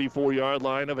the 34-yard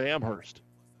line of Amherst.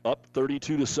 Up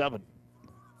 32-7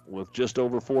 with just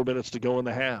over 4 minutes to go in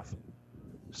the half.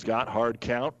 Scott, hard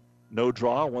count. No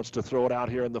draw, wants to throw it out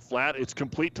here in the flat. It's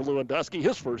complete to Lewandowski,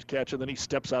 his first catch, and then he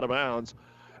steps out of bounds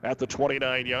at the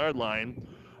 29-yard line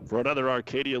for another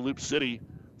Arcadia Loup City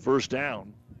 1st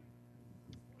down.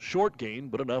 Short gain,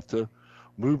 but enough to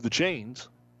move the chains.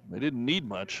 They didn't need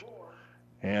much.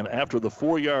 And after the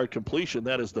 4-yard completion,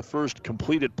 that is the first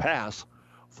completed pass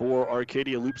for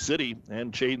Arcadia Loup City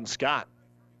and Jayden Scott,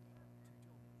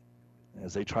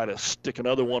 as they try to stick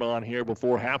another one on here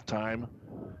before halftime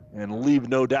and leave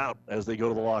no doubt as they go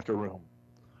to the locker room.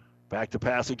 Back to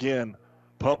pass again.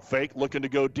 Pump fake, looking to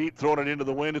go deep, throwing it into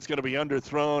the wind. It's going to be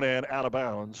underthrown and out of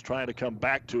bounds. Trying to come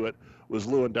back to it was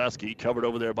Lewandowski, covered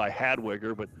over there by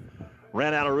Hadwiger, but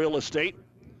ran out of real estate,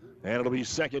 and it'll be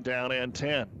 2nd down and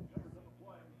 10.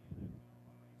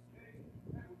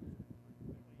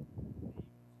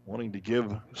 Wanting to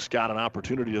give Scott an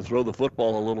opportunity to throw the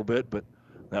football a little bit, but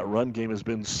that run game has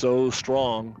been so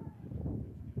strong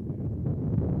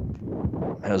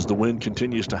as the wind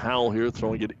continues to howl here,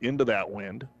 throwing it into that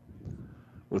wind.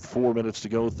 With 4 minutes to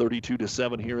go,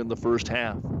 32-7 here in the first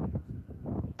half.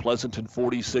 Pleasanton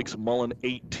 46, Mullen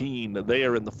 18. They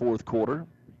are in the 4th quarter.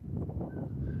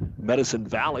 Medicine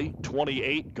Valley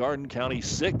 28, Garden County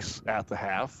 6 at the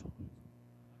half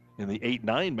in the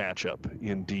 8-9 matchup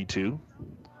in D2.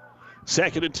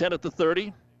 2nd and 10 at the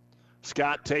 30.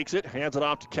 Scott takes it, hands it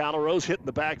off to Calrose, hitting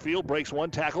the backfield, breaks 1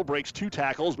 tackle, breaks 2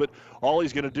 tackles, but all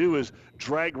he's going to do is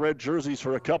drag red jerseys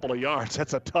for a couple of yards.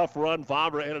 That's a tough run.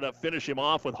 Vavra ended up finishing him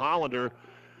off with Hollander,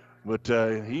 but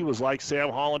he was like Sam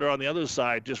Hollander on the other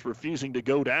side, just refusing to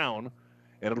go down.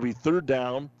 And it'll be 3rd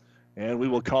down, and we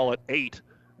will call it 8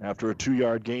 after a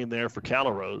 2-yard gain there for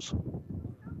Calrose.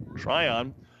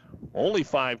 Tryon, only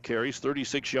 5 carries,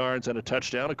 36 yards and a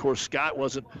touchdown. Of course, Scott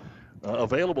wasn't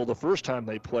available the first time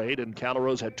they played, and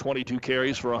Calrose had 22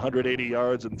 carries for 180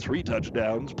 yards and 3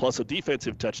 touchdowns, plus a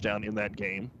defensive touchdown in that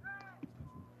game.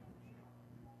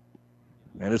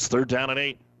 And it's 3rd down and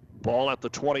 8. Ball at the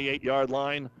 28-yard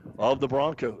line of the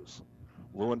Broncos.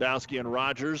 Lewandowski and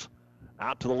Rogers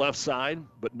out to the left side,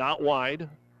 but not wide.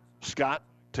 Scott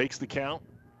takes the count.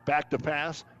 Back to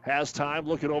pass. Has time.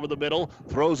 Looking over the middle.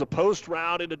 Throws a post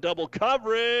route into double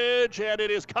coverage. And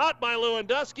it is caught by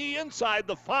Lewandowski inside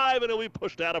the 5, and it'll be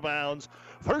pushed out of bounds.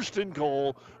 1st and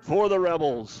goal for the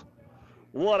Rebels.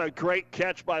 What a great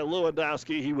catch by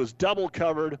Lewandowski. He was double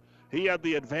covered. He had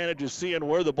the advantage of seeing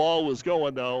where the ball was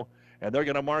going, though. And they're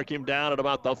going to mark him down at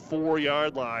about the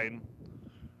 4-yard line.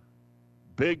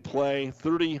 Big play.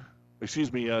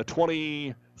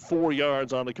 24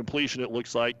 yards on the completion, it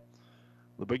looks like.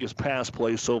 The biggest pass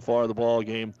play so far of the ball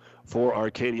game for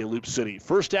Arcadia Loup City.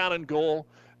 1st down and goal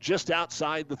just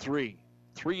outside the 3.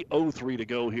 3:03 to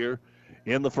go here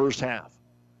in the first half.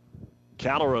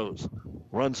 Calrose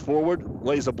runs forward,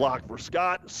 lays a block for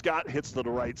Scott. Scott hits to the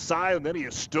right side, and then he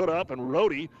has stood up, and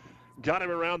Rohde got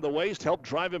him around the waist, helped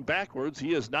drive him backwards.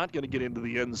 He is not going to get into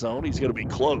the end zone. He's going to be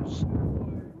close.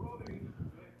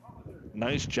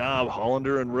 Nice job,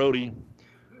 Hollander and Rohde.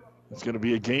 It's going to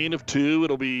be a gain of 2.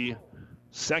 It'll be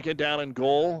 2nd down and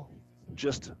goal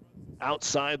just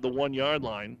outside the 1-yard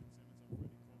line.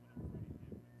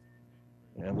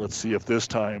 And let's see if this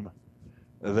time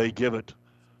they give it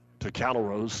to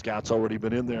Calrose. Scott's already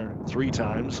been in there 3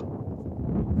 times.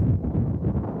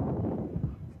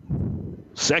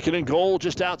 2nd and goal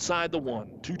just outside the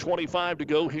 1. 2:25 to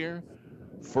go here.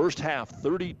 First half,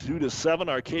 32-7,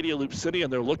 Arcadia Loup City,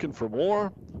 and they're looking for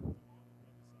more.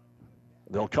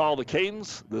 They'll call the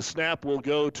cadence. The snap will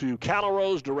go to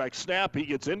Calrose, direct snap. He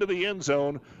gets into the end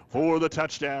zone for the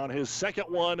touchdown, his 2nd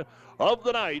one of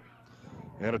the night.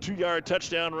 And a 2-yard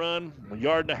touchdown run, 1.5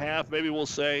 yards, maybe we'll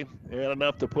say, and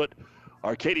enough to put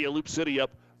Arcadia Loup City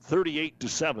up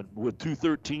 38-7 with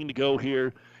 2:13 to go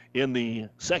here in the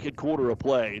 2nd quarter of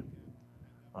play.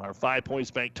 Our 5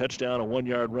 points bank touchdown, a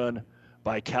 1-yard run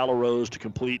by Calrose to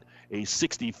complete a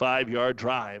 65-yard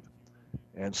drive.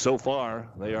 And so far,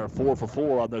 they are 4 for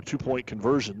 4 on the 2-point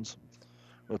conversions.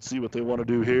 Let's see what they want to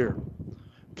do here.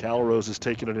 Calrose has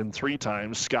taken it in 3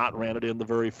 times. Scott ran it in the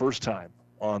very first time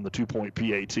on the 2-point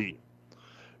PAT.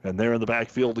 And they're in the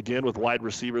backfield again with wide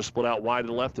receivers split out wide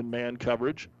and left in man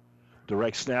coverage.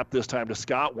 Direct snap this time to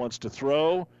Scott. Wants to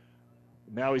throw.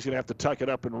 Now he's going to have to tuck it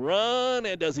up and run.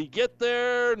 And does he get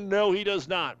there? No, he does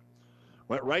not.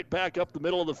 Went right back up the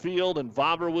middle of the field, and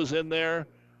Vavra was in there.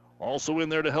 Also in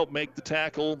there to help make the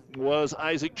tackle was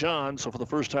Isaac John. So for the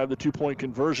first time, the 2-point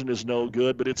conversion is no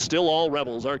good, but it's still all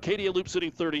Rebels. Arcadia Loup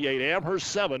City 38, Amherst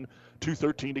 7,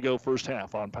 2:13 to go first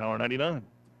half on Power 99.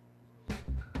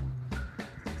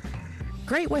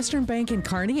 Great Western Bank in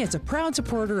Kearney is a proud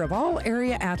supporter of all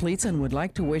area athletes and would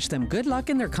like to wish them good luck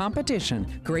in their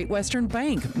competition. Great Western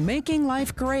Bank, making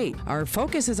life great. Our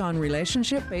focus is on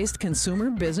relationship-based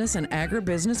consumer, business, and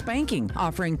agribusiness banking,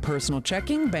 offering personal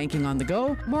checking, banking on the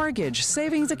go, mortgage,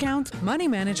 savings accounts, money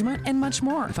management, and much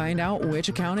more. Find out which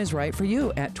account is right for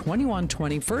you at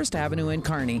 2120 First Avenue in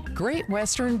Kearney. Great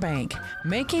Western Bank,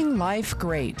 making life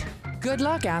great. Good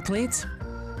luck, athletes.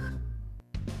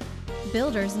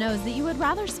 Builders knows that you would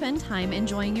rather spend time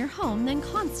enjoying your home than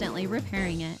constantly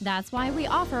repairing it. That's why we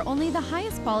offer only the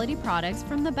highest quality products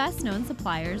from the best known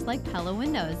suppliers like Pella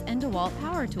Windows and DeWalt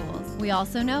Power Tools. We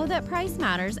also know that price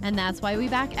matters, and that's why we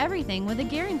back everything with a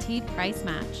guaranteed price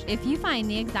match. If you find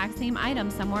the exact same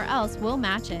item somewhere else, we'll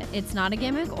match it. It's not a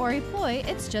gimmick or a ploy,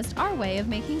 it's just our way of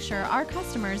making sure our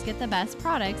customers get the best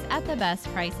products at the best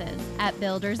prices. At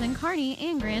Builders in Kearney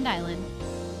and Grand Island.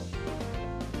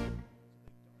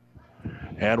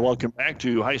 And welcome back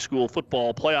to high school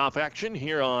football playoff action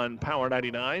here on Power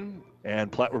 99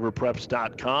 and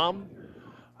PlatteRiverPreps.com.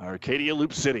 Arcadia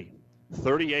Loup City,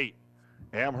 38.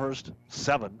 Amherst,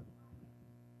 7.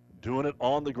 Doing it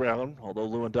on the ground, although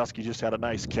Lewandowski just had a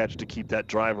nice catch to keep that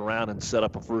drive around and set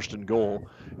up a 1st and goal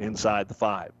inside the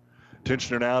 5.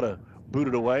 Tensioner now to boot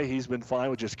it away. He's been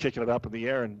fine with just kicking it up in the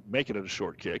air and making it a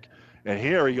short kick. And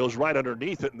here he goes right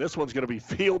underneath it, and this one's going to be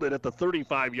fielded at the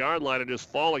 35-yard line, and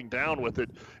just falling down with it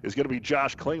is going to be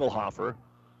Josh Klingelhofer.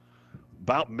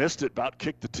 About missed it, about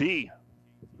kicked the tee.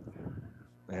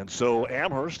 And so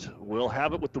Amherst will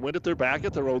have it with the wind at their back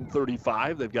at their own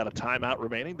 35. They've got a timeout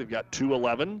remaining. They've got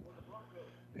 2:11,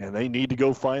 and they need to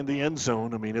go find the end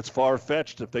zone. I mean, it's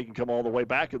far-fetched if they can come all the way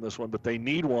back in this one, but they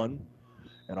need one.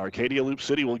 And Arcadia Loup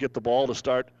City will get the ball to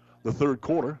start the 3rd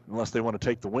quarter, unless they want to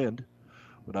take the wind.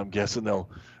 But I'm guessing they'll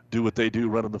do what they do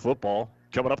running the football.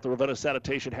 Coming up, the Ravenna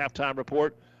Sanitation halftime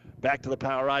report. Back to the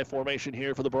power I formation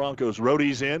here for the Broncos.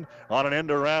 Rohde's in on an end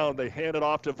around. They hand it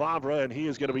off to Vavra, and he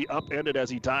is going to be upended as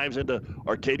he dives into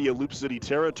Arcadia Loup City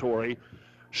territory.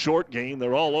 short gain.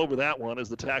 They're all over that one as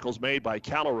the tackle's made by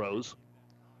Calrose.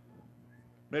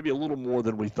 Maybe a little more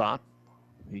than we thought.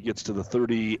 He gets to the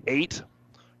 38.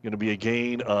 Going to be a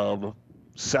gain of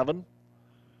 7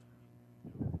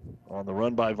 on the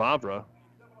run by Vavra.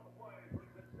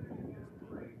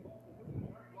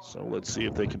 So let's see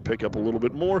if they can pick up a little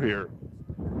bit more here.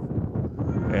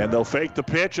 And they'll fake the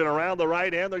pitch, and around the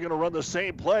right end, they're going to run the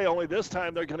same play, only this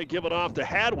time they're going to give it off to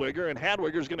Hadwiger, and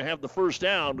Hadwiger's going to have the first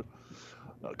down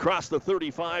across the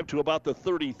 35 to about the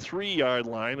 33-yard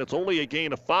line. It's only a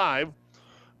gain of 5,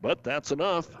 but that's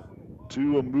enough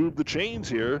to move the chains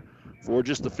here for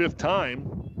just the 5th time.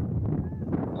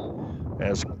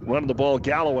 As running the ball,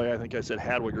 Galloway, I think I said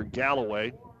Hadwiger,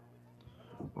 Galloway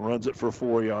runs it for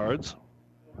 4 yards.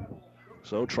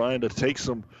 So trying to take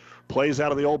some plays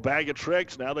out of the old bag of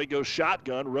tricks. Now they go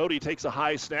shotgun. Rohde takes a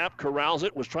high snap, corrals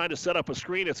it, was trying to set up a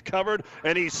screen. It's covered,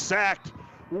 and he's sacked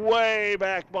way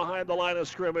back behind the line of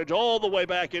scrimmage, all the way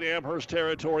back in Amherst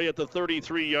territory at the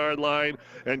 33-yard line.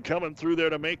 And coming through there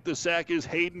to make the sack is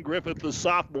Hayden Griffith, the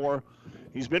sophomore.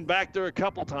 He's been back there a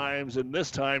couple times, and this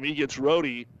time he gets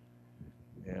Rohde.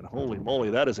 And holy moly,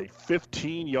 that is a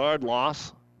 15-yard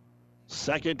loss.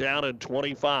 2nd down and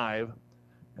 25.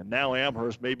 And now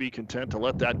Amherst may be content to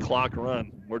let that clock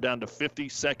run. We're down to 50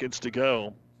 seconds to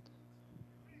go.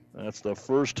 That's the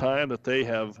first time that they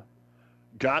have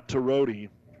got to Rohde.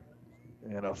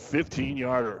 And a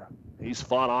 15-yarder. He's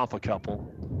fought off a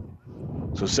couple.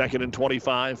 So 2nd and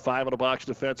 25, 5 in the box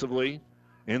defensively.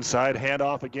 Inside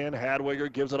handoff again.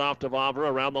 Hadwiger gives it off to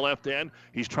Vavra around the left end.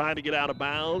 He's trying to get out of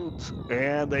bounds,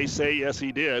 and they say yes,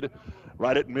 he did.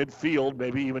 Right at midfield,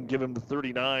 maybe even give him the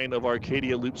 39 of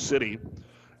Arcadia Loup City.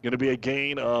 Going to be a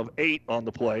gain of 8 on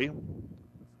the play.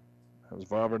 As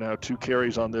Vavra now 2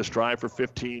 carries on this drive for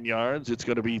 15 yards. It's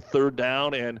going to be 3rd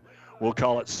down, and we'll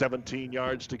call it 17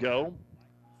 yards to go.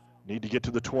 Need to get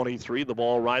to the 23, the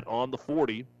ball right on the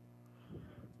 40.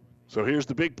 So here's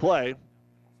the big play.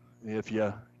 If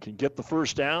you can get the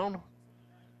first down,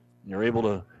 you're able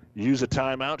to use a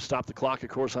timeout, stop the clock, of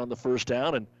course, on the first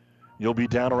down, and you'll be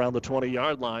down around the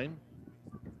 20-yard line.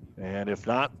 And if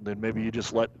not, then maybe you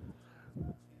just let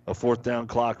a 4th down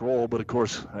clock roll. But, of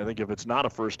course, I think if it's not a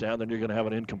first down, then you're going to have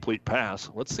an incomplete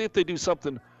pass. Let's see if they do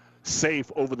something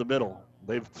safe over the middle.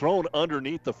 They've thrown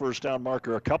underneath the first down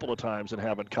marker a couple of times and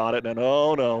haven't caught it. And,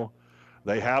 oh, no,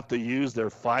 they have to use their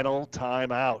final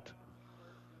timeout.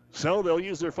 So they'll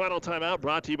use their final timeout,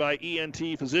 brought to you by ENT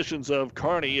Physicians of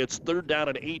Kearney. It's 3rd down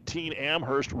and 18,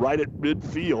 Amherst right at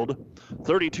midfield.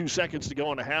 32 seconds to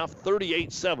go in the half,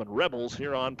 38-7, Rebels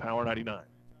here on Power 99.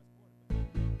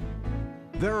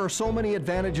 There are so many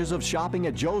advantages of shopping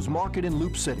at Joe's Market in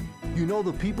Loup City. You know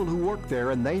the people who work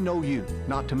there and they know you,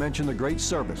 not to mention the great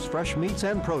service, fresh meats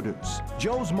and produce.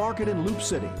 Joe's Market in Loup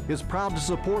City is proud to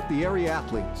support the area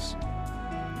athletes.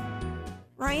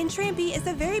 Ryan Trampy is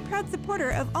a very proud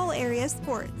supporter of all area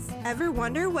sports. Ever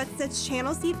wonder what sets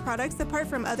Channel Seed products apart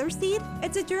from other seed?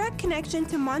 It's a direct connection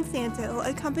to Monsanto,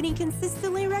 a company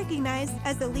consistently recognized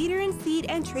as the leader in seed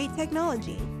and trait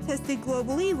technology. Tested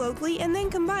globally, locally, and then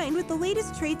combined with the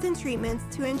latest traits and treatments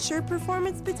to ensure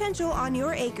performance potential on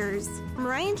your acres. From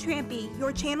Ryan Trampy,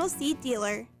 your Channel Seed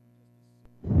dealer.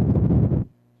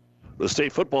 The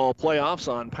state football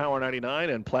playoffs on Power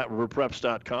 99 and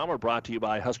PlatteRiverPreps.com are brought to you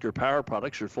by Husker Power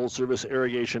Products, your full-service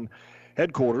irrigation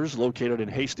headquarters located in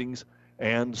Hastings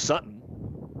and Sutton.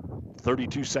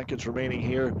 32 seconds remaining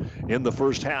here in the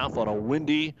first half on a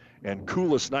windy and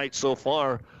coolest night so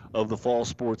far of the fall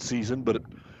sports season. But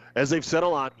as they've said a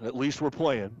lot, at least we're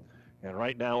playing. And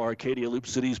right now, Arcadia Loup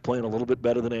City is playing a little bit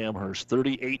better than Amherst.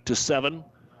 38-7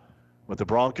 with the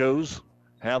Broncos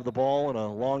have the ball in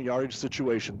a long yardage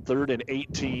situation. 3rd and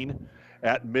 18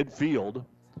 at midfield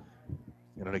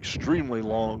in an extremely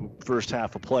long first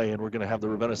half of play. And we're going to have the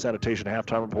Ravenna Sanitation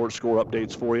halftime report score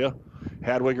updates for you.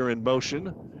 Hadwiger in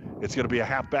motion. It's going to be a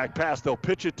halfback pass. They'll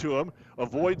pitch it to him.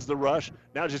 Avoids the rush.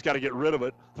 Now just got to get rid of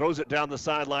it. Throws it down the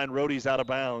sideline. Rohde's out of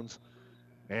bounds.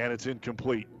 And it's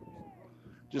incomplete.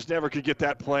 Just never could get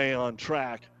that play on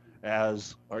track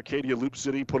as Arcadia Loup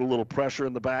City put a little pressure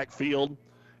in the backfield.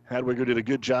 Hadwiger did a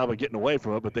good job of getting away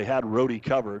from it, but they had Rohde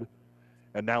covered.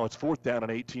 And now it's 4th down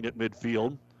and 18 at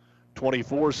midfield.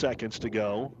 24 seconds to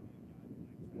go.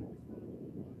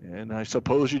 And I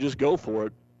suppose you just go for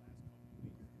it.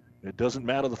 It doesn't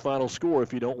matter the final score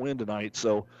if you don't win tonight.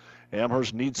 So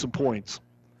Amherst needs some points.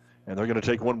 And they're going to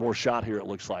take one more shot here, it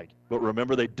looks like. But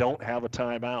remember, they don't have a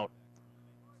timeout.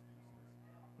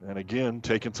 And again,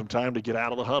 taking some time to get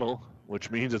out of the huddle, which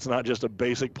means it's not just a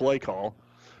basic play call.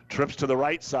 Trips to the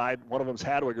right side. One of them's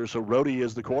Hadwiger, so Rohde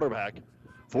is the quarterback.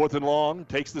 4th and long,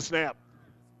 takes the snap.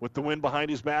 With the wind behind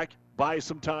his back, buys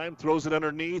some time, throws it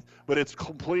underneath, but it's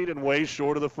complete and way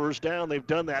short of the first down. They've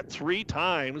done that 3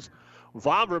 times.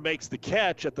 Vavra makes the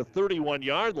catch at the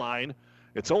 31-yard line.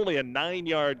 It's only a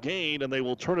 9-yard gain, and they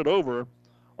will turn it over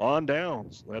on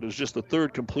downs. That is just the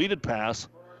 3rd completed pass.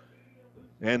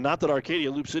 And not that Arcadia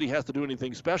Loup City has to do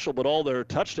anything special, but all their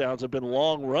touchdowns have been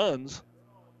long runs.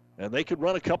 And they could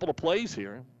run a couple of plays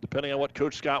here, depending on what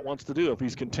Coach Scott wants to do. If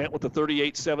he's content with the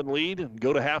 38-7 lead and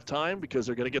go to halftime because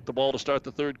they're going to get the ball to start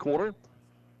the 3rd quarter.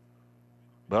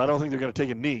 But I don't think they're going to take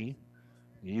a knee.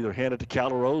 You either hand it to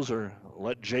Calrose or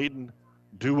let Jaden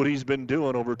do what he's been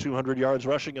doing, over 200 yards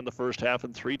rushing in the first half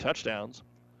and 3 touchdowns.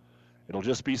 It'll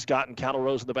just be Scott and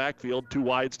Calrose in the backfield, 2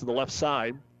 wides to the left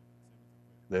side.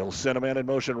 They'll send a man in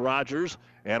motion, Rogers,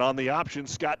 and on the option,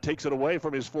 Scott takes it away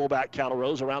from his fullback,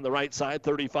 Calrose, around the right side,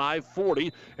 35,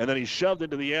 40, and then he's shoved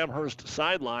into the Amherst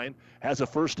sideline, has a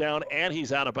first down, and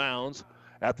he's out of bounds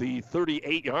at the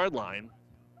 38-yard line.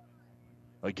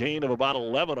 A gain of about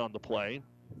 11 on the play,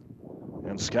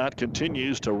 and Scott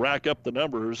continues to rack up the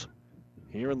numbers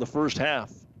here in the first half.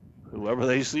 Whoever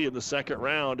they see in the second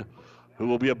round, who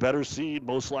will be a better seed,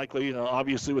 most likely.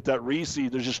 Obviously, with that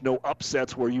reseed, there's just no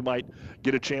upsets where you might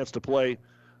get a chance to play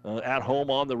at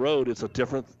home on the road. It's a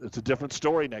different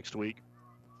story next week.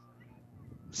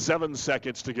 7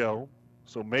 seconds to go,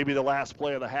 so maybe the last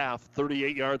play of the half.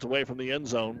 38 yards away from the end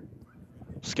zone.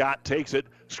 Scott takes it,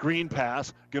 screen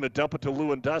pass, going to dump it to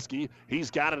Lewandowski.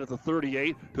 He's got it at the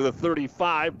 38 to the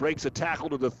 35, breaks a tackle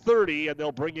to the 30, and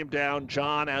they'll bring him down,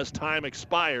 John, as time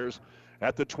expires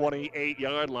at the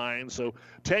 28-yard line. So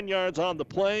 10 yards on the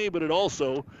play, but it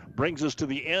also brings us to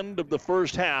the end of the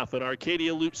first half, and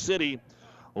Arcadia Loup City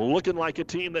looking like a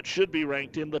team that should be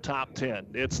ranked in the top 10.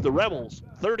 It's the Rebels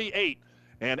 38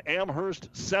 and Amherst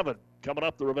 7. Coming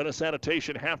up, the Ravenna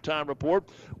Sanitation halftime report.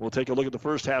 We'll take a look at the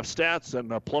first half stats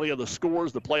and plenty of the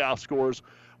scores, the playoff scores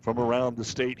from around the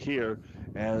state here,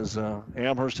 as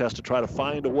Amherst has to try to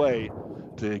find a way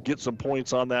to get some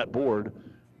points on that board.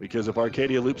 Because if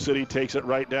Arcadia Loup City takes it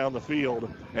right down the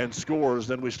field and scores,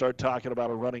 then we start talking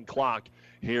about a running clock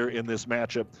here in this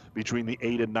matchup between the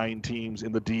 8 and 9 teams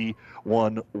in the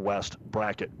D1 West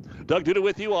bracket. Doug Duda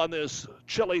with you on this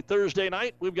chilly Thursday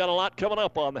night. We've got a lot coming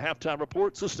up on the halftime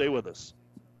report, so stay with us.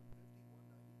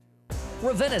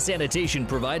 Ravenna Sanitation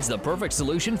provides the perfect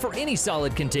solution for any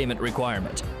solid containment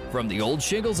requirement. From the old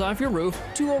shingles off your roof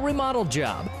to a remodel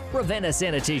job, Ravenna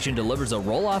Sanitation delivers a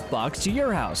roll-off box to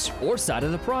your house or side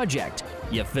of the project.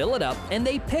 You fill it up and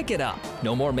they pick it up.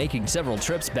 No more making several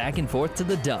trips back and forth to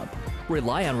the dump.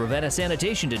 Rely on Ravenna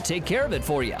Sanitation to take care of it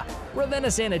for you. Ravenna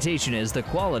Sanitation is the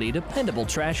quality, dependable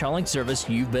trash hauling service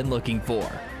you've been looking for.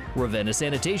 Ravenna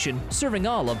Sanitation, serving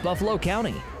all of Buffalo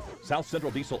County. South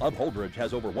Central Diesel of Holdridge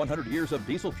has over 100 years of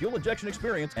diesel fuel injection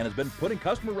experience and has been putting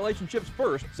customer relationships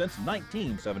first since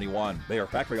 1971. They are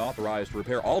factory authorized to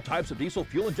repair all types of diesel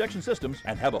fuel injection systems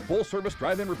and have a full-service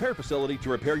drive-in repair facility to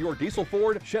repair your diesel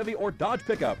Ford, Chevy, or Dodge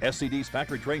pickup. SCD's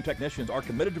factory-trained technicians are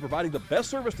committed to providing the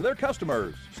best service to their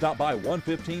customers. Stop by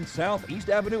 115 South East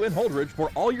Avenue in Holdridge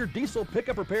for all your diesel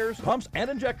pickup repairs, pumps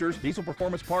and injectors, diesel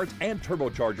performance parts, and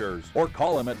turbochargers. Or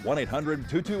call them at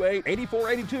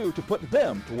 1-800-228-8482 to put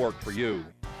them to work for you.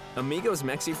 Amigos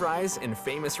Mexi Fries and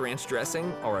Famous Ranch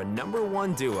Dressing are a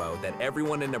 #1 duo that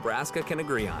everyone in Nebraska can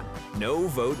agree on. No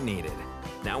vote needed.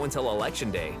 Now until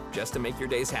Election Day, just to make your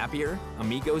days happier,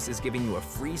 Amigos is giving you a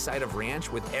free side of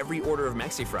ranch with every order of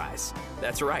Mexi Fries.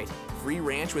 That's right, free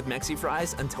ranch with Mexi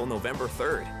Fries until November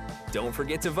 3rd. Don't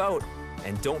forget to vote.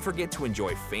 And don't forget to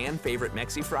enjoy fan-favorite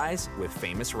Mexi Fries with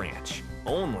Famous Ranch,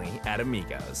 only at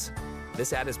Amigos.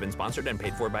 This ad has been sponsored and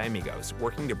paid for by Amigos,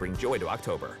 working to bring joy to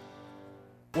October.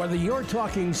 Whether you're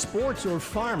talking sports or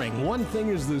farming, one thing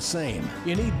is the same.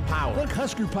 You need power. Think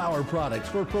Husker Power products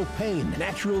for propane,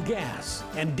 natural gas,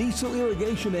 and diesel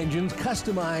irrigation engines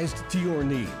customized to your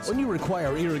needs. When you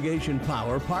require irrigation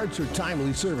power, parts, or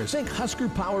timely service, think Husker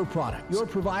Power products, your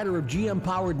provider of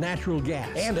GM-powered natural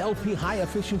gas and LP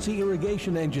high-efficiency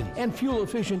irrigation engine and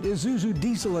fuel-efficient Isuzu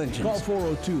diesel engines. Call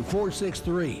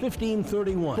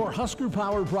 402-463-1531 for Husker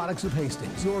Power Products of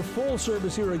Hastings, your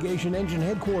full-service irrigation engine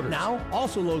headquarters. Now,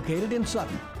 also located in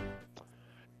Sutton.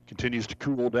 Continues to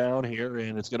cool down here,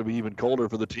 and it's going to be even colder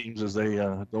for the teams as they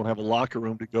don't have a locker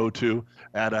room to go to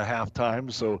at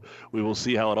halftime. So we will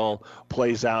see how it all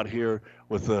plays out here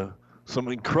with some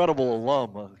incredible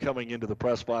alum coming into the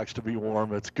press box to be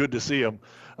warm. It's good to see them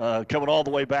coming all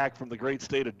the way back from the great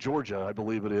state of Georgia, I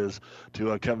believe it is,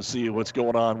 to come see what's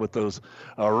going on with those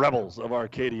Rebels of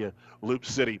Arcadia Loup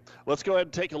City. Let's go ahead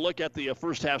and take a look at the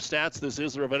first half stats. This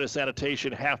is the Ravenna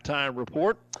Sanitation halftime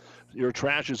report. Your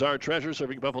trash is our treasure,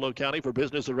 serving Buffalo County for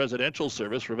business and residential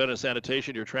service. Ravenna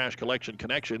Sanitation, your trash collection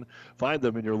connection. Find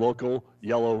them in your local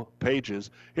yellow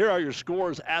pages. Here are your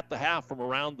scores at the half from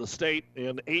around the state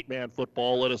in 8-man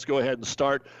football. Let us go ahead and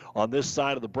start on this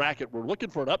side of the bracket. We're looking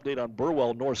for an update on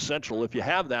Burwell North Central. If you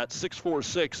have that,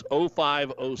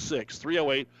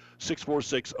 646-0506,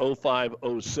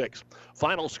 308-646-0506.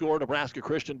 Final score, Nebraska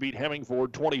Christian beat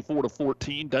Hemingford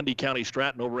 24-14. Dundee County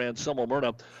Stratton overran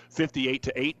Semel-Myrna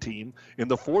 58-18. In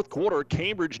the fourth quarter,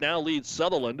 Cambridge now leads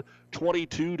Sutherland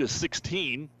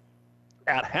 22-16.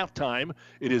 At halftime,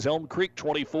 it is Elm Creek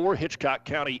 24, Hitchcock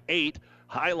County 8,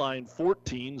 Highline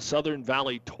 14, Southern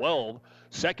Valley 12.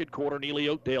 Second quarter, Neely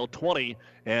Oakdale 20,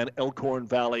 and Elkhorn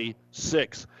Valley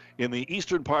 6. In the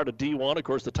eastern part of D1, of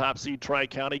course, the top seed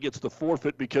Tri-County gets the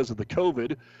forfeit because of the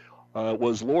COVID.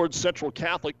 Was Lord Central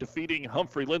Catholic defeating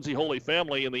Humphrey Lindsay Holy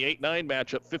Family in the 8-9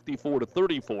 matchup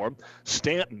 54-34.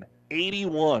 Stanton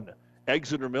 81,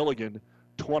 Exeter Milligan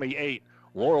 28.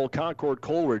 Laurel Concord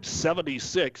Coleridge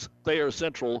 76, Thayer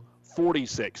Central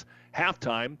 46.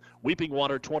 Halftime, Weeping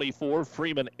Water 24,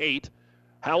 Freeman 8.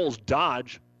 Howells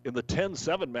Dodge in the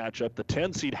 10-7 matchup, the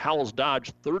 10-seed Howells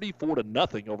Dodge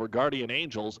 34-0 over Guardian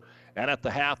Angels. And at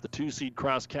the half, the 2-seed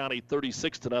Cross County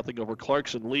 36-0 over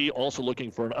Clarkson Lee. Also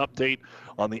looking for an update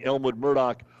on the Elmwood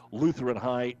Murdoch Lutheran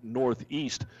High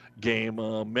Northeast game.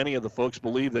 Many of the folks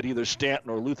believe that either Stanton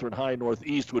or Lutheran High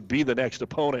Northeast would be the next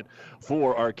opponent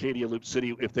for Arcadia Loup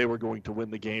City if they were going to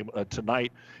win the game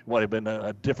tonight. It might have been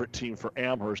a different team for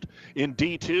Amherst. In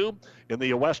D2, in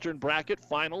the Western bracket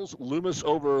finals, Loomis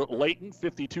over Layton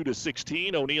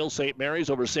 52-16. O'Neill St. Mary's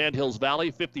over Sandhills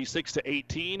Valley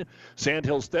 56-18.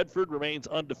 Sandhills Thedford remains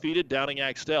undefeated, downing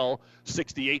Axtell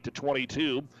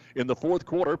 68-22. In the fourth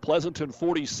quarter, Pleasanton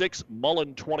 46,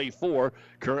 Mullen 24,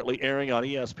 currently airing on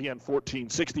ESPN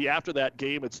 1460. After that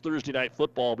game, it's Thursday night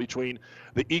football between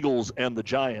the Eagles and the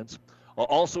Giants.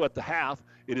 Also at the half,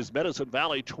 it is Medicine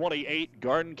Valley 28,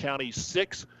 Garden County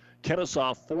 6,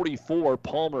 Kennesaw 44,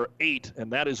 Palmer 8,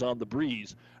 and that is on the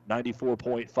Breeze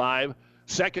 94.5.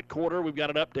 Second quarter, we've got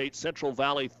an update. Central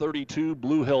Valley 32,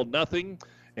 Blue Hill nothing,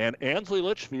 and Ansley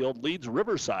Litchfield leads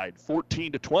Riverside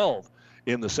 14-12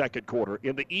 in the second quarter.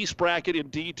 In the East bracket in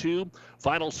D2,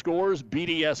 final scores,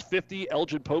 BDS 50,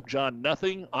 Elgin Pope John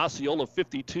nothing, Osceola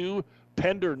 52,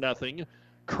 Pender nothing,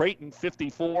 Creighton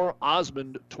 54,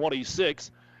 Osmond 26.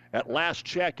 At last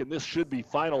check, and this should be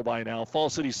final by now, Fall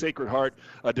City Sacred Heart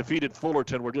defeated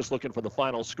Fullerton. We're just looking for the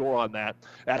final score on that.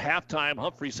 At halftime,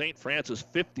 Humphrey St. Francis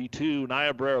 52,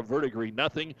 Niobrara Verdigris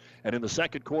nothing, and in the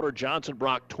second quarter, Johnson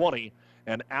Brock 20,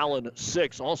 and Allen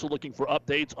 6. Also looking for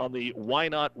updates on the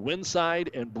Wynot Winside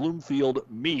and Bloomfield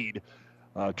Meade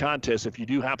contest. If you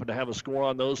do happen to have a score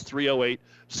on those,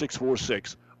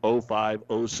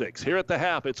 308-646-0506. Here at the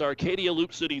half, it's Arcadia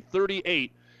Loup City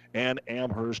 38 and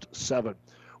Amherst 7.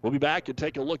 We'll be back and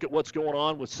take a look at what's going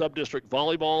on with sub-district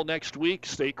volleyball next week,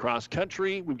 state cross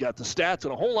country. We've got the stats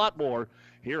and a whole lot more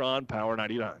here on Power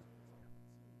 99.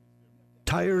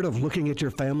 Tired of looking at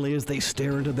your family as they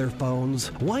stare into their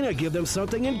phones? Why not give them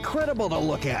something incredible to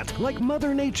look at, like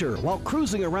Mother Nature, while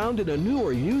cruising around in a new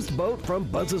or used boat from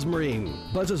Buzz's Marine?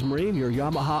 Buzz's Marine, your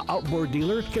Yamaha outboard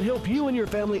dealer, can help you and your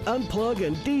family unplug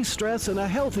and de-stress in a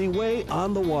healthy way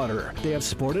on the water. They have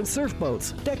sport and surf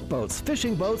boats, deck boats,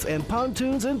 fishing boats, and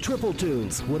pontoons and triple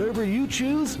tunes. Whatever you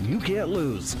choose, you can't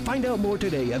lose. Find out more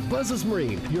today at Buzz's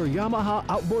Marine, your Yamaha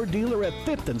outboard dealer at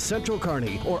 5th and Central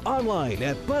Kearney, or online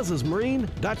at buzzesmarine.com.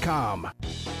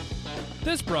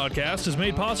 This broadcast is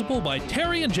made possible by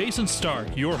Terry and Jason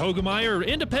Stark, your Hogemeyer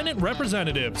independent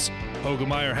representatives.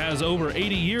 Hogemeyer has over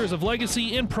 80 years of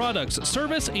legacy in products,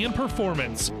 service, and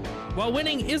performance. While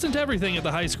winning isn't everything at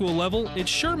the high school level, it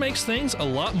sure makes things a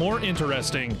lot more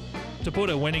interesting. To put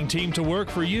a winning team to work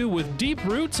for you with deep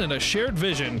roots and a shared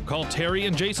vision, call Terry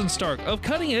and Jason Stark of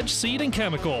Cutting Edge Seed and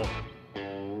Chemical.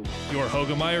 Your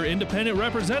Hogemeyer independent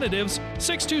representatives,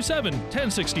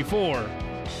 627-1064.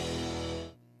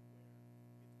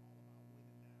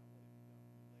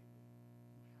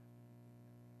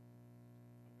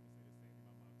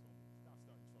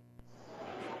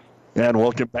 And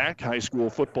welcome back. High school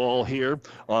football here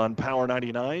on Power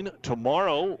 99.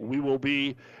 Tomorrow we will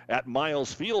be at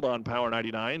Miles Field on Power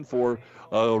 99 for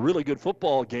a really good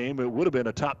football game. It would have been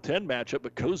a top 10 matchup,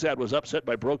 but Cozad was upset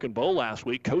by Broken Bow last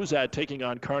week. Cozad taking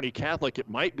on Kearney Catholic. It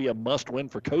might be a must-win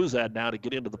for Cozad now to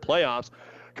get into the playoffs.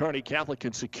 Kearney Catholic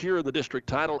can secure the district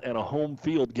title and a home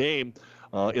field game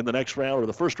in the next round or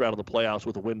the first round of the playoffs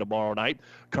with a win tomorrow night.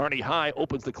 Kearney High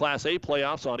opens the Class A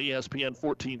playoffs on ESPN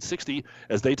 1460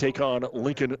 as they take on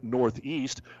Lincoln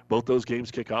Northeast. Both those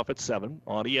games kick off at 7.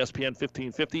 On ESPN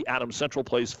 1550, Adams Central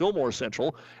plays Fillmore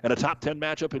Central, and a top 10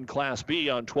 matchup in Class B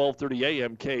on 12:30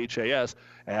 a.m. KHAS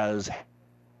as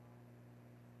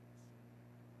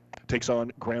takes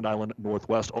on Grand Island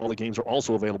Northwest. All the games are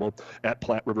also available at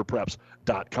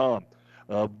PlatteRiverPreps.com.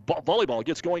 Volleyball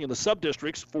gets going in the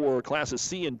sub-districts for classes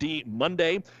C and D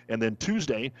Monday, and then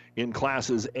Tuesday in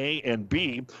classes A and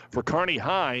B. For Kearney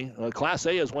High, Class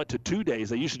A has went to 2 days.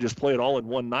 They used to just play it all in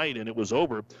one night, and it was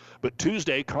over. But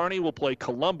Tuesday, Kearney will play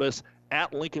Columbus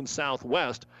at Lincoln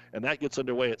Southwest, and that gets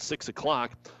underway at 6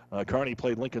 o'clock. Kearney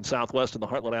played Lincoln Southwest in the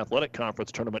Heartland Athletic Conference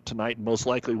tournament tonight, and most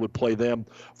likely would play them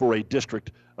for a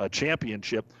district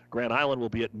championship. Grand Island will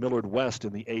be at Millard West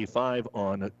in the A5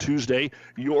 on Tuesday.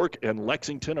 York and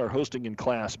Lexington are hosting in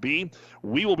Class B.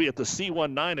 We will be at the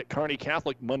C19 at Kearney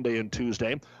Catholic Monday and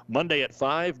Tuesday. Monday at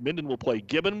 5, Minden will play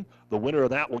Gibbon. The winner of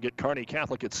that will get Kearney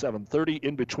Catholic at 7:30.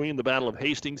 In between, the Battle of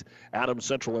Hastings, Adams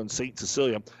Central, and St.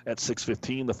 Cecilia at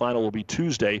 6:15. The final will be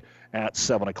Tuesday at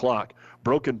 7 o'clock.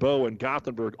 Broken Bow and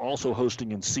Gothenburg also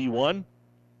hosting in C1.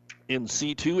 In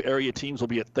C2, area teams will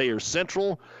be at Thayer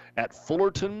Central, at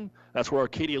Fullerton. That's where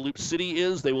Arcadia Loup City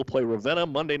is. They will play Ravenna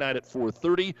Monday night at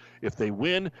 4:30. If they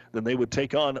win, then they would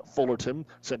take on Fullerton.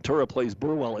 Centura plays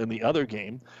Burwell in the other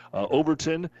game.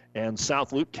 Overton and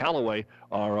South Loop Callaway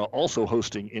are also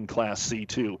hosting in Class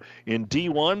C2. In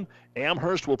D1,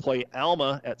 Amherst will play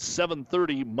Alma at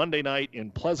 7:30 Monday night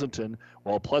in Pleasanton,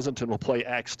 while Pleasanton will play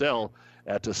Axtell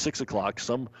at 6 o'clock.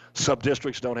 Some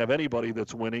sub-districts don't have anybody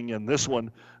that's winning, and this one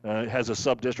has a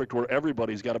sub-district where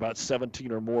everybody's got about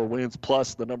 17 or more wins,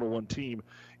 plus the number one team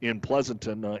in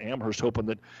Pleasanton. Amherst hoping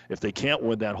that if they can't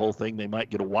win that whole thing, they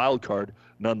might get a wild card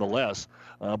nonetheless.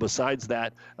 Besides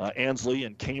that, Ansley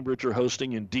and Cambridge are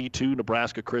hosting in D2,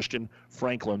 Nebraska Christian,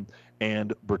 Franklin,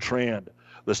 and Bertrand.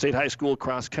 The State High School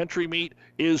cross-country meet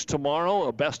is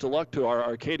tomorrow. Best of luck to our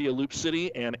Arcadia Loup City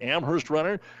and Amherst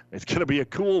runner. It's going to be a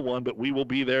cool one, but we will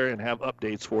be there and have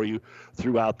updates for you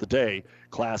throughout the day.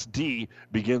 Class D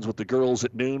begins with the girls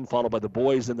at noon, followed by the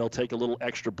boys, and they'll take a little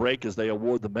extra break as they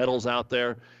award the medals out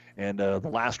there. And the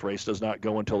last race does not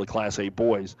go until the Class A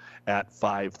boys at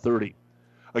 5:30.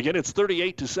 Again, it's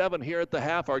 38-7 here at the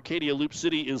half. Arcadia Loup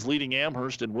City is leading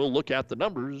Amherst, and we'll look at the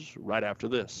numbers right after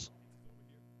this.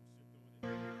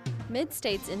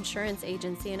 Mid-States Insurance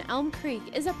Agency in Elm Creek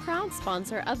is a proud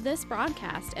sponsor of this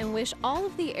broadcast and wish all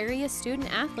of the area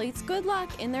student athletes good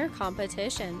luck in their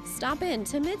competition. Stop in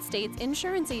to Mid-States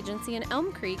Insurance Agency in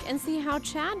Elm Creek and see how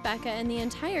Chad, Becca, and the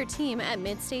entire team at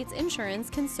Mid-States Insurance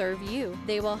can serve you.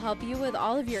 They will help you with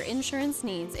all of your insurance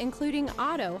needs, including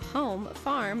auto, home,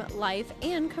 farm, life,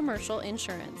 and commercial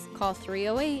insurance. Call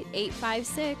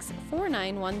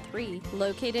 308-856-4913,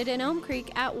 located in Elm Creek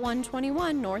at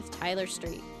 121 North Tyler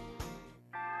Street.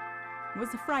 It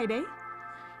was a Friday,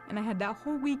 and I had that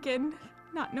whole weekend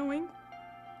not knowing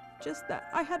just that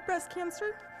I had breast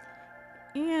cancer.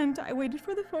 And I waited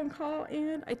for the phone call,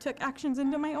 and I took actions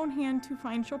into my own hand to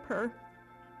find Chopin.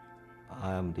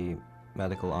 I am the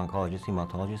medical oncologist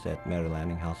hematologist at Mary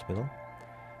Lanning Hospital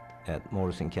at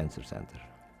Morrison Cancer Center.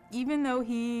 Even though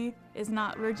he is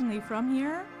not originally from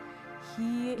here,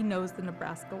 he knows the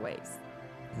Nebraska ways.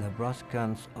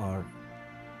 Nebraskans are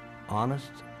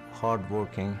honest,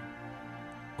 hardworking,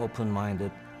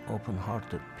 open-minded,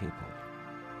 open-hearted people.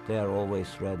 They are always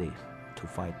ready to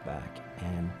fight back,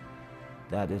 and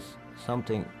that is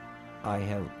something I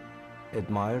have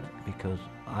admired because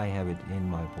I have it in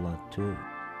my blood too.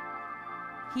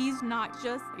 He's not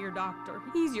just your doctor.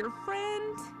 He's your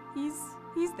friend. He's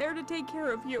there to take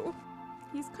care of you.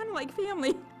 He's kind of like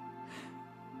family.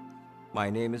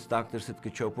 My name is Dr.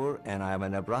 Sıtkı Çopur, and I am a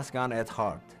Nebraskan at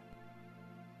heart.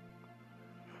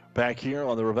 Back here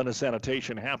on the Ravenna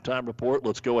Sanitation halftime report,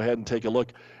 let's go ahead and take a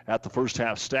look at the first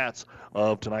half stats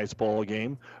of tonight's ball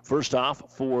game. First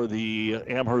off, for the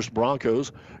Amherst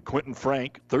Broncos, Quentin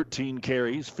Frank, 13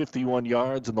 carries, 51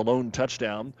 yards, and the lone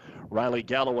touchdown. Riley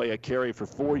Galloway, a carry for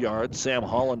 4 yards. Sam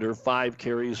Hollander, 5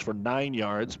 carries for 9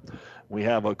 yards. We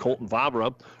have Colton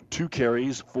Vavra, 2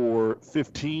 carries for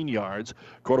 15 yards.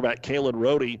 Quarterback Kalen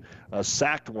Rohde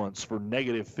sacked once for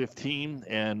 -15,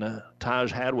 and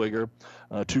Taj Hadwiger,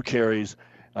 2 carries,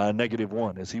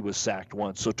 -1 as he was sacked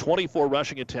once. So 24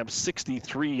 rushing attempts,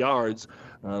 63 yards.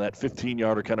 That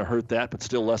 15-yarder kind of hurt that, but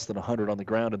still less than 100 on the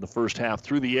ground in the first half.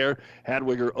 Through the air,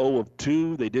 Hadwiger 0 of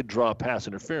 2. They did draw a pass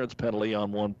interference penalty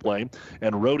on one play,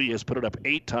 and Rohde has put it up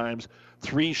 8 times,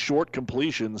 3 short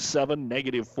completions, 7,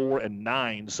 -4, and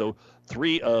 9. So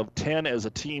 3 of 10 as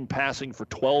a team passing for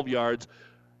 12 yards.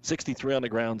 63 on the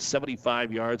ground,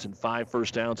 75 yards, and 5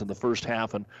 first downs in the first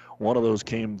half, and one of those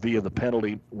came via the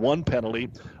penalty. One penalty,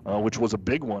 which was a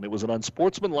big one. It was an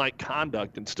unsportsmanlike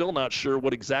conduct, and still not sure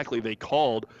what exactly they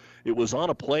called. It was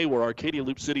on a play where Arcadia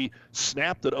Loup City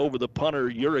snapped it over the punter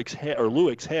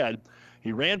Lewick's head.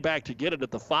 He ran back to get it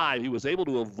at the 5. He was able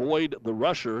to avoid the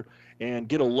rusher and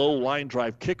get a low line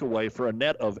drive kick away for a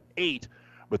net of 8,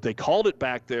 but they called it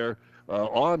back there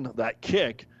on that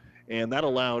kick, and that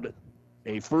allowed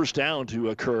a first down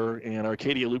to occur, and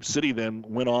Arcadia Loup City then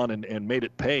went on and made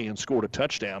it pay and scored a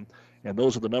touchdown. And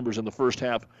those are the numbers in the first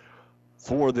half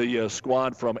for the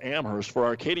squad from Amherst. For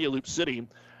Arcadia Loup City,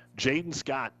 Jaden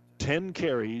Scott, 10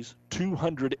 carries,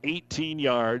 218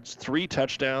 yards, 3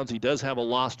 touchdowns. He does have a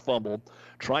lost fumble.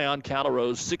 Tryon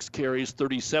Calrose, 6 carries,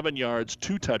 37 yards,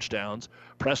 2 touchdowns.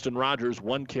 Preston Rogers,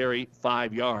 1 carry,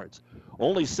 5 yards.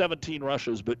 Only 17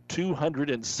 rushes, but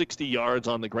 260 yards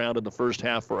on the ground in the first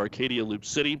half for Arcadia Loup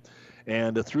City.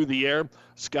 And through the air,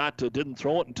 Scott didn't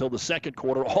throw it until the second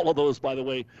quarter. All of those, by the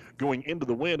way, going into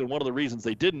the wind. And one of the reasons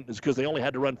they didn't is because they only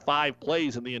had to run 5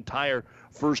 plays in the entire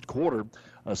first quarter.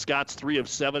 Scott's 3 of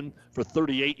 7 for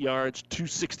 38 yards,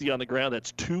 260 on the ground.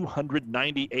 That's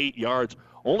 298 yards.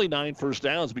 Only 9 first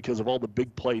downs because of all the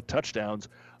big play touchdowns.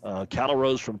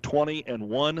 Calrose from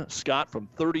 20-1. Scott from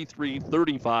 33,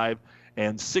 35,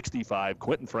 and 65.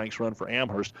 Quentin Frank's run for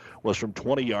Amherst was from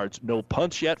 20 yards. No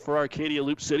punts yet for Arcadia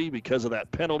Loup City because of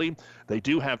that penalty. They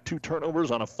do have 2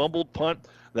 turnovers on a fumbled punt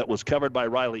that was covered by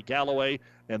Riley Galloway,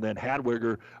 and then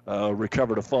Hadwiger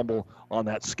recovered a fumble on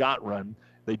that Scott run.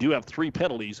 They do have 3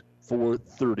 penalties for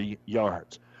 30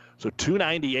 yards. So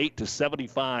 298 to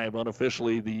 75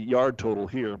 unofficially the yard total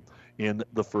here in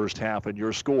the first half, and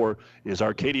your score is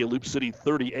Arcadia Loup City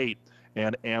 38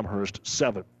 and Amherst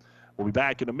 7. We'll be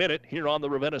back in a minute here on the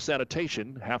Ravenna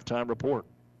Sanitation Halftime Report.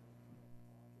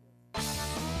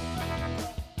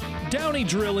 Downey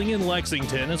Drilling in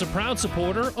Lexington is a proud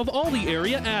supporter of all the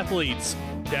area athletes.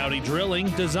 Downey Drilling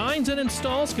designs and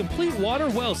installs complete water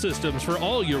well systems for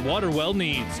all your water well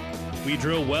needs. We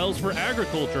drill wells for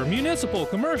agriculture, municipal,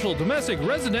 commercial, domestic,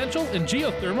 residential, and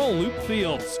geothermal loop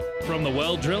fields. From the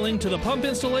well drilling to the pump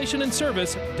installation and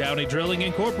service, Downey Drilling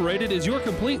Incorporated is your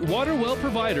complete water well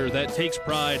provider that takes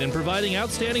pride in providing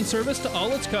outstanding service to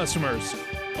all its customers.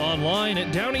 Online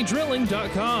at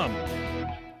downeydrilling.com.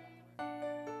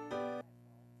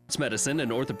 Medicine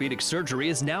and Orthopedic Surgery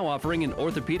is now offering an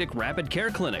orthopedic rapid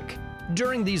care clinic.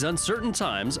 During these uncertain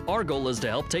times, our goal is to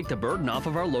help take the burden off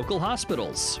of our local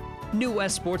hospitals. New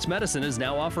West Sports Medicine is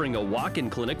now offering a walk-in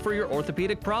clinic for your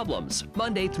orthopedic problems,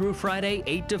 Monday through Friday,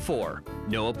 8 to 4.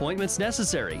 No appointments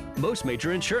necessary. Most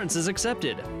major insurance is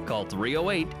accepted. Call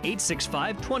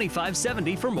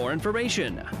 308-865-2570 for more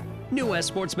information. New West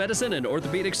Sports Medicine and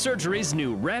Orthopedic Surgery's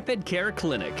new Rapid Care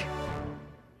Clinic.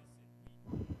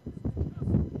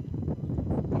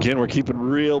 Again, we're keeping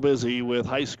real busy with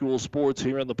high school sports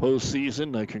here in the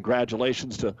postseason.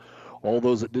 Congratulations to all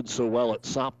those that did so well at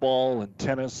softball and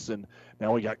tennis, and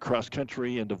now we got cross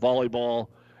country into volleyball,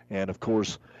 and of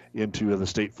course into the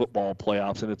state football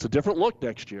playoffs. And it's a different look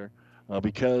next year,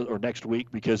 next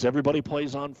week, because everybody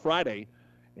plays on Friday.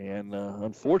 And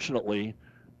unfortunately,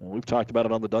 we've talked about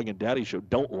it on the Doug and Daddy Show.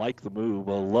 Don't like the move.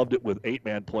 Loved it with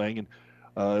 8-man playing, and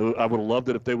I would have loved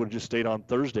it if they would have just stayed on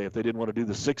Thursday if they didn't want to do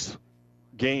the 6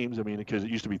 games. I mean, because it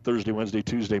used to be Thursday, Wednesday,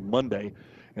 Tuesday, Monday,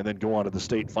 and then go on to the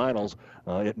state finals.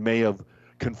 It may have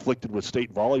conflicted with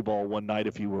state volleyball one night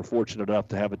if you were fortunate enough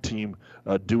to have a team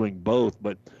doing both,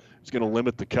 but it's going to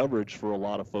limit the coverage for a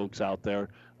lot of folks out there.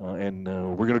 And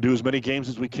we're going to do as many games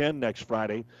as we can next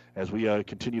Friday as we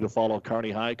continue to follow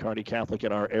Kearney High, Kearney Catholic,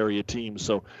 and our area teams.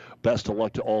 So best of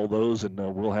luck to all those, and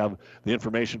we'll have the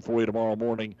information for you tomorrow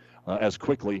morning as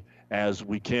quickly as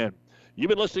we can. You've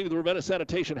been listening to the Ravenna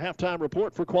Sanitation Halftime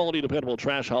Report. For quality, dependable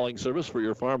trash hauling service for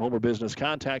your farm, home, or business,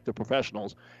 contact the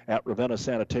professionals at Ravenna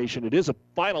Sanitation. It is a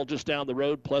final just down the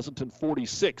road, Pleasanton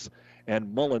 46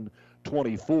 and Mullen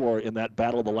 24 in that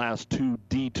battle of the last 2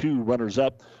 D2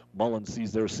 runners-up. Mullen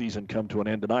sees their season come to an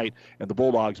end tonight, and the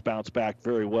Bulldogs bounce back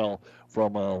very well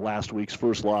from last week's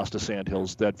first loss to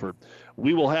Sandhills Thedford.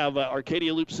 We will have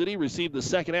Arcadia Loup City receive the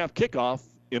second half kickoff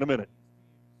in a minute.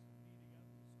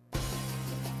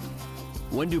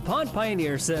 When DuPont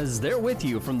Pioneer says they're with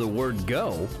you from the word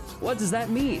go, what does that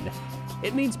mean?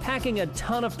 It means packing a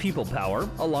ton of people power,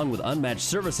 along with unmatched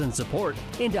service and support,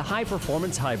 into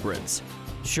high-performance hybrids.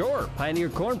 Sure, Pioneer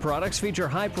corn products feature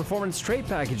high-performance trait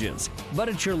packages, but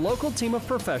it's your local team of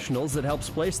professionals that helps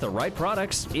place the right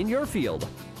products in your field.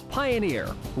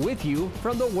 Pioneer, with you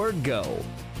from the word go.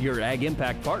 Your Ag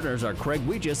Impact partners are Craig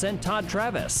Weegis and Todd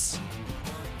Travis.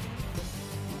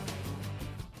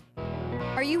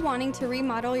 Are you wanting to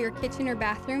remodel your kitchen or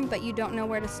bathroom but you don't know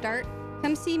where to start?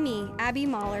 Come see me, Abby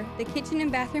Mahler, the kitchen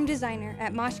and bathroom designer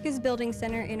at Moshka's Building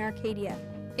Center in Arcadia.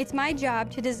 It's my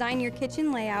job to design your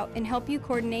kitchen layout and help you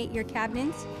coordinate your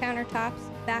cabinets, countertops,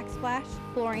 backsplash,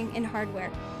 flooring, and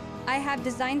hardware. I have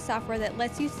design software that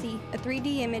lets you see a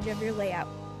 3D image of your layout,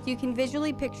 so you can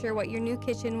visually picture what your new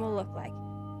kitchen will look like.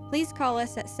 Please call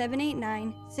us at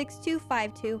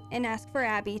 789-6252 and ask for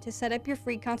Abby to set up your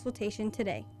free consultation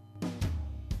today.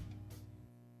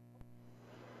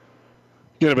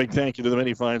 Again, a big thank you to the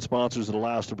many fine sponsors that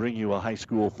allow us to bring you a high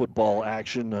school football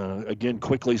action. Again,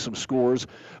 quickly, some scores.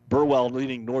 Burwell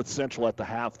leading North Central at the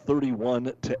half,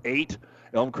 31-8.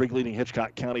 Elm Creek leading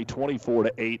Hitchcock County,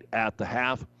 24-8 at the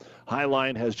half.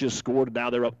 Highline has just scored, and now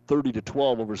they're up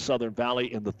 30-12 over Southern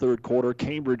Valley in the third quarter.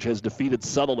 Cambridge has defeated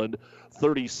Sutherland,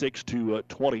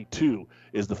 36-22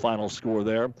 is the final score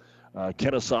there.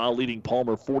 Kennesaw leading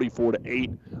Palmer,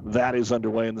 44-8. That is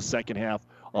underway in the second half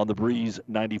on the Breeze,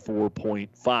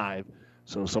 94.5.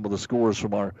 So some of the scores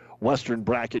from our Western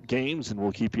bracket games, and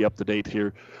we'll keep you up to date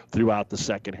here throughout the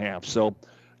second half. So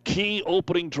key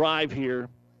opening drive here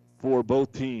for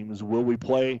both teams. Will we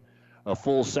play a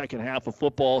full second half of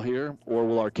football here, or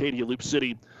will Arcadia Loup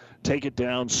City take it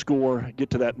down, score, get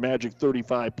to that magic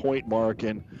 35-point mark,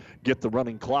 and get the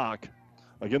running clock?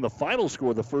 Again, the final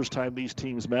score the first time these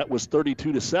teams met was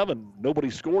 32-7. Nobody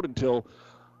scored until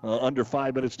under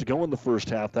 5 minutes to go in the first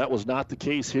half. That was not the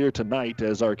case here tonight,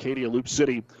 as Arcadia Loup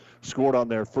City scored on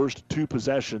their first two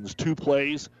possessions, two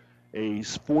plays, a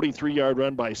 43-yard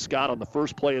run by Scott on the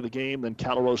first play of the game, then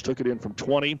Calrose took it in from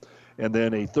 20, and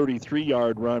then a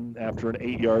 33-yard run after an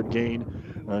 8-yard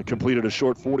gain, completed a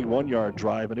short 41-yard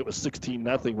drive, and it was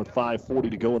 16-0 with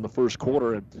 5:40 to go in the first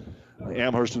quarter, and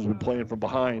Amherst has been playing from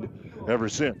behind ever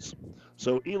since.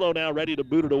 So Elo now ready to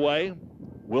boot it away.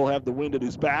 Will have the wind at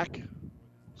his back.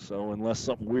 So unless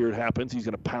something weird happens, he's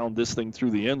going to pound this thing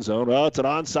through the end zone. Well, it's an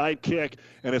onside kick,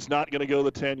 and it's not going to go the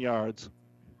 10 yards.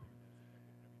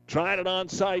 Trying an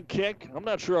onside kick. I'm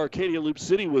not sure Arcadia Loup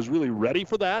City was really ready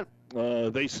for that.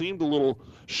 They seemed a little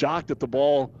shocked that the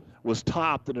ball was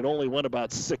topped, and it only went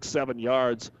about 6-7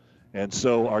 yards. And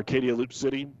so Arcadia Loup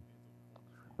City,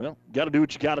 well, got to do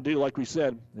what you got to do, like we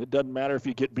said. It doesn't matter if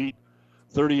you get beat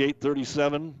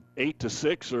 38-37,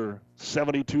 8-6, or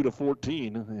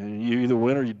 72-14. You either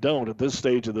win or you don't at this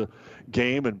stage of the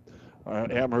game. And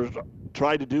Amherst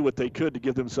tried to do what they could to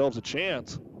give themselves a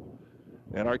chance.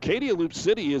 And Arcadia Loup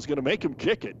City is going to make them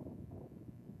kick it.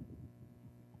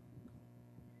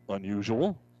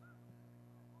 Unusual.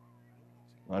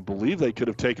 I believe they could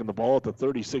have taken the ball at the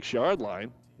 36-yard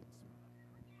line.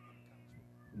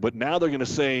 But now they're going to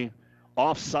say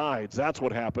offsides. That's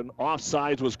what happened.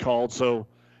 Offsides was called, so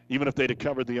even if they'd have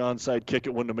covered the onside kick, it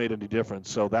wouldn't have made any difference.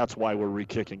 So that's why we're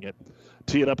re-kicking it.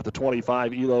 Tee it up at the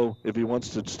 25. Elo, if he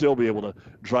wants to still be able to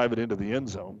drive it into the end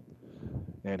zone.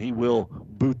 And he will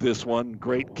boot this one.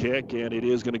 Great kick, and it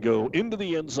is going to go into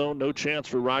the end zone. No chance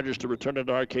for Rogers to return it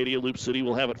to Arcadia Loup City.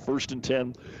 Will have it 1st and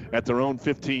 10 at their own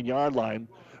 15-yard line.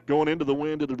 Going into the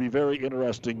wind, it'll be very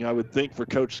interesting, I would think, for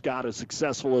Coach Scott, as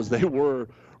successful as they were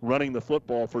running the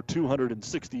football for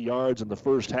 260 yards in the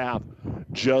first half.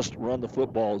 Just run the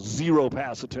football. 0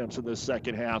 pass attempts in this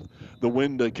second half. The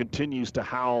wind continues to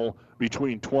howl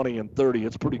between 20 and 30.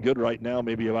 It's pretty good right now,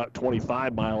 maybe about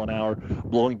 25 mile an hour,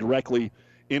 blowing directly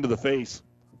into the face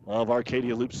of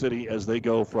Arcadia Loup City as they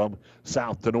go from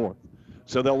south to north.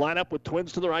 So they'll line up with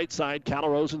twins to the right side,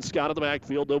 Calrose and Scott in the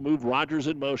backfield. They'll move Rogers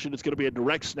in motion. It's going to be a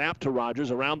direct snap to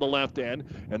Rogers around the left end,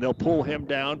 and they'll pull him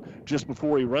down just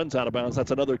before he runs out of bounds.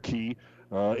 That's another key.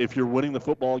 If you're winning the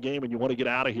football game and you want to get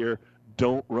out of here,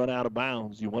 don't run out of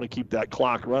bounds. You want to keep that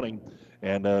clock running.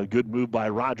 And a good move by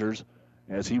Rogers,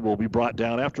 as he will be brought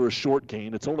down after a short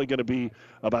gain. It's only going to be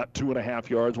about 2.5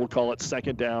 yards. We'll call it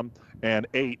 2nd down and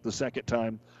 8, the second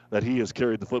time that he has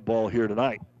carried the football here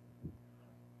tonight.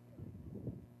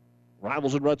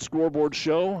 Rivals and Ruts scoreboard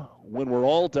show. When we're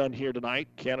all done here tonight,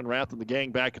 Cannon Rath and the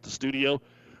gang back at the studio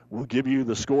will give you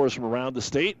the scores from around the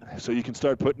state, so you can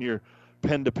start putting your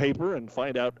pen to paper and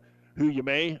find out who you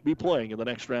may be playing in the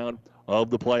next round of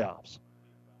the playoffs.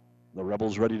 The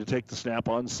Rebels ready to take the snap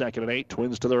on 2nd and 8.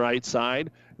 Twins to the right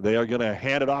side. They are going to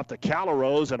hand it off to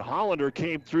Calrose, and Hollander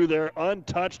came through there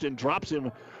untouched and drops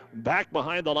him back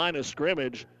behind the line of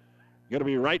scrimmage. Going to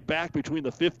be right back between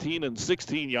the 15 and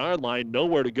 16-yard line.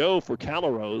 Nowhere to go for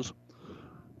Calrose.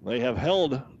 They have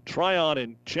held Tryon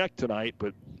in check tonight,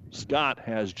 but Scott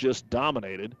has just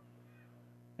dominated.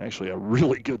 Actually, a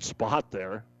really good spot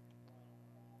there.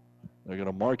 They're going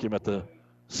to mark him at the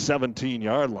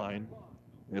 17-yard line.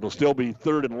 It'll still be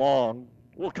 3rd and long.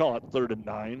 We'll call it 3rd and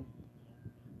 9.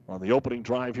 on the opening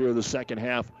drive here of the second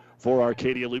half for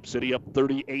Arcadia Loup City, up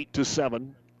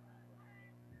 38-7.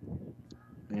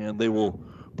 And they will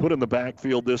put in the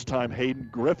backfield this time Hayden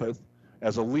Griffith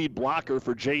as a lead blocker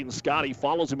for Jaden Scott. He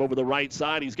follows him over the right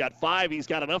side. He's got 5. He's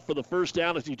got enough for the first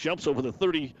down as he jumps over the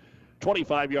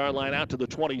 25-yard line out to the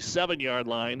 27-yard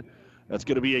line. That's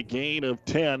going to be a gain of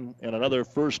 10 and another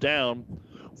first down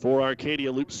for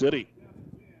Arcadia Loup City.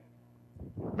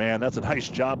 Man, that's a nice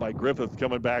job by Griffith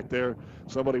coming back there.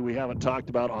 Somebody we haven't talked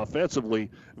about offensively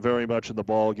very much in the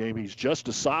ball game. He's just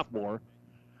a sophomore.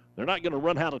 They're not going to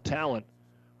run out of talent.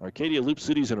 Arcadia Loup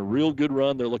City's in a real good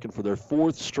run. They're looking for their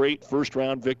 4th straight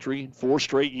first-round victory, 4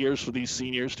 straight years for these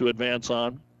seniors to advance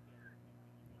on.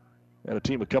 Had a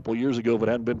team a couple years ago, if it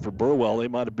hadn't been for Burwell, they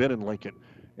might have been in Lincoln.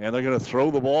 And they're going to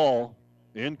throw the ball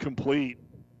incomplete.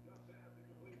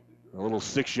 A little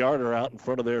 6-yarder out in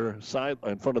front of their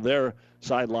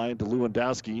sideline to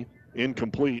Lewandowski,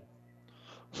 incomplete.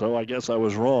 So I guess I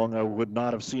was wrong. I would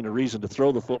not have seen a reason to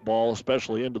throw the football,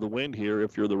 especially into the wind here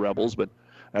if you're the Rebels, but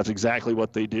that's exactly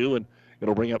what they do, and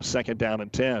it'll bring up 2nd down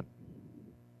and 10.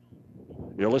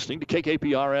 You're listening to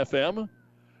KKPR-FM,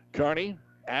 Kearney,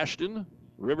 Ashton,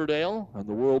 Riverdale, on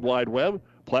the World Wide Web,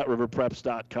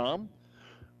 PlatteRiverPreps.com.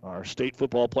 Our state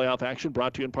football playoff action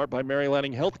brought to you in part by Mary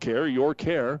Lanning Healthcare, your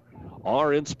care,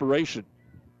 our inspiration.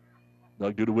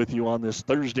 Doug Duda with you on this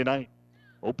Thursday night,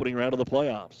 opening round of the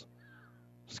playoffs.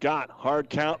 Scott, hard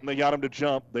count, and they got him to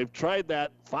jump. They've tried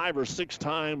that 5 or 6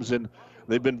 times, and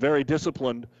they've been very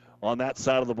disciplined on that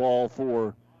side of the ball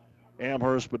for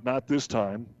Amherst, but not this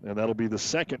time. And that'll be the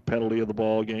 2nd penalty of the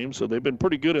ball game. So they've been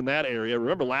pretty good in that area.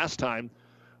 Remember last time,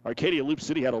 Arcadia Loup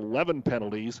City had 11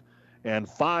 penalties and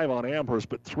 5 on Amherst,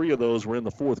 but 3 of those were in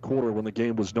the 4th quarter when the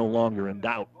game was no longer in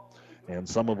doubt. And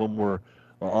some of them were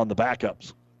on the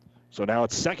backups. So now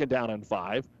it's 2nd down and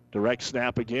 5. Direct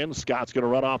snap again. Scott's going to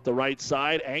run off the right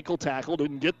side. Ankle tackle,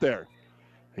 didn't get there.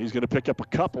 He's going to pick up a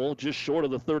couple just short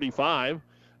of the 35.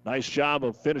 Nice job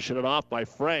of finishing it off by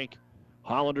Frank.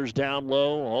 Hollander's down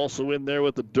low. Also in there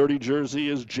with the dirty jersey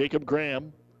is Jacob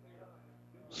Graham.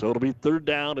 So it'll be 3rd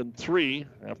down and 3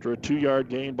 after a 2-yard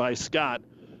gain by Scott.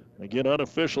 Again,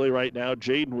 unofficially right now,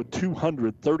 Jaden with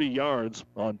 230 yards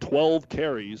on 12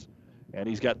 carries, and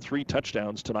he's got 3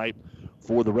 touchdowns tonight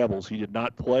for the Rebels. He did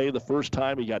not play the first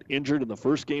time. He got injured in the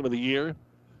first game of the year.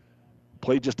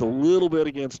 Played just a little bit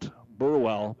against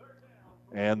Burwell,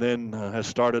 and then has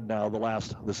started now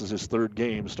this is his 3rd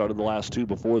game, started the last 2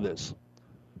 before this.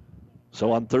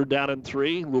 So on 3rd down and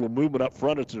 3, a little movement up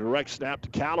front. It's a direct snap to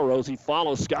Calrose. He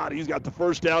follows Scott. He's got the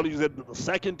first down. He's into the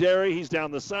secondary. He's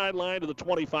down the sideline to the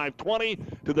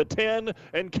 25-20, to the 10,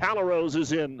 and Calrose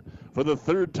is in for the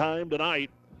 3rd time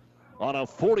tonight on a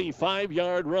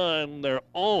 45-yard run. They're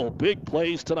all big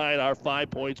plays tonight. Our 5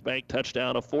 points bank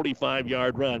touchdown, a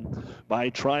 45-yard run by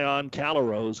Tryon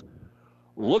Calrose.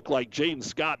 Looked like Jaden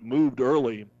Scott moved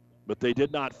early, but they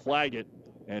did not flag it.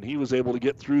 And he was able to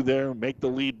get through there, make the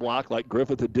lead block like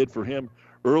Griffith had did for him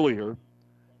earlier.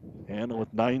 And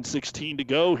with 9:16 to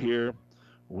go here,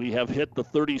 we have hit the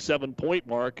 37-point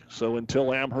mark. So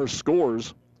until Amherst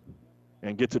scores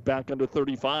and gets it back under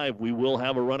 35, we will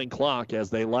have a running clock as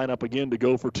they line up again to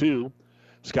go for 2.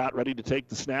 Scott ready to take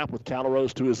the snap with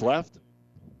Calrose to his left.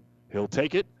 He'll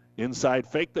take it. Inside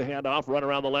fake the handoff, run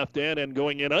around the left end, and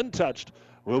going in untouched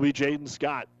will be Jaden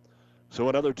Scott. So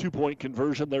another 2-point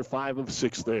conversion. They're 5 of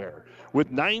 6 there.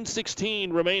 With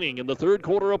 9:16 remaining in the 3rd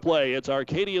quarter of play, it's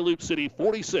Arcadia Loup City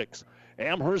 46,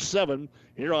 Amherst 7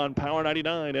 here on Power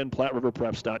 99 and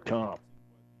PlatteRiverPreps.com.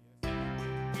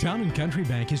 Town & Country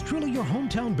Bank is truly your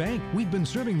hometown bank. We've been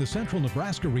serving the central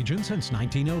Nebraska region since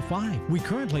 1905. We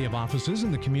currently have offices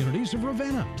in the communities of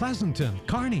Ravenna, Pleasanton,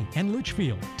 Kearney, and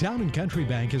Litchfield. Town & Country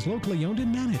Bank is locally owned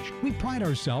and managed. We pride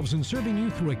ourselves in serving you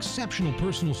through exceptional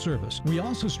personal service. We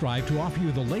also strive to offer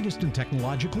you the latest in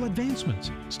technological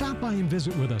advancements. Stop by and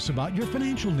visit with us about your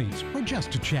financial needs or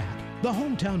just to chat. The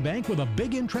hometown bank with a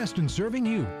big interest in serving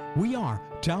you. We are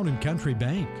Town & Country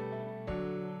Bank.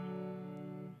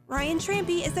 Ryan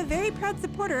Trampy is a very proud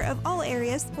supporter of all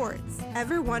area sports.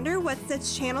 Ever wonder what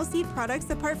sets Channel Seed products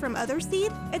apart from other seed?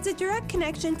 It's a direct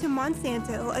connection to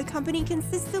Monsanto, a company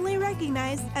consistently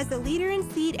recognized as a leader in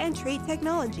seed and trait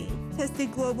technology.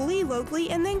 Tested globally, locally,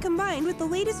 and then combined with the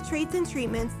latest traits and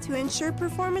treatments to ensure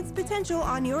performance potential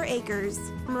on your acres.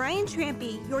 From Ryan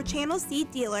Trampy, your Channel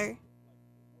Seed dealer.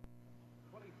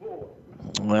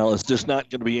 Well, it's just not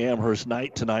going to be Amherst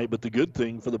night tonight, but the good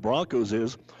thing for the Broncos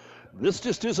is this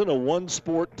just isn't a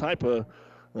one-sport type of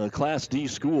Class D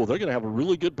school. They're going to have a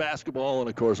really good basketball and,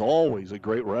 of course, always a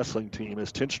great wrestling team as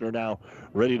Tinchner now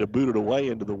ready to boot it away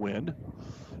into the wind.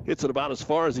 hits it about as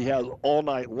far as he has all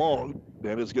night long,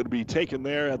 and is going to be taken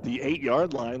there at the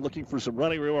 8-yard line, looking for some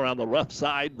running room around the left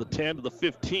side, the 10 to the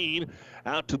 15,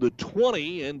 out to the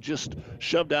 20, and just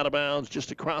shoved out of bounds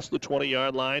just across the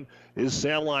 20-yard line is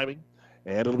Sam Liming.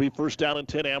 And it'll be first down and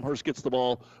 10. Amherst gets the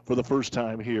ball for the first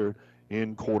time here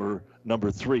in quarter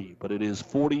number 3. But it is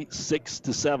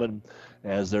 46-7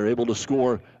 as they're able to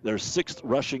score their 6th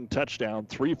rushing touchdown,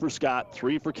 3 for Scott,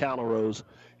 3 for Calrose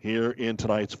here in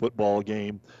tonight's football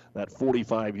game. That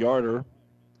 45-yarder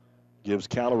gives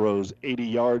Calrose 80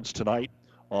 yards tonight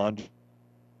in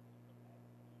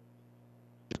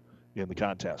the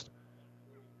contest.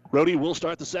 Rhodey will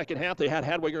start the second half. They had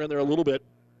Hadwiger in there a little bit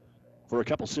for a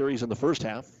couple series in the first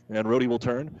half, and Rhodey will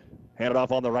turn, hand it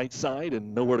off on the right side,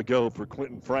 and nowhere to go for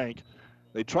Quentin Frank.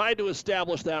 They tried to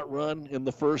establish that run in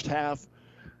the first half.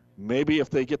 Maybe if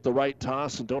they get the right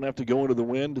toss and don't have to go into the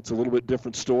wind, it's a little bit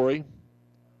different story.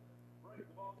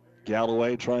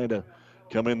 Galloway trying to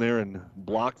come in there and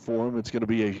block for him. It's going to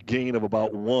be a gain of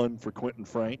about 1 for Quentin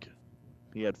Frank.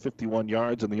 He had 51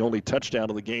 yards and the only touchdown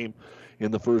of the game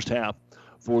in the first half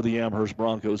for the Amherst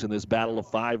Broncos in this battle of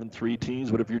 5 and 3 teams.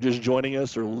 But if you're just joining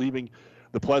us or leaving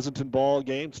the Pleasanton ball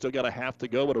game, still got a half to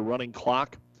go with a running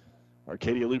clock.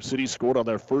 Arcadia Loup City scored on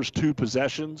their first 2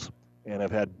 possessions and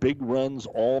have had big runs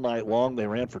all night long. They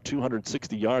ran for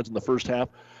 260 yards in the first half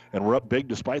and were up big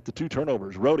despite the 2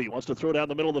 turnovers. Rhodey wants to throw down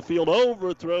the middle of the field,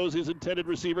 overthrows his intended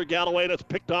receiver, Galloway. That's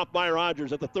picked off by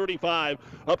Rogers at the 35,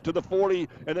 up to the 40,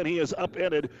 and then he is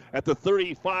upended at the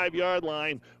 35-yard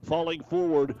line, falling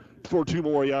forward for 2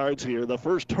 more yards here. The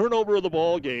first turnover of the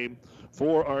ball game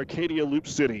for Arcadia Loup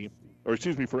City,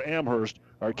 for Amherst.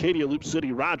 Arcadia Loup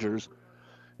City Rogers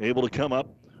able to come up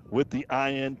with the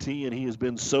INT, and he has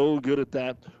been so good at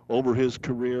that over his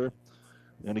career.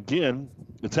 And again,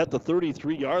 it's at the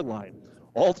 33-yard line.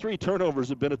 All 3 turnovers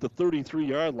have been at the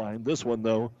 33-yard line. This one,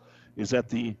 though, is at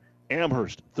the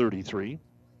Amherst 33.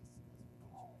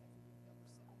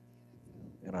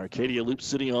 And Arcadia Loup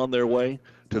City on their way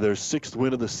to their 6th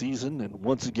win of the season and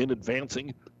once again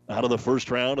advancing out of the first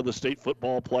round of the state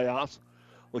football playoffs.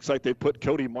 Looks like they put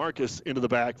Cody Marcus into the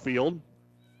backfield.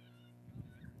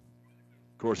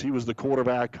 Of course, he was the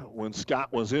quarterback when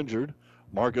Scott was injured.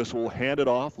 Marcus will hand it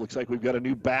off. Looks like we've got a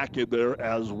new back in there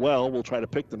as well. We'll try to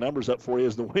pick the numbers up for you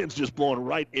as the wind's just blowing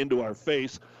right into our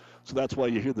face. So that's why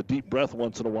you hear the deep breath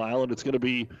once in a while. And it's going to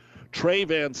be Trey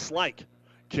Van Slyke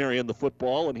carrying the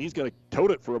football, and he's going to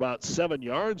tote it for about 7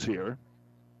 yards here.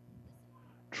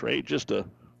 Trey, just a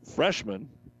freshman.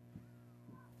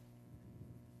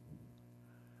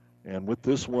 And with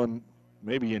this one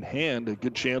maybe in hand, a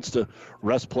good chance to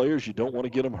rest players. You don't want to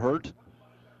get them hurt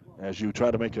as you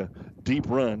try to make a deep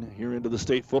run here into the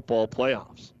state football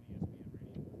playoffs.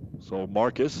 So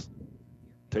Marcus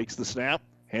takes the snap,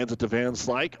 hands it to Van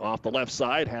Slyke off the left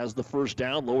side, has the first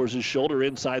down, lowers his shoulder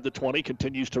inside the 20,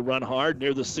 continues to run hard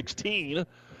near the 16,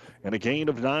 and a gain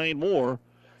of 9 more,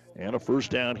 and a first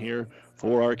down here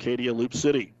for Arcadia Loup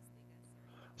City.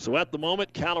 So at the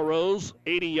moment, Calrose,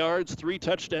 80 yards, 3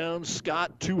 touchdowns.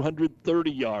 Scott,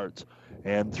 230 yards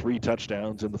and 3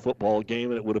 touchdowns in the football game.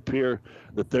 And it would appear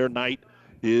that their night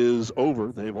is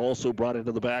over. They've also brought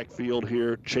into the backfield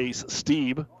here Chase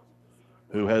Steeb,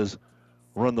 who has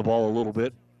run the ball a little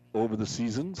bit over the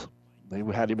seasons. They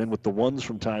had him in with the ones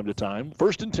from time to time.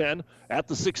 1st and 10 at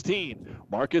the 16.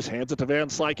 Marcus hands it to Van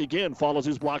Slyke again, follows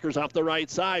his blockers off the right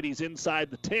side. He's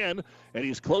inside the 10, and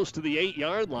he's close to the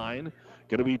 8-yard line.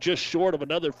 Going to be just short of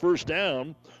another first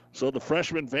down. So the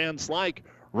freshman Van Slyke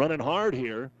running hard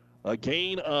here. A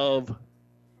gain of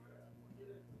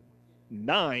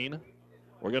 9.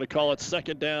 We're going to call it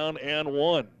 2nd down and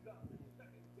 1.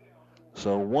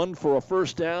 So 1 for a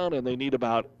first down, and they need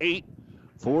about 8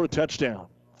 for a touchdown.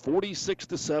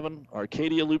 46-7,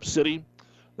 Arcadia Loup City.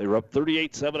 They were up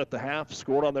 38-7 at the half,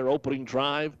 scored on their opening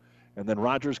drive, and then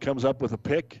Rogers comes up with a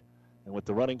pick. And with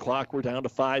the running clock, we're down to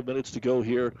 5 minutes to go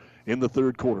here in the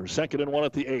 3rd quarter. 2nd and 1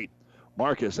 at the 8.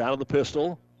 Marcus out of the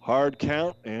pistol, hard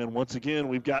count, and once again,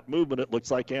 we've got movement. It looks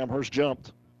like Amherst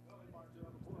jumped.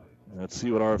 Let's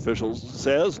see what our officials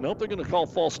says. Nope, they're going to call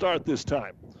false start this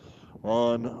time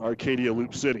on Arcadia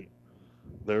Loup City.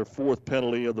 Their 4th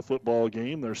penalty of the football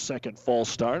game, their 2nd false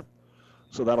start.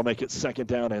 So that'll make it 2nd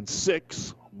down and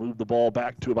 6. Move the ball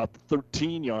back to about the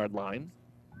 13-yard line.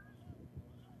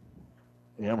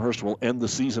 Amherst will end the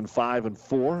season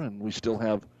 5-4, and we still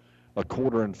have a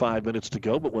quarter and 5 minutes to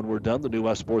go. But when we're done, the New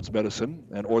West Sports Medicine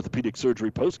and Orthopedic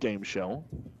Surgery postgame show.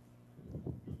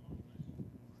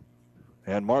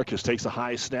 And Marcus takes a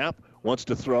high snap, wants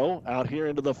to throw out here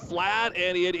into the flat,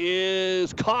 and it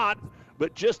is caught,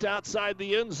 but just outside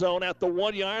the end zone at the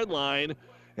 1-yard line.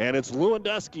 And it's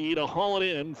Lewandowski to haul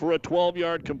it in for a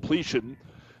 12-yard completion.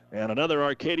 And another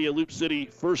Arcadia Loup City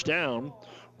first down.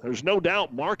 There's no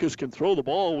doubt Marcus can throw the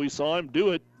ball. We saw him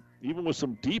do it even with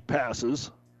some deep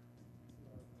passes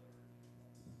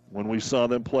when we saw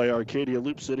them play Arcadia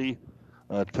Loup City,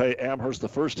 play Amherst the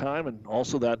first time, and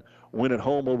also that win at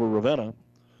home over Ravenna.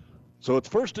 So it's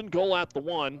first and goal at the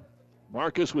 1.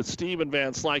 Marcus with Steven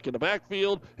Van Slyke in the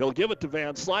backfield. He'll give it to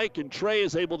Van Slyke, and Trey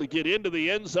is able to get into the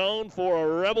end zone for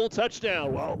a Rebel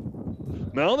touchdown. Well,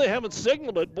 no, they haven't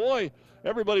signaled it. Boy,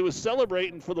 everybody was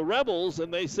celebrating for the Rebels,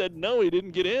 and they said, no, he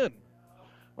didn't get in.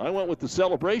 I went with the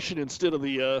celebration instead of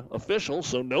the official,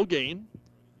 so no gain.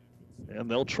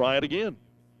 And they'll try it again.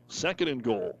 Second and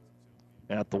goal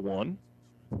at the 1.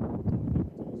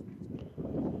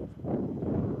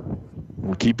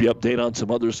 We'll keep you updated on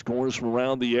some other scores from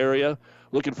around the area.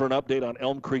 Looking for an update on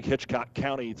Elm Creek, Hitchcock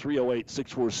County,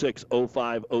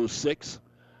 308-646-0506.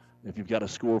 If you've got a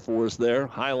score for us there.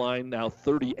 Highline now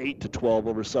 38-12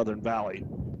 over Southern Valley.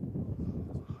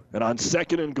 And on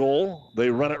second and goal, they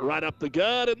run it right up the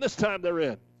gut, and this time they're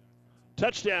in.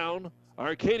 Touchdown,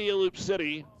 Arcadia Loup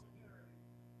City.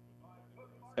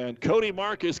 And Cody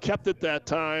Marcus kept it that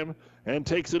time and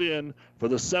takes it in for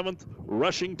the 7th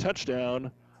rushing touchdown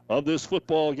of this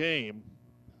football game.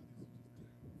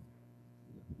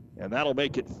 And that'll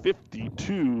make it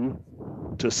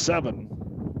 52-7.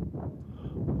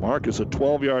 Marcus a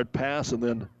 12-yard pass and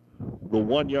then the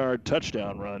 1-yard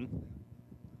touchdown run.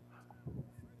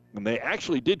 And they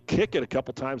actually did kick it a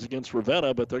couple times against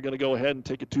Ravenna, but they're going to go ahead and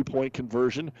take a 2-point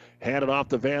conversion, hand it off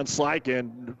to Van Slyke,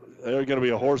 and there's going to be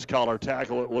a horse collar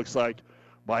tackle, it looks like,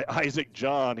 by Isaac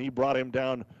John. He brought him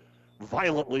down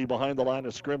violently behind the line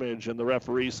of scrimmage, and the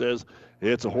referee says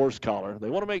it's a horse collar. They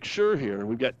want to make sure here.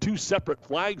 We've got 2 separate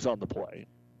flags on the play.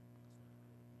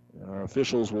 And our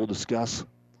officials will discuss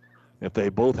if they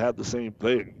both had the same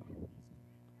thing.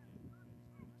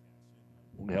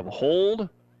 We have a hold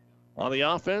on the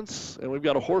offense, and we've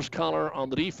got a horse collar on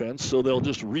the defense, so they'll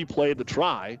just replay the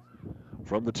try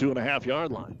from the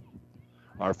 2.5-yard line.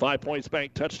 Our 5 points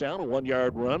bank touchdown, a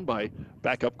 1-yard run by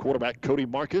backup quarterback Cody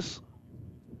Marcus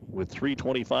with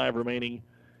 3:25 remaining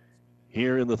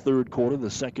here in the third quarter,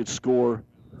 the second score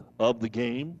of the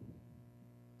game,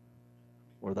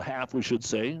 or the half, we should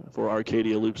say, for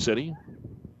Arcadia Loup City.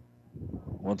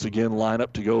 Once again, line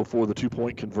up to go for the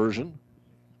 2-point conversion.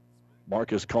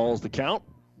 Marcus calls the count,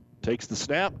 takes the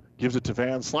snap, gives it to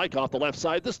Van Slyke off the left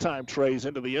side. This time, Trey's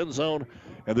into the end zone,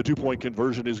 and the 2-point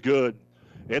conversion is good.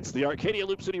 It's the Arcadia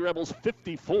Loup City Rebels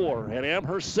 54 and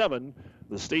Amherst 7.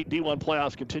 The state D1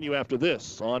 playoffs continue after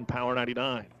this on Power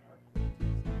 99.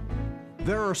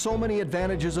 There are so many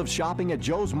advantages of shopping at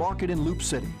Joe's Market in Loup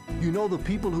City. You know the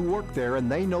people who work there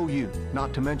and they know you,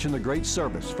 not to mention the great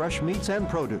service, fresh meats and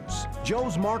produce.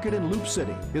 Joe's Market in Loup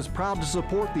City is proud to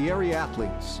support the area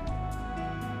athletes.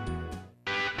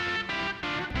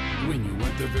 When you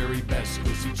want the very best,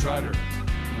 go see Trotter,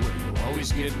 where you'll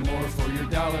always get more for your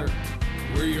dollar.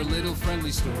 We're your little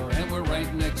friendly store, and we're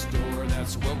right next door.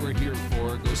 That's what we're here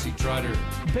for. Go see Trotter.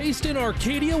 Based in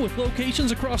Arcadia with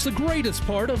locations across the greatest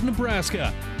part of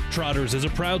Nebraska, Trotters is a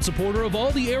proud supporter of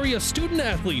all the area student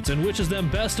athletes and wishes them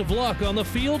best of luck on the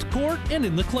field, court, and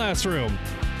in the classroom.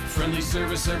 Friendly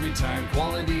service every time.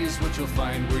 Quality is what you'll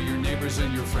find. We're your neighbors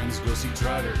and your friends. Go see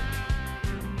Trotter.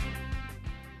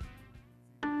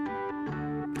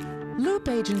 Loup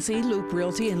Agency, Loup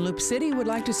Realty, and Loup City would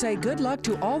like to say good luck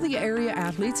to all the area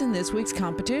athletes in this week's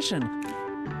competition.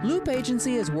 Loup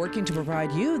Agency is working to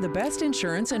provide you the best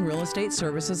insurance and real estate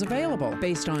services available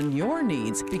based on your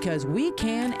needs because we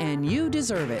can and you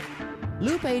deserve it.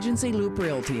 Loup Agency, Loup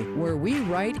Realty, where we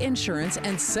write insurance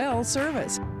and sell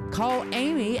service. Call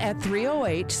Amy at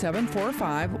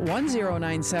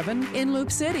 308-745-1097 in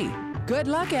Loup City. Good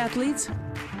luck, athletes.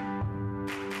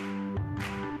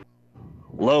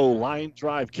 Low line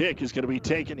drive kick is going to be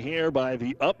taken here by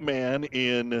the up man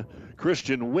in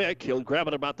Christian Wick. He'll grab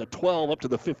it about the 12 up to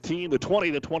the 15, the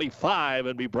 20, the 25,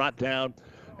 and be brought down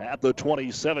at the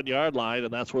 27-yard line,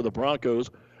 and that's where the Broncos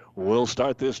will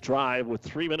start this drive with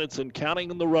 3 minutes and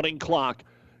counting in the running clock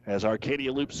as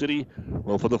Arcadia Loup City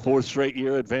will, for the 4th straight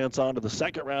year, advance on to the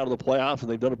second round of the playoffs,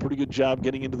 and they've done a pretty good job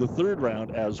getting into the 3rd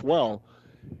round as well.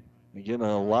 Again,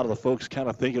 a lot of the folks kind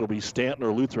of think it'll be Stanton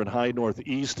or Lutheran High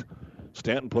Northeast.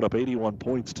 Stanton put up 81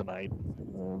 points tonight.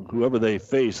 Whoever they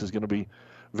face is going to be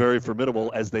very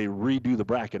formidable as they redo the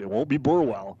bracket. It won't be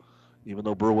Burwell, even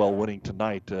though Burwell winning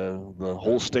tonight. The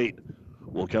whole state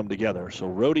will come together. So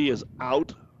Rhodey is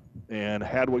out, and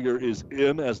Hadwiger is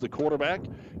in as the quarterback.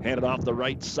 Handed off the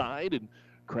right side and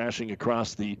crashing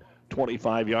across the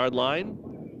 25-yard line.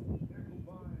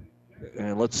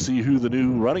 And let's see who the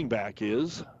new running back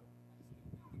is.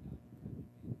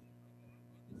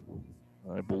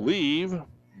 I believe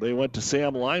they went to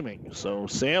Sam Liming. So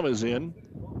Sam is in,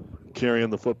 carrying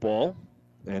the football,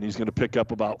 and he's going to pick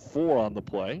up about 4 on the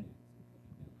play,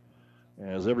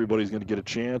 as everybody's going to get a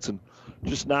chance, and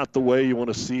just not the way you want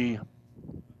to see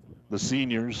the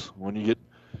seniors when you get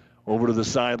over to the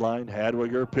sideline.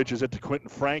 Hadwiger pitches it to Quentin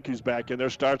Frank, who's back in there,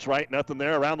 starts right, nothing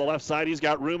there. Around the left side, he's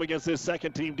got room against this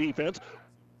second-team defense.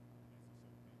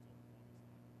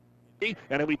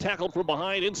 And he'll be tackled from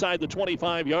behind inside the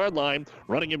 25-yard line.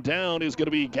 Running him down is going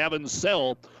to be Gavin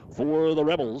Sell for the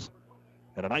Rebels.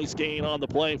 And a nice gain on the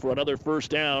play for another first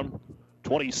down,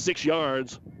 26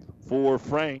 yards for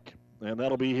Frank. And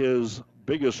that'll be his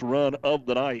biggest run of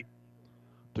the night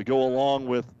to go along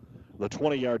with the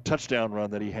 20-yard touchdown run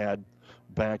that he had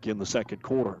back in the second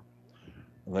quarter.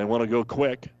 And they want to go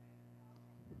quick.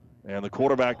 And the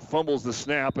quarterback fumbles the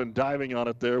snap, and diving on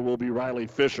it there will be Riley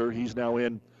Fisher. He's now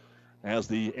in as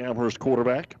the Amherst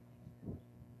quarterback.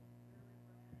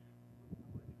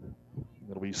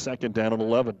 It'll be second down and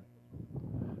 11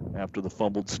 after the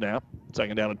fumbled snap.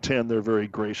 Second down and 10, they're very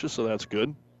gracious, so that's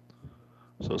good.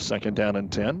 So second down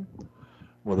and 10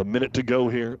 with a minute to go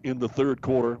here in the third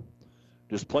quarter.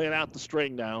 Just playing out the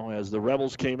string now as the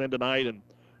Rebels came in tonight and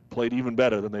played even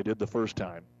better than they did the first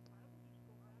time.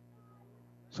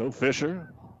 So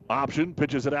Fisher, option,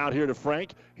 pitches it out here to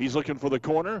Frank. He's looking for the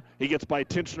corner. He gets by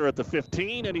Tinchner at the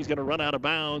 15, and he's going to run out of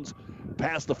bounds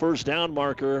past the first down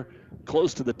marker,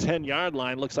 close to the 10-yard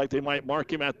line. Looks like they might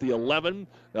mark him at the 11.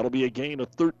 That'll be a gain of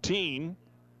 13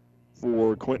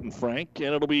 for Quentin Frank,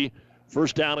 and it'll be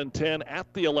first down and 10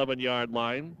 at the 11-yard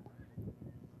line.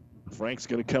 Frank's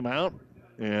going to come out,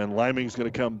 and Liming's going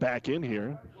to come back in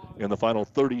here in the final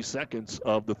 30 seconds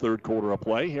of the third quarter of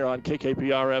play here on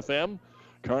KKPR-FM.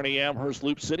 Kearney, Amherst,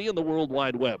 Loop City, and the World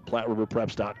Wide Web,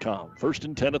 PlatteRiverPreps.com. First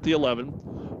and 10 at the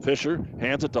 11. Fisher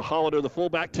hands it to Hollander, the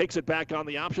fullback, takes it back on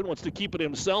the option, wants to keep it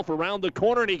himself around the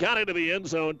corner, and he got into the end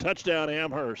zone. Touchdown,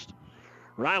 Amherst.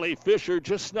 Riley Fisher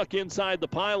just snuck inside the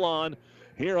pylon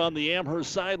here on the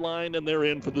Amherst sideline, and they're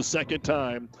in for the second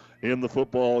time in the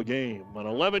football game. An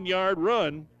 11-yard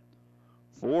run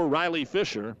for Riley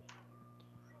Fisher,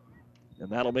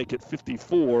 and that'll make it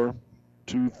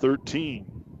 54-13.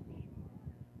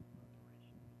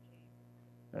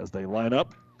 As they line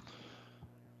up,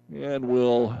 and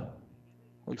will,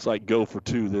 looks like, go for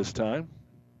 2 this time.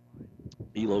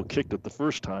 Elo kicked it the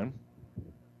first time.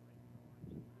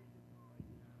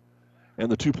 And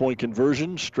the 2-point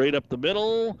conversion straight up the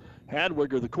middle.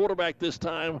 Hadwiger, the quarterback this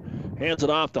time, hands it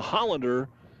off to Hollander,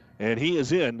 and he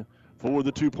is in for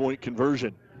the 2-point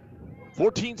conversion.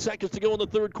 14 seconds to go in the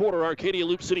third quarter. Arcadia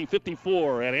Loop City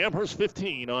 54 and Amherst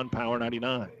 15 on Power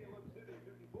 99.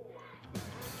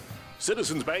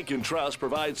 Citizens Bank and Trust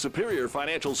provides superior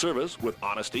financial service with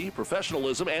honesty,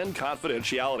 professionalism, and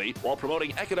confidentiality while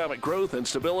promoting economic growth and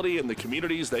stability in the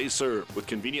communities they serve. With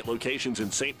convenient locations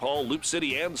in St. Paul, Loop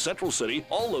City, and Central City,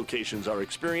 all locations are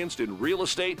experienced in real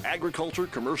estate, agriculture,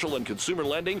 commercial, and consumer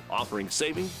lending, offering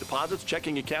savings, deposits,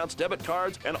 checking accounts, debit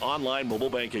cards, and online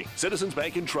mobile banking. Citizens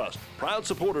Bank and Trust, proud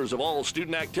supporters of all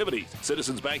student activities.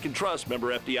 Citizens Bank and Trust,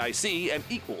 member FDIC, and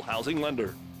equal housing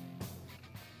lender.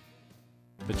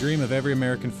 The dream of every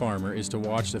American farmer is to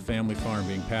watch the family farm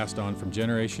being passed on from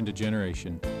generation to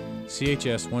generation.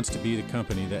 CHS wants to be the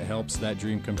company that helps that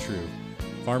dream come true.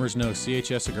 Farmers know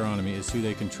CHS Agronomy is who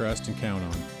they can trust and count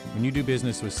on. When you do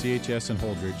business with CHS and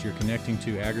Holdridge, you're connecting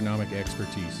to agronomic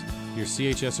expertise. Your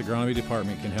CHS Agronomy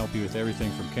department can help you with everything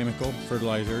from chemical,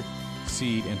 fertilizer,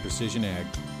 seed, and precision ag.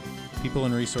 People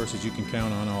and resources you can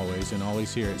count on always, and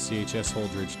always here at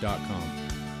chsholdridge.com.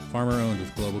 Farmer owned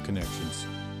with global connections.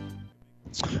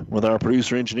 With our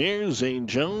producer-engineer, Zane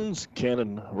Jones,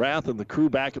 Cannon Rath, and the crew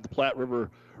back at the Platte River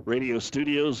Radio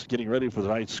Studios, getting ready for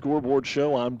tonight's scoreboard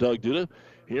show. I'm Doug Duda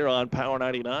here on Power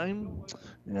 99,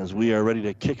 as we are ready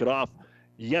to kick it off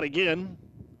yet again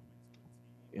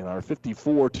in our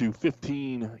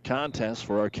 54-15 contest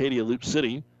for Arcadia Loop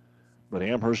City. But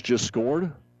Amherst just scored.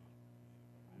 And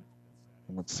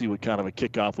let's see what kind of a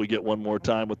kickoff we get one more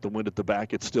time with the wind at the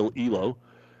back. It's still Elo.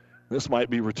 This might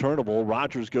be returnable.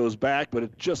 Rogers goes back, but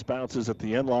it just bounces at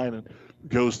the end line and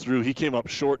goes through. He came up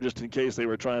short just in case they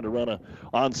were trying to run an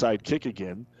onside kick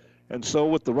again. And so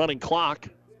with the running clock,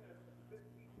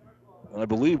 I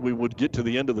believe we would get to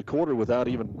the end of the quarter without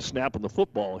even snapping the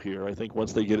football here, I think,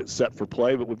 once they get it set for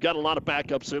play. But we've got a lot of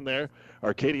backups in there.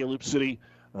 Arcadia Loop City,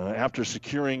 after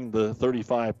securing the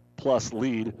 35-plus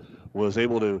lead, was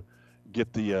able to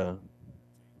get the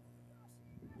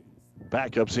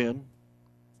backups in.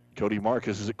 Cody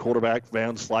Marcus is at quarterback.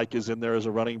 Van Slyke is in there as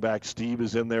a running back. Steve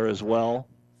is in there as well.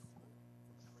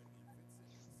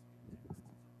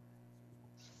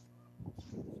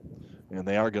 And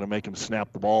they are going to make him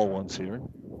snap the ball once here.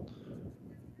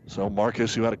 So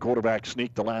Marcus, who had a quarterback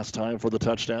sneak the last time for the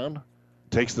touchdown,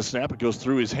 takes the snap. It goes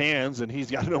through his hands, and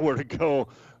he's got nowhere to go.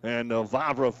 And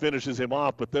Vavra finishes him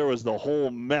off, but there was the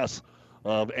whole mess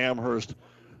of Amherst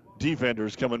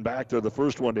defenders coming back there. The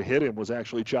first one to hit him was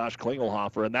actually Josh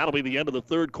Klingelhofer, and that'll be the end of the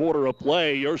third quarter of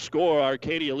play. Your score,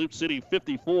 Arcadia Loup City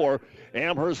 54,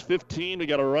 Amherst 15. We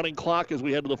got a running clock as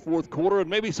we head to the fourth quarter, and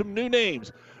maybe some new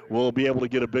names. We'll be able to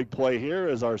get a big play here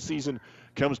as our season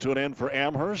comes to an end for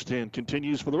Amherst and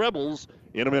continues for the Rebels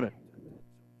in a minute.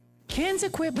 Ken's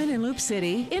Equipment in Loup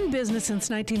City, in business since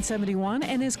 1971,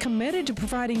 and is committed to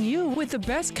providing you with the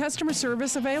best customer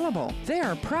service available. They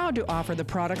are proud to offer the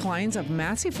product lines of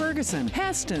Massey Ferguson,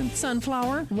 Heston,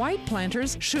 Sunflower, White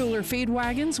Planters, Schuler Feed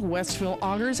Wagons, Westville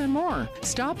Augers, and more.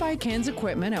 Stop by Ken's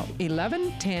Equipment at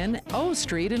 1110 O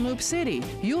Street in Loup City.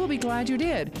 You will be glad you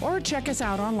did. Or check us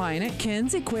out online at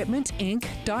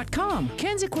kensequipmentinc.com.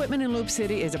 Ken's Equipment in Loup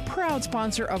City is a proud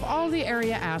sponsor of all the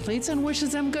area athletes and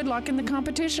wishes them good luck in the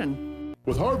competition.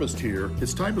 With harvest here,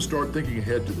 it's time to start thinking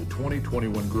ahead to the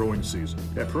 2021 growing season.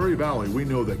 At Prairie Valley, we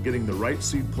know that getting the right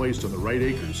seed placed on the right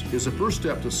acres is the first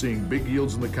step to seeing big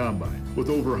yields in the combine. With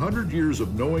over 100 years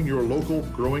of knowing your local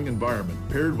growing environment,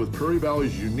 paired with Prairie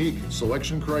Valley's unique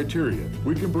selection criteria,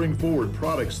 we can bring forward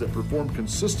products that perform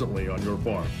consistently on your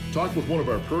farm. Talk with one of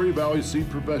our Prairie Valley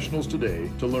seed professionals today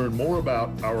to learn more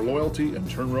about our loyalty and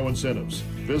turn row incentives.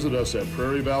 Visit us at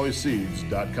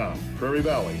prairievalleyseeds.com. Prairie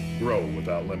Valley, grow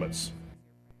without limits.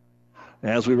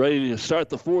 As we're ready to start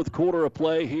the fourth quarter of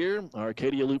play here,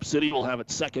 Arcadia Loup City will have it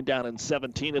second down and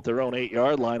 17 at their own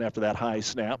 8-yard line after that high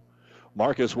snap.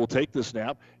 Marcus will take the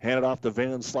snap, hand it off to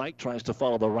Van Slyke, tries to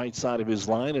follow the right side of his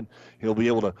line, and he'll be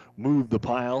able to move the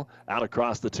pile out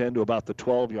across the 10 to about the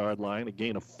 12-yard line, a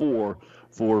gain of 4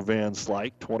 for Van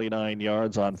Slyke, 29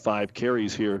 yards on 5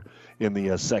 carries here in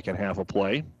the second half of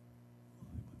play.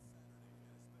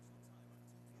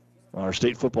 Our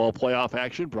state football playoff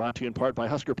action brought to you in part by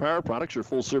Husker Power Products, your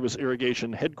full-service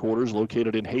irrigation headquarters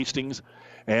located in Hastings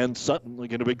and Sutton.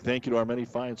 Again, a big thank you to our many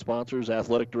fine sponsors,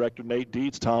 Athletic Director Nate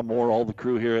Dietz, Tom Moore, all the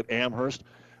crew here at Amherst.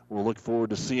 We'll look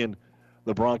forward to seeing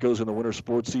the Broncos in the winter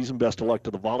sports season. Best of luck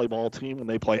to the volleyball team when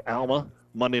they play Alma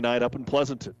Monday night up in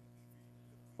Pleasanton.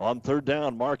 On third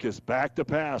down, Marcus back to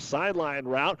pass, sideline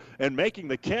route, and making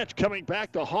the catch, coming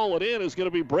back to haul it in is going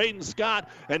to be Braden Scott,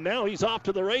 and now he's off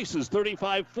to the races,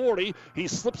 35-40. He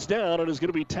slips down and is going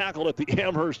to be tackled at the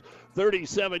Amherst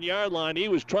 37-yard line. He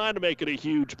was trying to make it a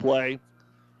huge play.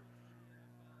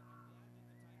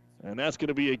 And that's going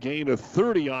to be a gain of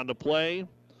 30 on the play,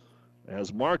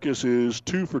 as Marcus is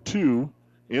 2 for 2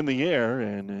 in the air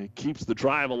and keeps the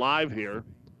drive alive here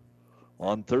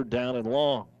on third down and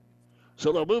long.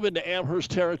 So they'll move into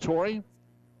Amherst territory.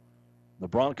 The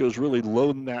Broncos really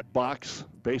loading that box.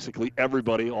 Basically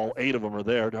everybody, all 8 of them are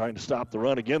there trying to stop the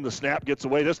run. Again, the snap gets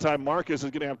away. This time Marcus is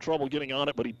going to have trouble getting on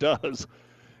it, but he does.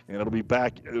 And it'll be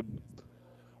back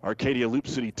Arcadia Loup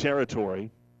City territory.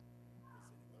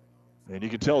 And you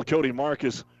can tell Cody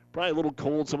Marcus probably a little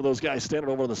cold. Some of those guys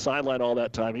standing over on the sideline all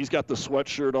that time. He's got the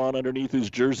sweatshirt on underneath his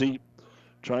jersey,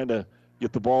 trying to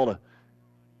get the ball to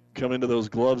come into those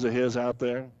gloves of his out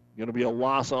there. Going to be a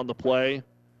loss on the play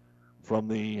from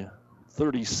the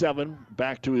 37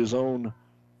 back to his own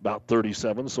about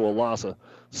 37, so a loss of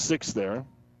 6 there.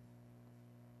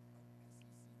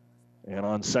 And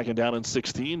on second down and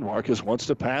 16, Marcus wants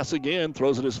to pass again,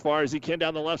 throws it as far as he can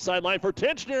down the left sideline for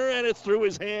Tenchner, and it's through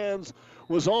his hands.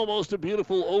 Was almost a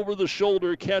beautiful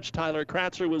over-the-shoulder catch. Tyler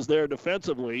Kratzer was there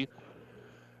defensively.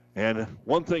 And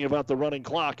one thing about the running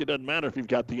clock, it doesn't matter if you've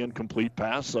got the incomplete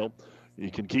pass, so you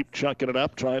can keep chunking it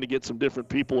up, trying to get some different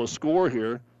people a score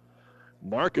here.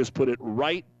 Marcus put it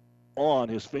right on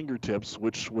his fingertips,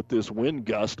 which with this wind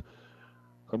gust,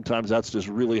 sometimes that's just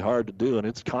really hard to do, and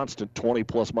it's constant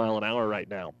 20-plus mile an hour right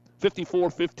now.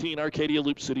 54-15, Arcadia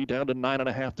Loup City down to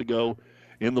 9.5 to go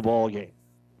in the ball game.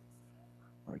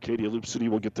 Arcadia Loup City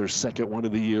will get their second one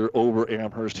of the year over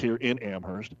Amherst here in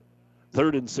Amherst.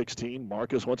 Third and 16,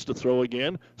 Marcus wants to throw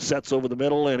again, sets over the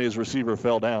middle, and his receiver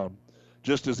fell down.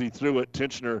 Just as he threw it,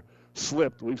 Tenchner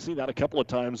slipped. We've seen that a couple of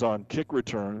times on kick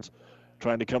returns,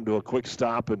 trying to come to a quick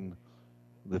stop, and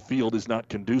the field is not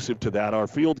conducive to that. Our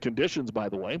field conditions, by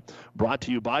the way, brought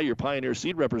to you by your Pioneer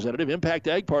Seed representative, Impact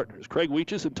Ag Partners, Craig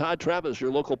Weeches and Todd Travis,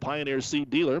 your local Pioneer Seed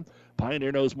dealer.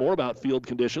 Pioneer knows more about field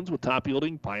conditions with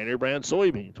top-yielding Pioneer brand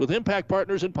soybeans. With Impact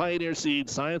Partners and Pioneer Seed,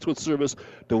 science with service,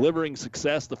 delivering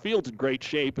success. The field's in great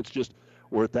shape. It's just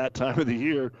we're at that time of the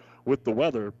year with the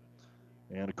weather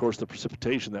and, of course, the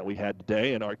precipitation that we had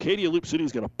today. And Arcadia Loup City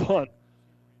is going to punt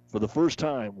for the first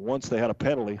time once they had a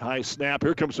penalty. High snap.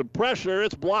 Here comes some pressure.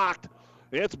 It's blocked.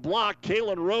 It's blocked.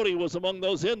 Kalen Rohde was among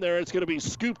those in there. It's going to be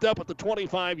scooped up at the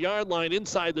 25-yard line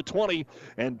inside the 20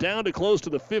 and down to close to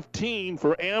the 15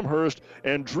 for Amherst.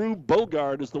 And Drew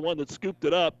Bogard is the one that scooped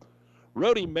it up.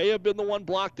 Rohde may have been the one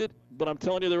blocked it, but I'm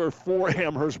telling you there were 4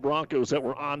 Amherst Broncos that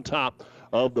were on top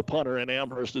of the punter, and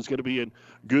Amherst is going to be in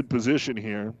good position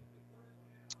here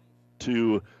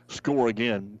to score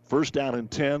again. First down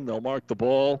and 10. They'll mark the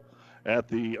ball at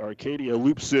the Arcadia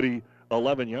Loup City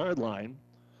 11-yard line.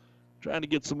 Trying to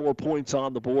get some more points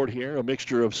on the board here. A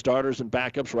mixture of starters and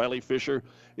backups. Riley Fisher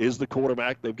is the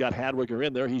quarterback. They've got Hadwiger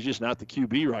in there. He's just not the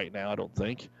QB right now, I don't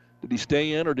think. Did he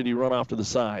stay in or did he run off to the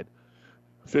side?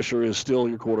 Fisher is still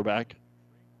your quarterback.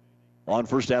 On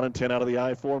first down and 10 out of the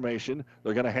I formation.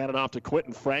 They're going to hand it off to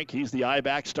Quentin Frank. He's the I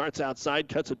back. Starts outside,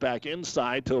 cuts it back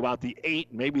inside to about the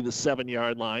 8, maybe the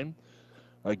 7-yard line.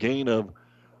 A gain of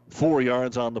 4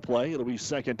 yards on the play. It'll be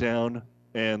second down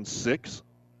and 6.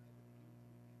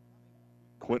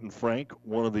 Quentin Frank,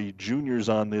 one of the juniors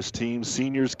on this team.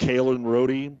 Seniors, Kalen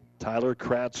Rohde, Tyler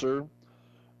Kratzer,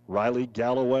 Riley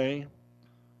Galloway,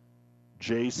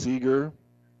 Jay Seeger,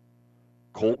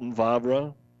 Colton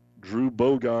Vavra, Drew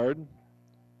Bogard.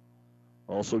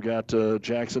 Also got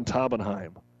Jackson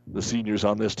Taubenheim, the seniors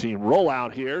on this team. Roll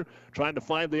out here, trying to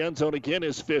find the end zone again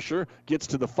is Fisher. Gets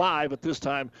to the 5. At this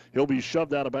time, he'll be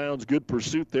shoved out of bounds. Good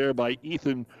pursuit there by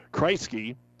Ethan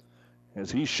Kreisky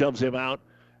as he shoves him out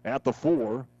at the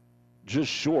 4,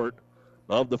 just short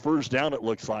of the first down, it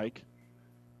looks like.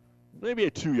 Maybe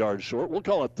a 2-yard short. We'll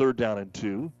call it third down and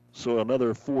 2. So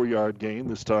another 4-yard gain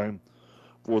this time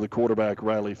for the quarterback,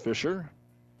 Riley Fisher.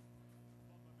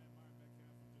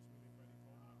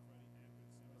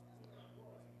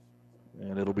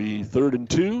 And it'll be third and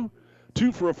 2.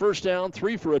 2 for a first down,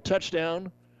 3 for a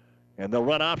touchdown. And they'll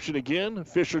run option again.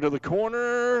 Fisher to the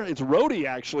corner. It's Rohde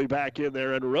actually back in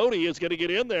there. And Rohde is going to get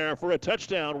in there for a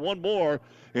touchdown. One more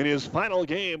in his final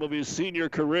game of his senior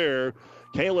career.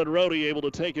 Kalen Rohde able to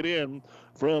take it in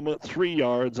from 3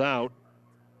 yards out.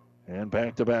 And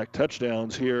back-to-back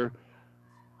touchdowns here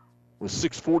with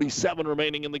 6:47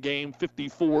 remaining in the game.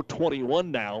 54-21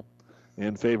 now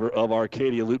in favor of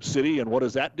Arcadia Loup City. And what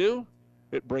does that do?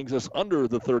 It brings us under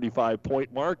the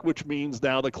 35-point mark, which means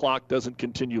now the clock doesn't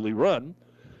continually run.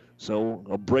 So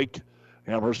a break.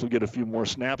 Amherst will get a few more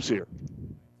snaps here.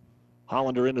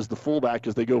 Hollander in as the fullback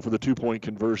as they go for the 2-point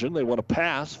conversion. They want to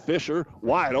pass. Fisher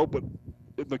wide open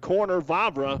in the corner.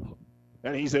 Vavra,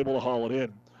 and he's able to haul it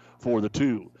in for the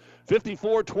 2.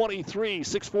 54-23,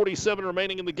 6:47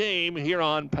 remaining in the game here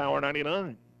on Power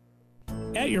 99.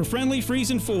 At your friendly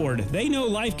Friesen Ford, they know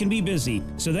life can be busy,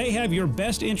 so they have your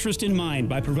best interest in mind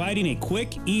by providing a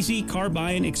quick, easy car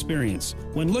buying experience.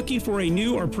 When looking for a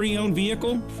new or pre-owned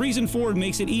vehicle, Friesen Ford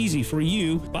makes it easy for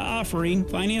you by offering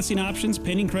financing options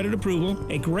pending credit approval,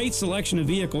 a great selection of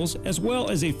vehicles, as well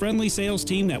as a friendly sales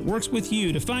team that works with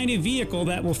you to find a vehicle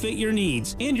that will fit your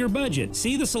needs and your budget.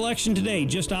 See the selection today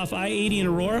just off I-80 in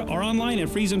Aurora or online at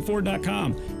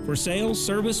FriesenFord.com. For sales,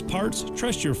 service, parts,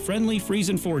 trust your friendly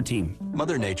Friesen Ford team.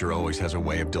 Mother Nature always has a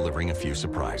way of delivering a few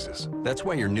surprises. That's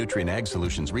why your Nutrien Ag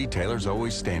Solutions retailer is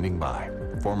always standing by.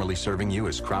 Formerly serving you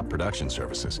as Crop Production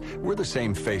Services, we're the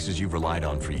same faces you've relied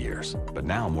on for years, but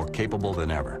now more capable than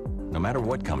ever, no matter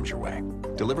what comes your way.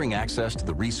 Delivering access to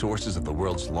the resources of the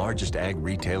world's largest ag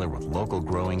retailer with local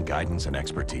growing guidance and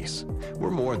expertise. We're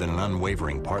more than an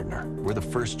unwavering partner. We're the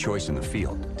first choice in the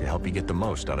field to help you get the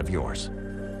most out of yours.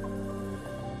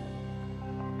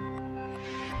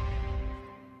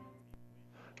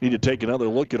 Need to take another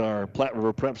look at our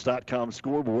PlatteRiverPreps.com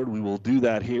scoreboard. We will do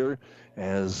that here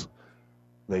as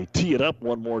they tee it up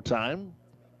one more time.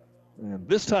 And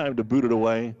this time to boot it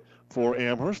away for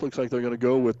Amherst. Looks like they're going to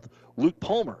go with Luke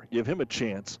Palmer. Give him a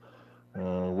chance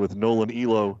with Nolan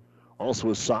Elo,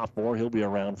 also a sophomore. He'll be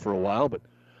around for a while, but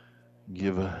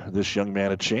give this young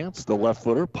man a chance. The left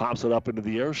footer pops it up into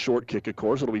the air. Short kick, of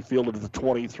course. It'll be fielded to the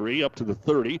 23, up to the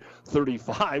 30,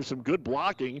 35. Some good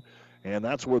blocking. And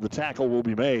that's where the tackle will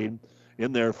be made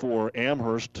in there for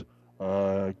Amherst.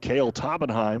 Cale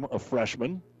Taubenheim, a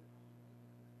freshman.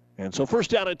 And so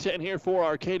first down and 10 here for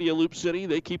Arcadia Loup City.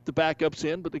 They keep the backups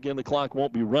in, but again, the clock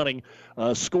won't be running.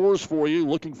 Scores for you,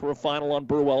 looking for a final on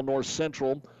Burwell North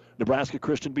Central. Nebraska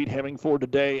Christian beat Hemingford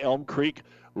today. Elm Creek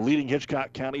leading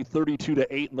Hitchcock County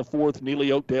 32-8 in the fourth.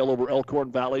 Neely Oakdale over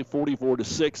Elkhorn Valley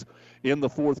 44-6 in the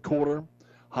fourth quarter.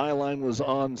 Highline was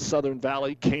on Southern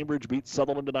Valley. Cambridge beat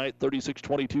Sutherland tonight,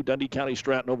 36-22. Dundee County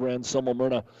Stratton over Anselmo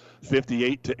Myrna,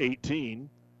 58-18.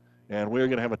 And we're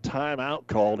going to have a timeout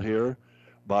called here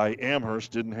by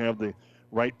Amherst. Didn't have the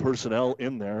right personnel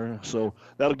in there. So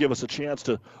that'll give us a chance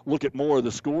to look at more of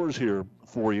the scores here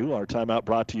for you. Our timeout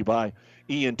brought to you by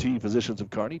ENT Physicians of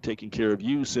Kearney, taking care of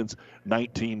you since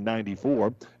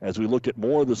 1994. As we look at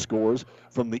more of the scores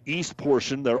from the East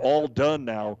portion, they're all done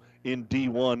now in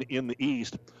D1 in the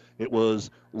East. It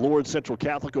was Lord Central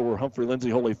Catholic over Humphrey Lindsay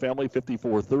Holy Family,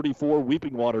 54-34.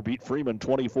 Weeping Water beat Freeman,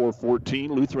 24-14.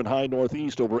 Lutheran High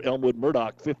Northeast over Elmwood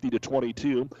Murdoch,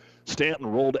 50-22. Stanton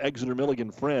rolled Exeter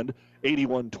Milligan Friend,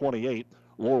 81-28.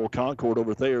 Laurel Concord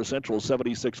over Thayer Central,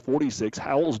 76-46.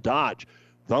 Howells Dodge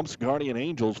thumps Guardian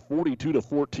Angels,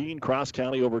 42-14. Cross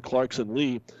County over Clarkson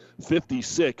Lee,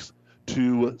 56-6.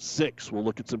 We'll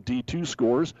look at some D2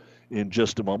 scores in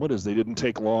just a moment, as they didn't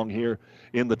take long here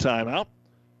in the timeout.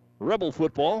 Rebel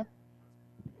football,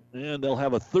 and they'll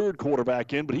have a third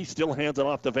quarterback in, but he still hands it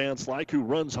off to Van Slyke, who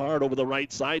runs hard over the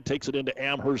right side, takes it into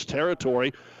Amherst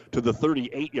territory to the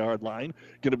 38-yard line.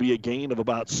 Going to be a gain of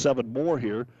about 7 more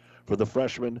here for the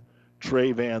freshman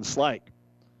Trey Van Slyke.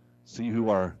 See who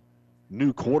our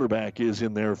new quarterback is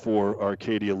in there for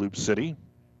Arcadia Loup City.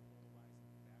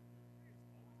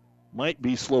 Might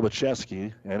be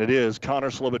Slobocheski, and it is.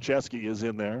 Connor Slobocheski is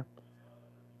in there.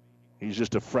 He's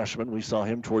just a freshman. We saw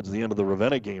him towards the end of the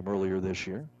Ravenna game earlier this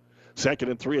year.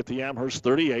 2nd and 3 at the Amherst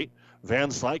 38. Van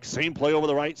Slyke, same play over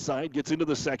the right side, gets into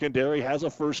the secondary, has a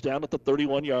first down at the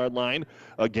 31-yard line,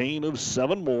 a gain of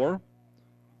 7 more.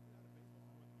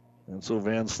 And so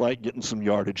Van Slyke getting some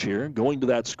yardage here. Going to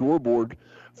that scoreboard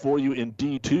for you in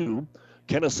D2.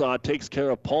 Kennesaw takes care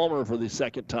of Palmer for the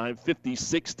second time,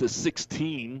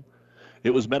 56-16. It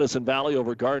was Medicine Valley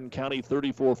over Garden County,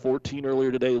 34-14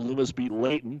 earlier today. Loomis beat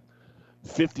Layton,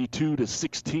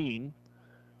 52-16.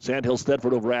 Sandhill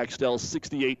Stedford over Axtell,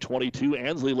 68-22.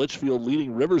 Ansley Litchfield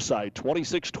leading Riverside,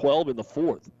 26-12 in the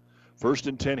 4th. 1st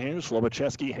and 10 here.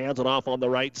 Slobocheski hands it off on the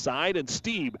right side, and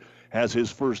Steve has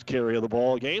his first carry of the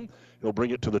ball game. He'll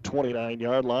bring it to the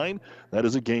 29-yard line. That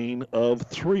is a gain of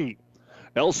 3.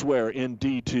 Elsewhere in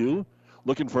D2,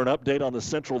 looking for an update on the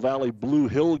Central Valley Blue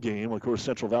Hill game. Of course,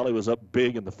 Central Valley was up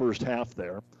big in the first half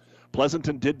there.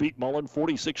 Pleasanton did beat Mullen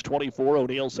 46-24.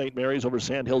 O'Neill St. Mary's over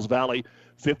Sandhills Valley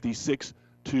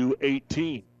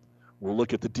 56-18. We'll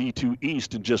look at the D2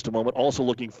 East in just a moment. Also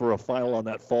looking for a final on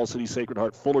that Fall City Sacred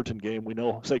Heart Fullerton game. We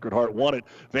know Sacred Heart won it.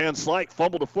 Van Slyke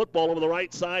fumbled a football over the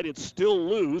right side. It's still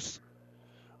loose,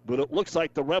 but it looks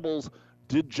like the Rebels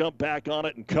did jump back on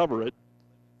it and cover it.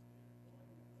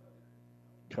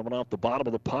 Coming off the bottom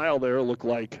of the pile there, looked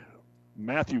like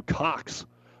Matthew Cox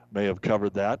may have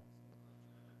covered that.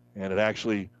 And it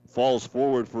actually falls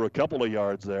forward for a couple of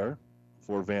yards there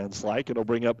for Van Slyke. It'll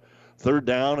bring up 3rd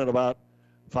down and about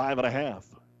 5.5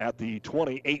 at the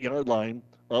 28-yard line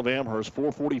of Amherst.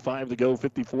 4:45 to go,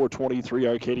 54-23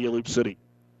 Arcadia Loup City.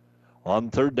 On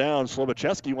 3rd down,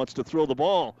 Slobocheski wants to throw the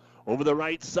ball over the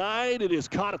right side. It is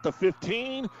caught at the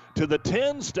 15 to the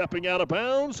 10. Stepping out of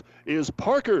bounds is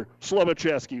Parker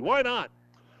Slobocheski. Why not?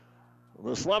 The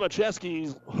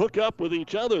Slobacheskis hook up with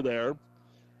each other there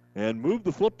and move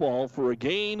the football for a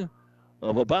gain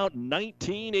of about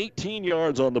 18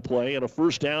 yards on the play, and a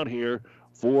first down here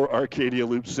for Arcadia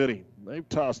Loup City. They've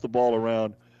tossed the ball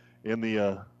around in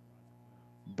the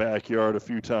backyard a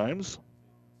few times.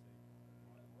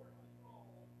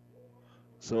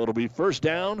 So it'll be first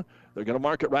down. They're going to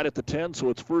mark it right at the 10, so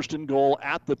it's 1st and goal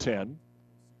at the 10.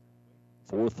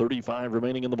 4:35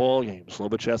 remaining in the ball game.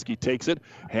 Slobocheski takes it,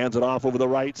 hands it off over the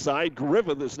right side.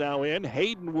 Griffith is now in.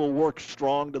 Hayden will work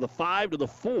strong to the 5, to the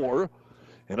 4,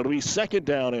 and it'll be 2nd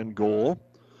down and goal.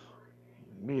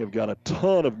 We have got a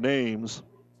ton of names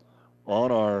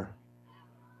on our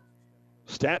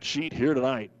stat sheet here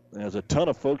tonight, as a ton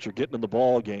of folks are getting in the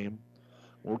ball game.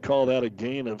 We'll call that a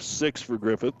gain of 6 for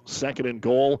Griffith. 2nd and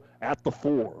goal at the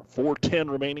 4. 4:10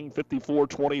 remaining,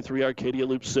 54-23 Arcadia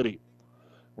Loup City.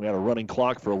 We had a running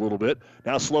clock for a little bit.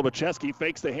 Now Slobocheski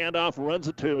fakes the handoff, runs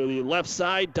it to the left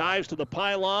side, dives to the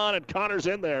pylon, and Connor's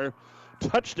in there.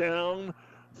 Touchdown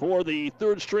for the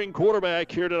 3rd-string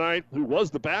quarterback here tonight, who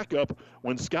was the backup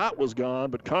when Scott was gone.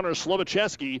 But Connor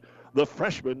Slobocheski, the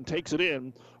freshman, takes it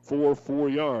in for 4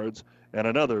 yards, and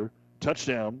another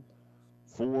touchdown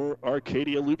for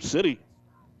Arcadia Loup City.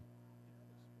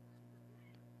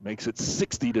 Makes it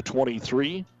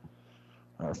 60-23.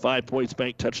 Our 5 points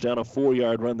bank touchdown, a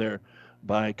 4-yard run there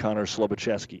by Connor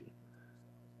Slobocheski.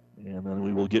 And then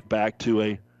we will get back to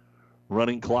a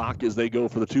running clock as they go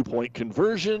for the 2-point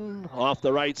conversion. Off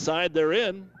the right side, they're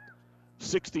in.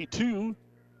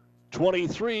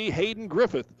 62-23, Hayden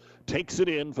Griffith takes it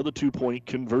in for the 2-point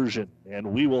conversion.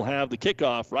 And we will have the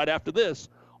kickoff right after this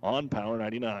on Power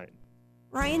 99.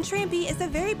 Ryan Trampy is a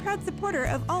very proud supporter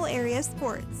of all area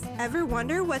sports. Ever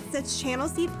wonder what sets channel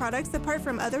seed products apart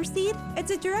from other seed?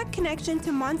 It's a direct connection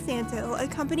to Monsanto, a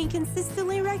company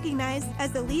consistently recognized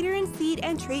as a leader in seed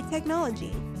and trait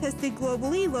technology. Tested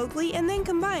globally, locally, and then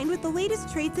combined with the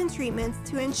latest traits and treatments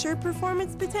to ensure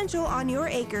performance potential on your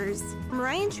acres. From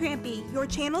Ryan Trampy, your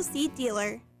channel seed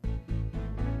dealer.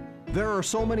 There are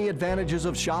so many advantages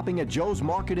of shopping at Joe's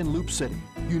Market in Loup City.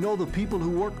 You know the people who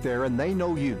work there and they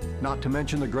know you, not to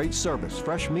mention the great service,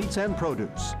 fresh meats and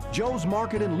produce. Joe's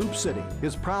Market in Loup City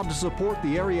is proud to support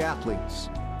the area athletes.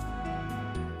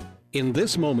 In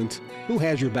this moment, who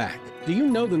has your back? Do you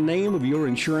know the name of your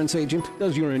insurance agent?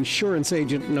 Does your insurance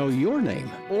agent know your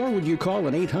name? Or would you call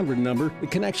an 800 number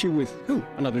that connects you with who?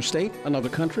 Another state? Another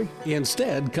country?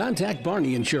 Instead, contact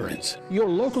Barney Insurance, your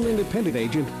local independent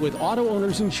agent with auto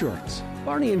owner's insurance.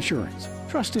 Barney Insurance.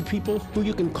 Trusted people who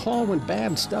you can call when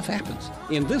bad stuff happens.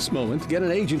 In this moment, get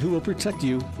an agent who will protect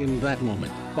you in that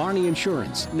moment. Barney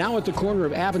Insurance, now at the corner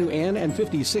of Avenue N and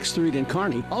 56th Street in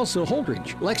Kearney, also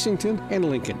Holdridge, Lexington, and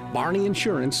Lincoln.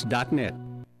 BarneyInsurance.net.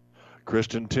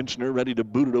 Christian Tinchner ready to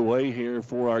boot it away here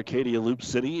for Arcadia Loup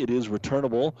City. It is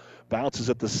returnable. Bounces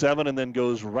at the 7 and then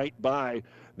goes right by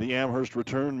the Amherst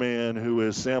return man, who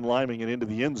is Sam Liming, and into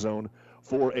the end zone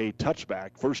for a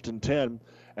touchback. 1st and 10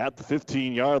 at the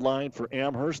 15-yard line for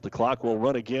Amherst. The clock will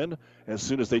run again as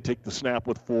soon as they take the snap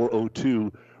with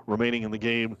 4:02 remaining in the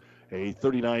game. A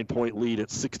 39-point lead at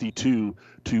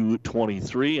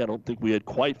 62-23. I don't think we had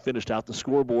quite finished out the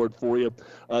scoreboard for you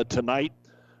tonight.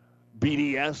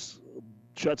 BDS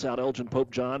shuts out Elgin Pope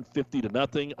John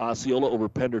 50-0. Osceola over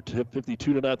Pender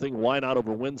 52-0. Wynot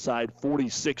over Winside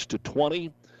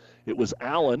 46-20. It was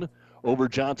Allen over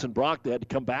Johnson Brock. They had to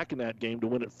come back in that game to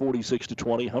win it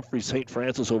 46-20. Humphrey St.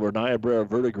 Francis over Niobrara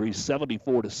Verdigris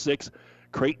 74-6.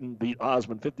 Creighton beat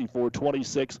Osmond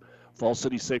 54-26. Fall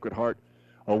City Sacred Heart,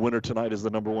 a winner tonight, is the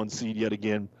number 1 seed yet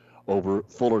again over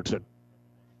Fullerton.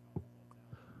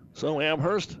 So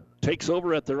Amherst takes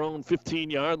over at their own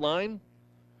 15-yard line.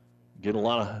 Get a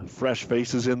lot of fresh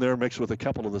faces in there mixed with a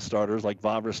couple of the starters, like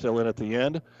Vavra still in at the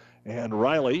end. And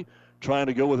Riley trying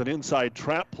to go with an inside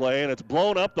trap play, and it's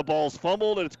blown up. The ball's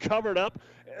fumbled, and it's covered up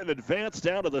and advanced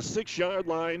down to the 6-yard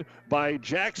line by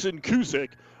Jackson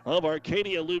Cusick of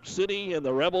Arcadia Loup City, and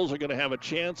the Rebels are going to have a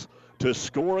chance to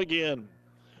score again.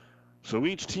 So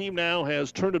each team now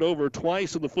has turned it over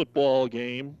twice in the football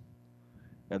game,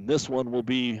 and this one will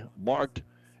be marked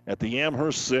at the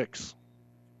Amherst 6.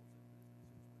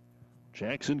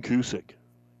 Jackson Cusick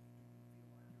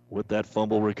with that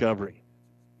fumble recovery.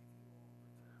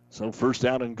 So first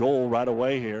down and goal right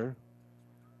away here.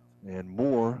 And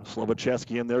Moore,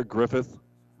 Slobocheski in there, Griffith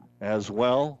as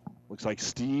well. Looks like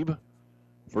Steve.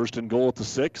 First and goal at the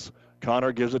 6.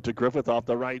 Connor gives it to Griffith off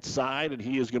the right side, and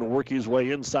he is going to work his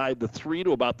way inside the 3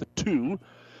 to about the 2.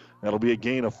 That'll be a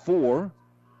gain of 4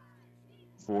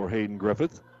 for Hayden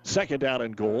Griffith. Second down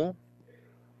and goal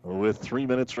with 3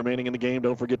 minutes remaining in the game.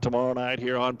 Don't forget tomorrow night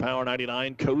here on Power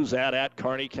 99, Cozad at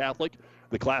Kearney Catholic.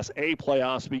 The Class A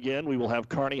playoffs begin. We will have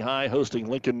Kearney High hosting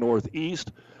Lincoln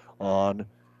Northeast on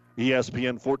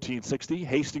ESPN 1460.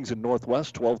 Hastings and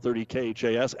Northwest, 1230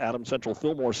 KHAS. Adams Central,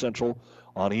 Fillmore Central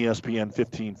on ESPN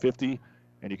 1550.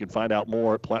 And you can find out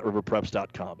more at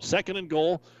PlatteRiverPreps.com. Second and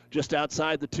goal, just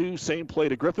outside the 2. Same play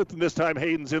to Griffith, and this time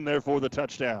Hayden's in there for the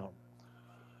touchdown.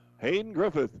 Hayden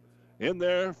Griffith in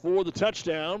there for the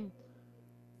touchdown.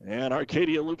 And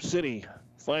Arcadia Loup City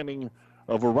finding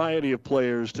a variety of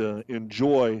players to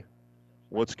enjoy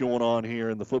what's going on here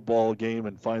in the football game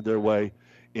and find their way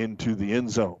into the end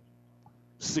zone.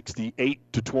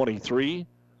 68-23.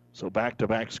 So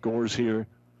back-to-back scores here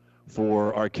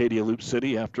for Arcadia Loup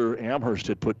City after Amherst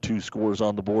had put 2 scores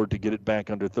on the board to get it back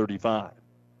under 35.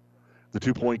 The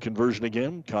 2-point conversion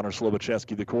again. Connor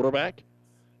Slobocheski, the quarterback.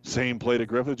 Same play to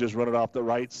Griffith, just run it off the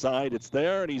right side. It's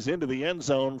there, and he's into the end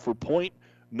zone for point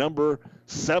number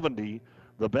 70.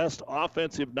 The best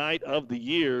offensive night of the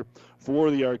year for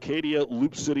the Arcadia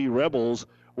Loup City Rebels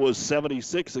was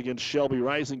 76 against Shelby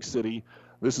Rising City.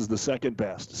 This is the second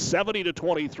best.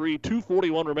 70-23,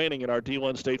 2:41 remaining in our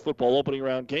D1 State Football opening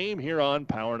round game here on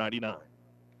Power 99.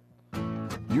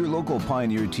 Your local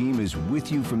Pioneer team is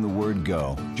with you from the word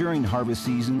go during harvest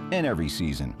season and every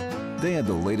season. They have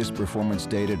the latest performance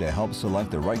data to help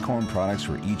select the right corn products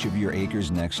for each of your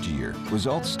acres next year.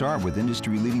 Results start with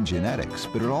industry-leading genetics,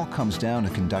 but it all comes down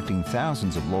to conducting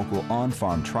thousands of local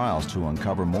on-farm trials to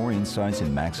uncover more insights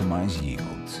and maximize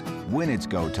yields. When it's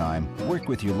go time, work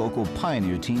with your local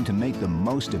Pioneer team to make the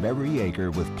most of every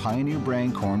acre with Pioneer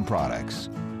brand corn products.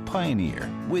 Pioneer,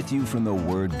 with you from the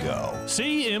word go.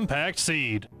 See Impact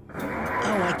Seed.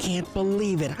 Oh, I can't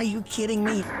believe it. Are you kidding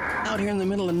me? out here in the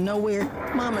middle of nowhere.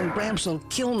 Mom and Bramps will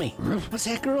kill me. What's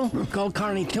that, girl? Call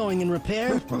Carney Towing and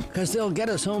Repair? Because they'll get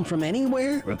us home from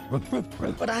anywhere?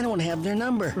 But I don't have their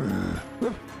number.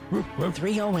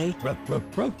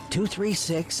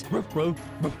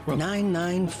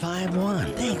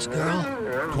 308-236-9951. Thanks, girl.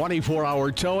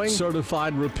 24-hour towing,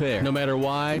 certified repair. No matter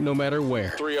why, no matter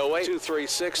where.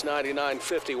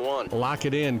 308-236-9951. Lock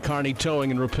it in, Carney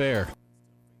Towing and Repair.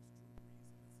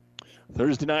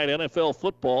 Thursday night NFL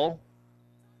football.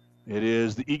 It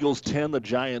is the Eagles 10, the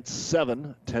Giants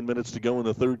 7. 10 minutes to go in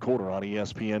the third quarter on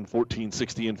ESPN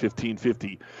 1460 and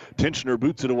 1550. Tensioner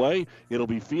boots it away. It'll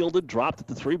be fielded, dropped at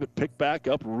the 3, but picked back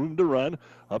up, room to run,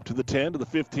 up to the 10, to the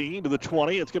 15, to the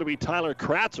 20. It's going to be Tyler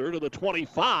Kratzer to the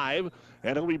 25,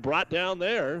 and it'll be brought down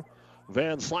there.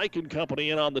 Van Slyke and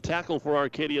company in on the tackle for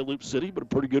Arcadia Loup City, but a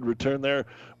pretty good return there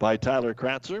by Tyler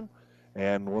Kratzer,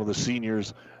 and one of the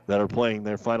seniors that are playing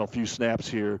their final few snaps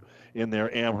here in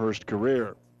their Amherst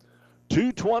career.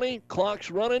 2:20,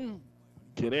 clock's running.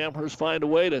 Can Amherst find a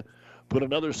way to put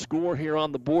another score here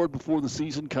on the board before the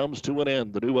season comes to an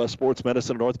end? The new Sports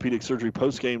Medicine and Orthopedic Surgery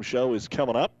postgame show is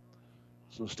coming up,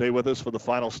 so stay with us for the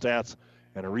final stats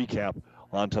and a recap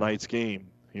on tonight's game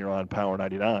here on Power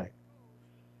 99.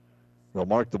 They'll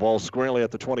mark the ball squarely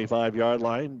at the 25-yard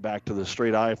line, back to the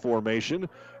straight I formation,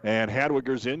 and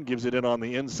Hadwiger's in, gives it in on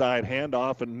the inside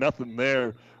handoff, and nothing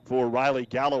there for Riley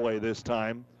Galloway this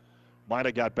time. Might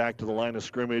have got back to the line of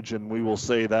scrimmage, and we will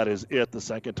say that is it. The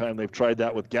second time they've tried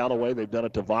that with Galloway. They've done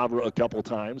it to Vavra a couple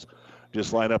times.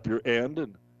 Just line up your end,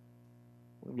 and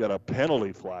we've got a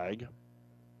penalty flag.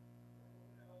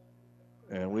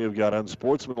 And we've got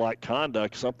unsportsmanlike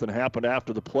conduct. Something happened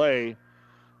after the play,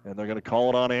 and they're going to call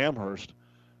it on Amherst.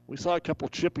 We saw a couple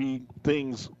chippy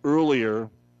things earlier,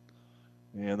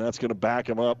 and that's going to back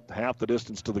them up half the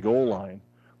distance to the goal line.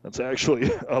 That's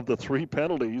actually, of the 3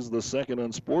 penalties, the second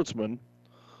unsportsman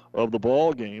of the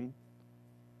ball game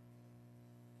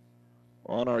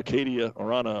on Arcadia,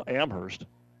 or on Amherst.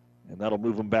 And that'll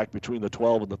move them back between the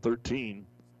 12 and the 13.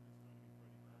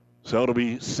 So it'll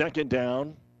be second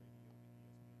down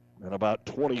and about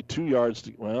 22 yards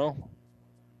to, well,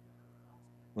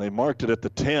 they marked it at the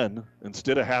 10.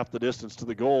 Instead of half the distance to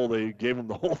the goal, they gave them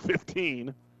the whole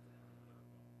 15.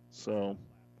 So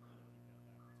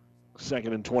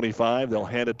second and 25. They'll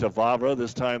hand it to Vavra.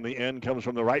 This time the end comes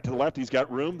from the right to the left. He's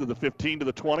got room to the 15 to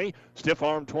the 20. Stiff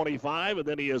arm 25, and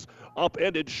then he is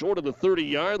upended short of the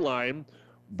 30-yard line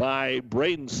by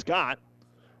Braden Scott.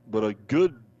 But a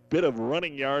good bit of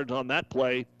running yards on that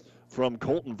play from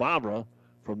Colton Vavra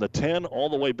from the 10 all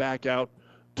the way back out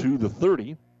to the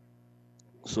 30.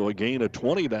 So a gain of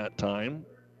 20 that time.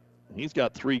 He's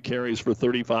got 3 carries for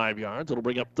 35 yards. It'll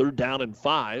bring up third down and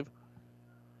 5.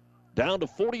 Down to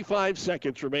 45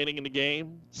 seconds remaining in the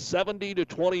game.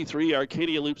 70-23,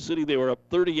 Arcadia Loup City. They were up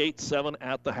 38-7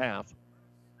 at the half.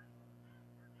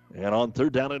 And on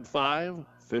third down and 5,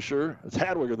 Fisher, it's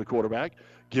Hadwiger, the quarterback,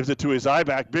 gives it to his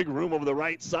I-back. Big room over the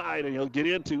right side, and he'll get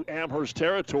into Amherst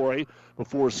territory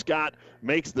before Scott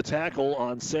makes the tackle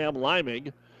on Sam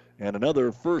Liming. And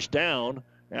another first down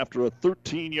after a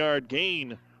 13-yard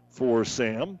gain for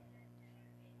Sam.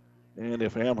 And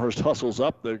if Amherst hustles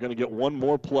up, they're going to get one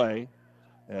more play.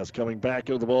 As coming back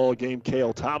into the ball game,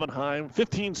 Cale Taubenheim.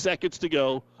 15 seconds to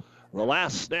go. The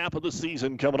last snap of the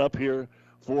season coming up here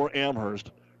for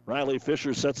Amherst. Riley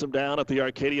Fisher sets him down at the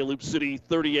Arcadia Loup City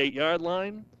 38-yard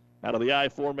line. Out of the I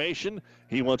formation.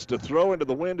 He wants to throw into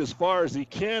the wind as far as he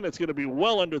can. It's going to be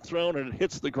well underthrown, and it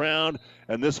hits the ground.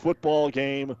 And this football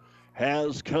game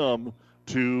has come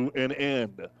to an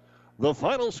end. The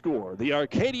final score, the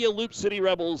Arcadia Loup City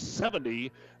Rebels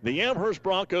 70, the Amherst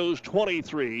Broncos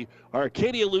 23.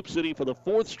 Arcadia Loup City, for the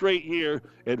 4th straight year,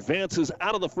 advances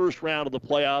out of the first round of the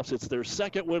playoffs. It's their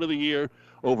 2nd win of the year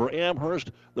over Amherst.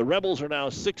 The Rebels are now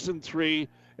 6-3,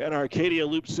 and Arcadia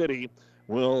Loup City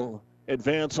will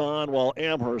advance on, while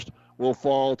Amherst will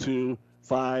fall to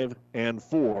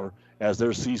 5-4 as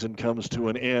their season comes to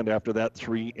an end after that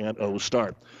 3-0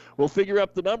 start. We'll figure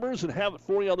up the numbers and have it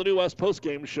for you on the New West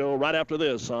postgame show right after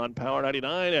this on Power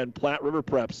 99 and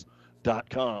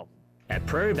PlatteRiverPreps.com. At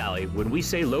Prairie Valley, when we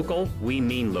say local, we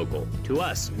mean local. To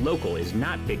us, local is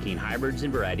not picking hybrids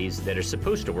and varieties that are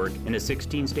supposed to work in a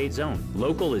 16-state zone.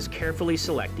 Local is carefully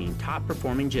selecting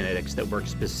top-performing genetics that work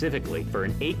specifically for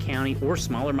an 8-county or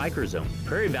smaller microzone.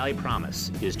 Prairie Valley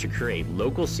Promise is to create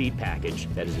local seed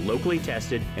package that is locally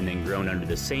tested and then grown under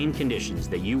the same conditions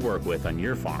that you work with on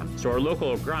your farm. So our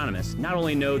local agronomists not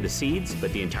only know the seeds,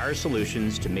 but the entire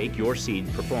solutions to make your seed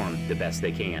perform the best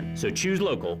they can. So choose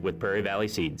local with Prairie Valley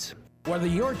Seeds. Whether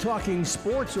you're talking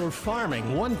sports or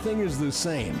farming, one thing is the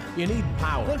same. You need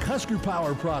power. Think Husker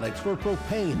Power products for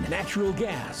propane, natural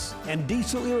gas, and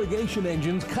diesel irrigation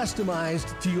engines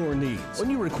customized to your needs. When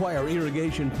you require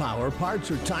irrigation power, parts,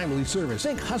 or timely service,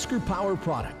 think Husker Power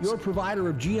products, your provider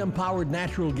of GM-powered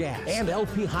natural gas and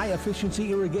LP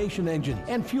high-efficiency irrigation engine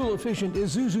and fuel-efficient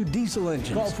Isuzu diesel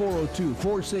engines. Call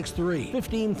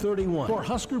 402-463-1531 for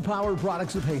Husker Power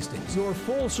products of Hastings, your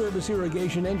full-service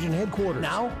irrigation engine headquarters.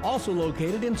 Now, also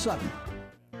located in Sutton.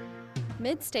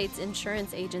 Mid-States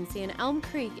Insurance Agency in Elm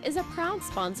Creek is a proud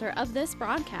sponsor of this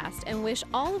broadcast and wish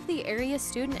all of the area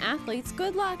student athletes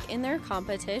good luck in their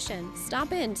competition.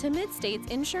 Stop in to Mid-States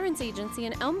Insurance Agency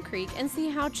in Elm Creek and see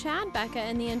how Chad, Becca,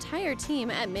 and the entire team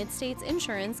at Mid-States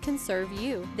Insurance can serve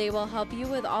you. They will help you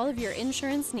with all of your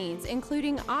insurance needs,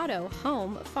 including auto,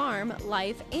 home, farm,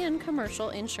 life, and commercial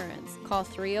insurance. Call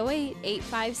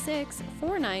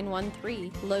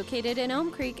 308-856-4913, located in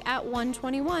Elm Creek at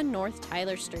 121 North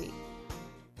Tyler Street.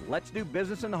 Let's do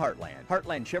business in the Heartland.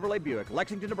 Heartland Chevrolet Buick,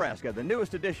 Lexington, Nebraska, the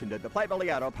newest addition to the Platte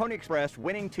Valley Auto Pony Express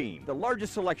winning team. The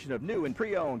largest selection of new and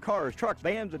pre-owned cars, trucks,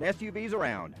 vans, and SUVs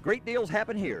around. Great deals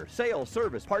happen here. Sales,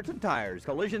 service, parts and tires,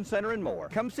 collision center, and more.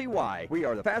 Come see why. We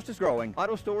are the fastest growing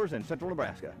auto stores in central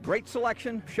Nebraska. Great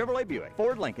selection, Chevrolet Buick,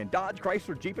 Ford, Lincoln, Dodge,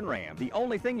 Chrysler, Jeep, and Ram. The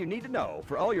only thing you need to know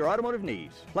for all your automotive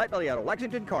needs. Platte Valley Auto,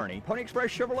 Lexington, Kearney, Pony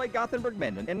Express Chevrolet, Gothenburg,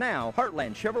 Menden, and now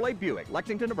Heartland Chevrolet Buick,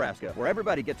 Lexington, Nebraska, where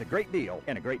everybody gets a great deal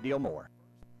and a great deal more.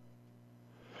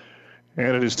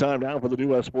 And it is time now for the New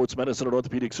West Sports Medicine and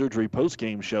Orthopedic Surgery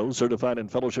post-game show. Certified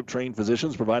and fellowship-trained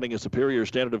physicians providing a superior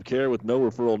standard of care with no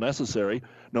referral necessary.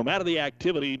 No matter the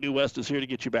activity, New West is here to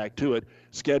get you back to it.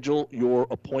 Schedule your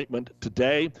appointment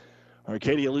today.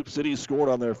 Arcadia Loup City scored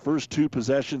on their first two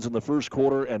possessions in the first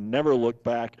quarter and never looked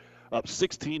back. Up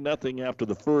 16-0 after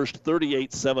the first,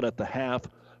 38-7 at the half,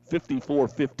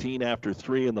 54-15 after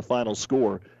three, and the final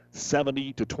score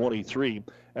 70-23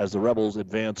 as the Rebels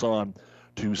advance on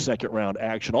to second-round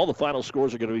action. All the final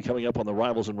scores are going to be coming up on the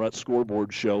Rivals and Ruts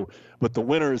scoreboard show, but the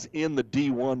winners in the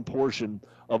D1 portion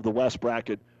of the West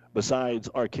bracket, besides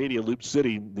Arcadia Loup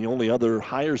City, the only other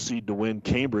higher seed to win,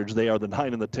 Cambridge. They are the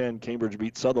 9 and the 10. Cambridge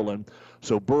beat Sutherland.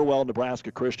 So Burwell,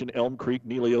 Nebraska Christian, Elm Creek,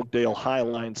 Neely Oakdale,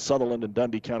 Highline, Sutherland, and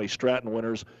Dundee County Stratton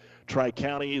winners.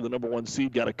 Tri-County, the number 1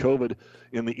 seed, got a COVID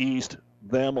in the East.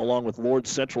 Them, along with Lord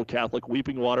Central Catholic,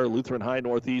 Weeping Water, Lutheran High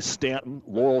Northeast, Stanton,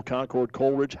 Laurel, Concord,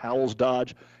 Coleridge, Howells,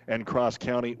 Dodge, and Cross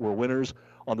County were winners.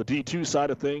 On the D2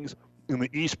 side of things, in the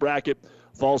East bracket,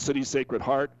 Falls City Sacred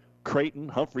Heart, Creighton,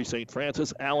 Humphrey St.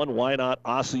 Francis, Allen, Wynot,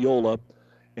 Osceola,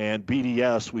 and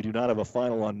BDS. We do not have a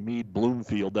final on Meade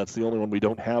Bloomfield. That's the only one we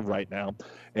don't have right now.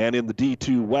 And in the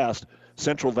D2 West,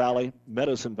 Central Valley,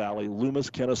 Medicine Valley,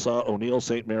 Loomis, Kennesaw, O'Neill,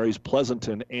 St. Mary's,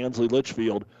 Pleasanton, Ansley,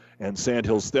 Litchfield, and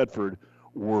Sandhills Thedford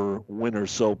were winners.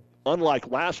 So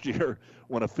unlike last year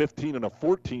when a 15 and a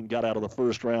 14 got out of the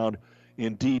first round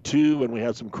in D2 and we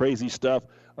had some crazy stuff,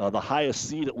 the highest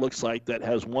seed it looks like that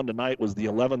has won tonight was the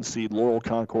 11 seed Laurel,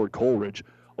 Concord, Coleridge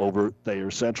over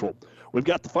Thayer Central. We've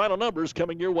got the final numbers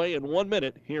coming your way in 1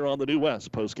 minute here on the New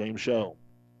West postgame show.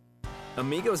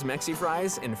 Amigos Mexi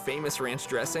Fries and Famous Ranch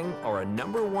Dressing are a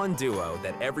 #1 duo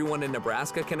that everyone in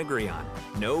Nebraska can agree on.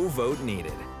 No vote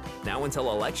needed. Now until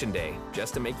Election Day,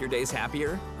 just to make your days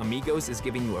happier, Amigos is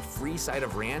giving you a free side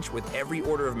of ranch with every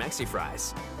order of Mexi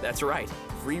Fries. That's right,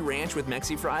 free ranch with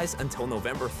Mexi Fries until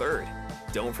November 3rd.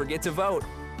 Don't forget to vote,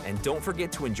 and don't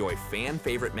forget to enjoy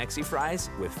fan-favorite Mexi Fries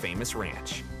with Famous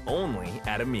Ranch, only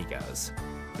at Amigos.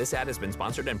 This ad has been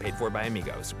sponsored and paid for by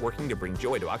Amigos, working to bring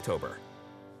joy to October.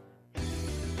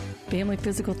 Family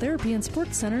Physical Therapy and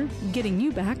Sports Center, getting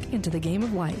you back into the game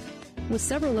of life, with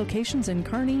several locations in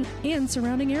Kearney and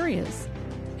surrounding areas.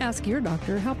 Ask your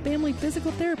doctor how Family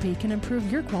Physical Therapy can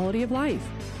improve your quality of life.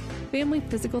 Family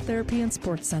Physical Therapy and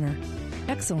Sports Center,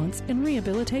 excellence in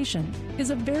rehabilitation, is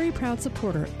a very proud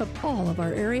supporter of all of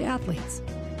our area athletes,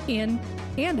 in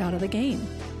and out of the game.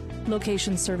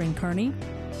 Locations serving Kearney,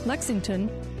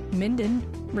 Lexington, Minden,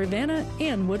 Ravenna,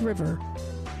 and Wood River.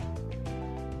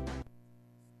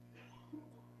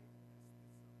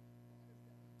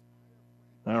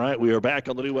 All right, we are back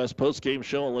on the New West postgame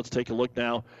show, and let's take a look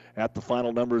now at the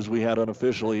final numbers we had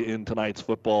unofficially in tonight's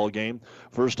football game.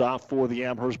 First off, for the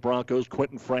Amherst Broncos,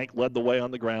 Quentin Frank led the way on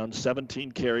the ground,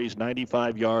 17 carries,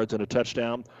 95 yards, and a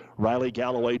touchdown. Riley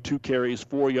Galloway, 2 carries,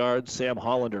 4 yards. Sam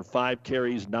Hollander, 5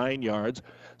 carries, 9 yards.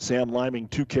 Sam Liming,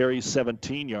 2 carries,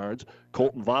 17 yards.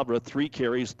 Colton Vavra, 3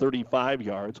 carries, 35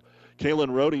 yards.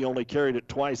 Kalen Rohde only carried it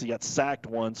twice. He got sacked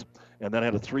once and then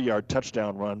had a 3-yard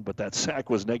touchdown run, but that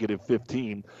sack was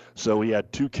 -15, so he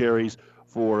had 2 carries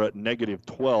for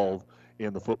 -12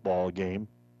 in the football game.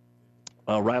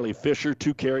 Riley Fisher,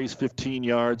 2 carries, 15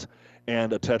 yards,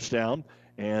 and a touchdown.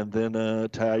 And then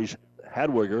Taj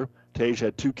Hadwiger. Taj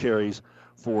had 2 carries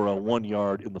for 1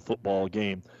 yard in the football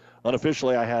game.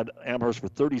 Unofficially, I had Amherst for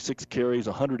 36 carries,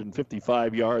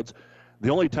 155 yards. The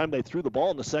only time they threw the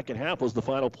ball in the second half was the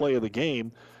final play of the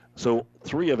game. So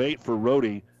 3 of 8 for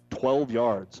Rhodey, 12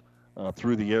 yards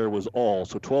through the air was all.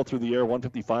 So 12 through the air,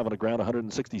 155 on the ground,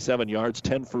 167 yards,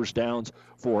 10 first downs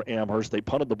for Amherst. They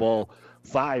punted the ball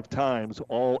 5 times,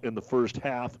 all in the first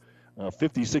half.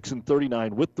 56 and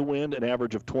 39 with the wind, an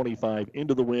average of 25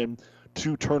 into the wind.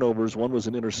 2 turnovers, 1 was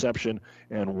an interception,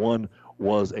 and 1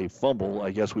 was a fumble.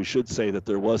 I guess we should say that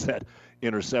there was that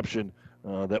interception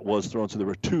that was thrown. So there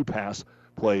were 2 pass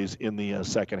plays in the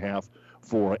second half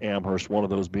for Amherst, one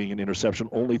of those being an interception.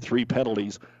 Only 3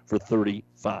 penalties for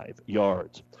 35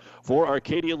 yards. For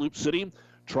Arcadia Loup City,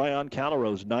 Tryon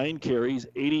Calrose, 9 carries,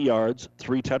 80 yards,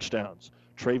 3 touchdowns.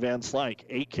 Trey Van Slyke,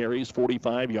 8 carries,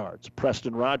 45 yards.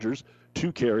 Preston Rogers,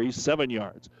 2 carries, 7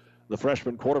 yards. The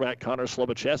freshman quarterback, Connor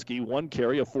Slobocheski, 1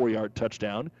 carry, a 4-yard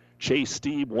touchdown. Chase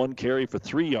Steeb, 1 carry for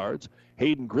 3 yards.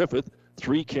 Hayden Griffith,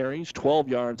 3 carries, 12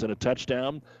 yards, and a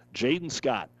touchdown. Jaden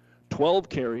Scott, 12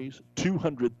 carries,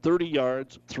 230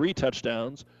 yards, 3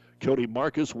 touchdowns. Cody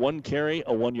Marcus, 1 carry,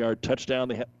 a 1-yard touchdown.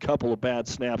 They had a couple of bad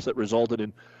snaps that resulted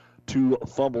in 2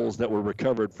 fumbles that were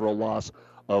recovered for a loss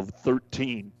of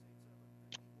 13.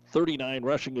 39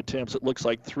 rushing attempts. It looks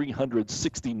like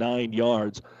 369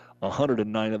 yards,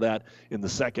 109 of that in the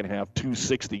second half,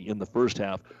 260 in the first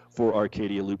half for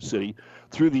Arcadia Loup City.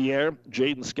 Through the air,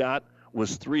 Jaden Scott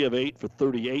was 3 of 8 for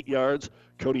 38 yards.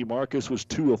 Cody Marcus was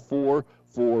 2 of 4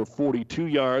 for 42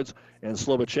 yards. And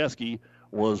Slobocheski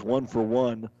was 1 for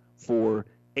 1 for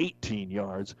 18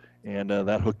 yards. And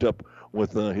that hooked up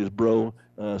with his bro,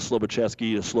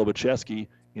 Slobocheski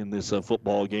in this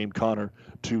football game, Connor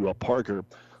to Parker.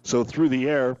 So through the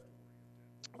air,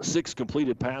 6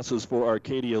 completed passes for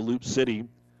Arcadia Loup City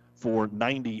for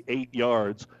 98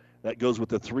 yards. That goes with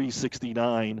the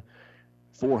 369,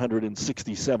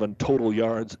 467 total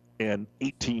yards, and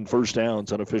 18 first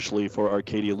downs unofficially for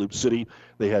Arcadia Loup City.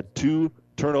 They had 2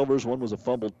 turnovers. 1 was a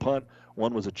fumbled punt.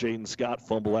 1 was a Jaden Scott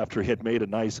fumble after he had made a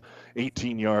nice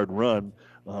 18-yard run.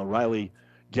 Riley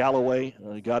Galloway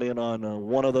got in on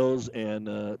 1 of those, and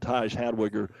Taj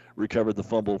Hadwiger recovered the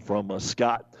fumble from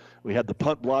Scott. We had the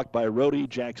punt block by Rhodey.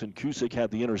 Jackson Cusick had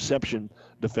the interception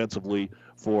defensively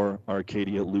for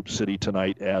Arcadia Loup City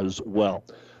tonight as well.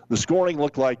 The scoring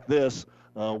looked like this.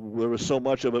 There was so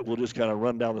much of it, we'll just kind of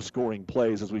run down the scoring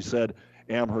plays. As we said,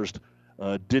 Amherst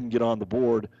didn't get on the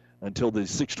board until the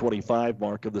 6:25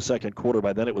 mark of the second quarter.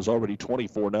 By then it was already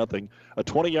 24-0. A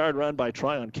 20-yard run by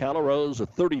Tryon Calrose, a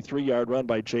 33-yard run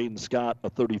by Jaden Scott, a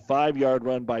 35-yard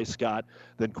run by Scott,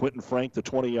 then Quentin Frank, the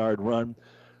 20-yard run.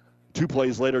 2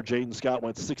 plays later, Jaden Scott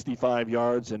went 65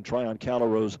 yards, and Tryon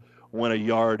Calrose went a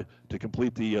yard to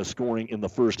complete the scoring in the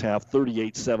first half,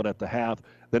 38-7 at the half.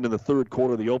 Then in the third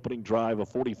quarter, the opening drive, a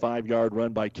 45-yard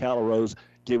run by Calrose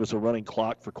gave us a running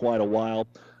clock for quite a while.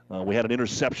 We had an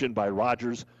interception by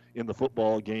Rogers in the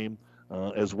football game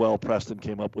as well. Preston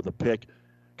came up with a pick.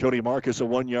 Cody Marcus, a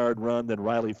 1-yard run. Then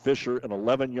Riley Fisher, an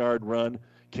 11-yard run.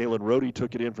 Kalen Rhodey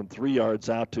took it in from 3 yards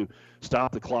out to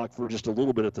stop the clock for just a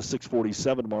little bit at the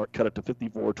 6:47 mark, cut it to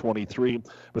 54-23.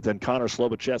 But then Connor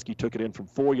Slobocheski took it in from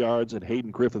 4 yards, and Hayden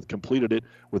Griffith completed it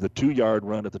with a 2-yard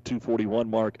run at the 2:41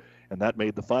 mark, and that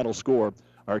made the final score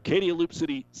Arcadia Loup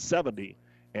City 70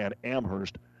 and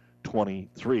Amherst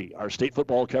 23. Our state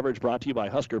football coverage brought to you by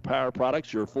Husker Power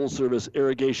Products, your full-service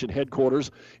irrigation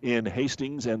headquarters in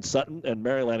Hastings and Sutton, and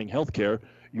Mary Lanning Healthcare,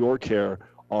 your care,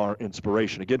 our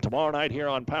inspiration. Again, tomorrow night here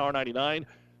on Power 99,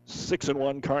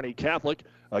 6-1 Kearney Catholic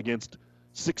against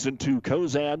 6-2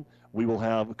 Kozad. We will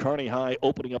have Kearney High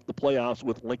opening up the playoffs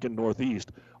with Lincoln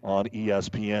Northeast on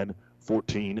ESPN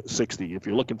 1460. If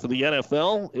you're looking for the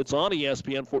NFL, it's on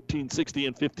ESPN 1460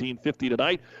 and 1550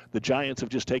 tonight. The Giants have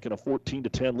just taken a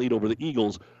 14-10 lead over the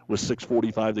Eagles with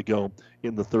 6:45 to go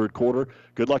in the third quarter.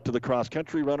 Good luck to the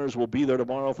cross-country runners. We'll be there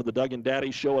tomorrow for the Doug and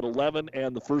Daddy show at 11,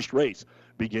 and the first race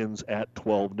begins at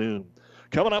 12 noon.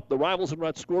 Coming up, the Rivals and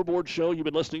Ruts scoreboard show. You've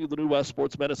been listening to the New West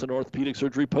Sports Medicine Orthopedic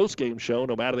Surgery postgame show.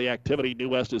 No matter the activity, New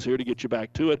West is here to get you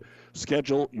back to it.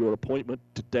 Schedule your appointment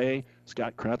today.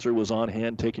 Scott Kratzer was on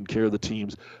hand taking care of the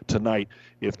teams tonight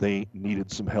if they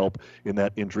needed some help in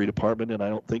that injury department, and I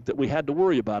don't think that we had to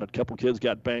worry about it. A couple kids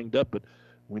got banged up, but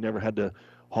we never had to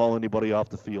haul anybody off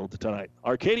the field tonight.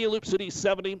 Arcadia Loup City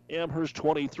 70, Amherst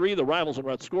 23. The Rivals and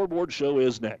Ruts scoreboard show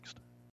is next.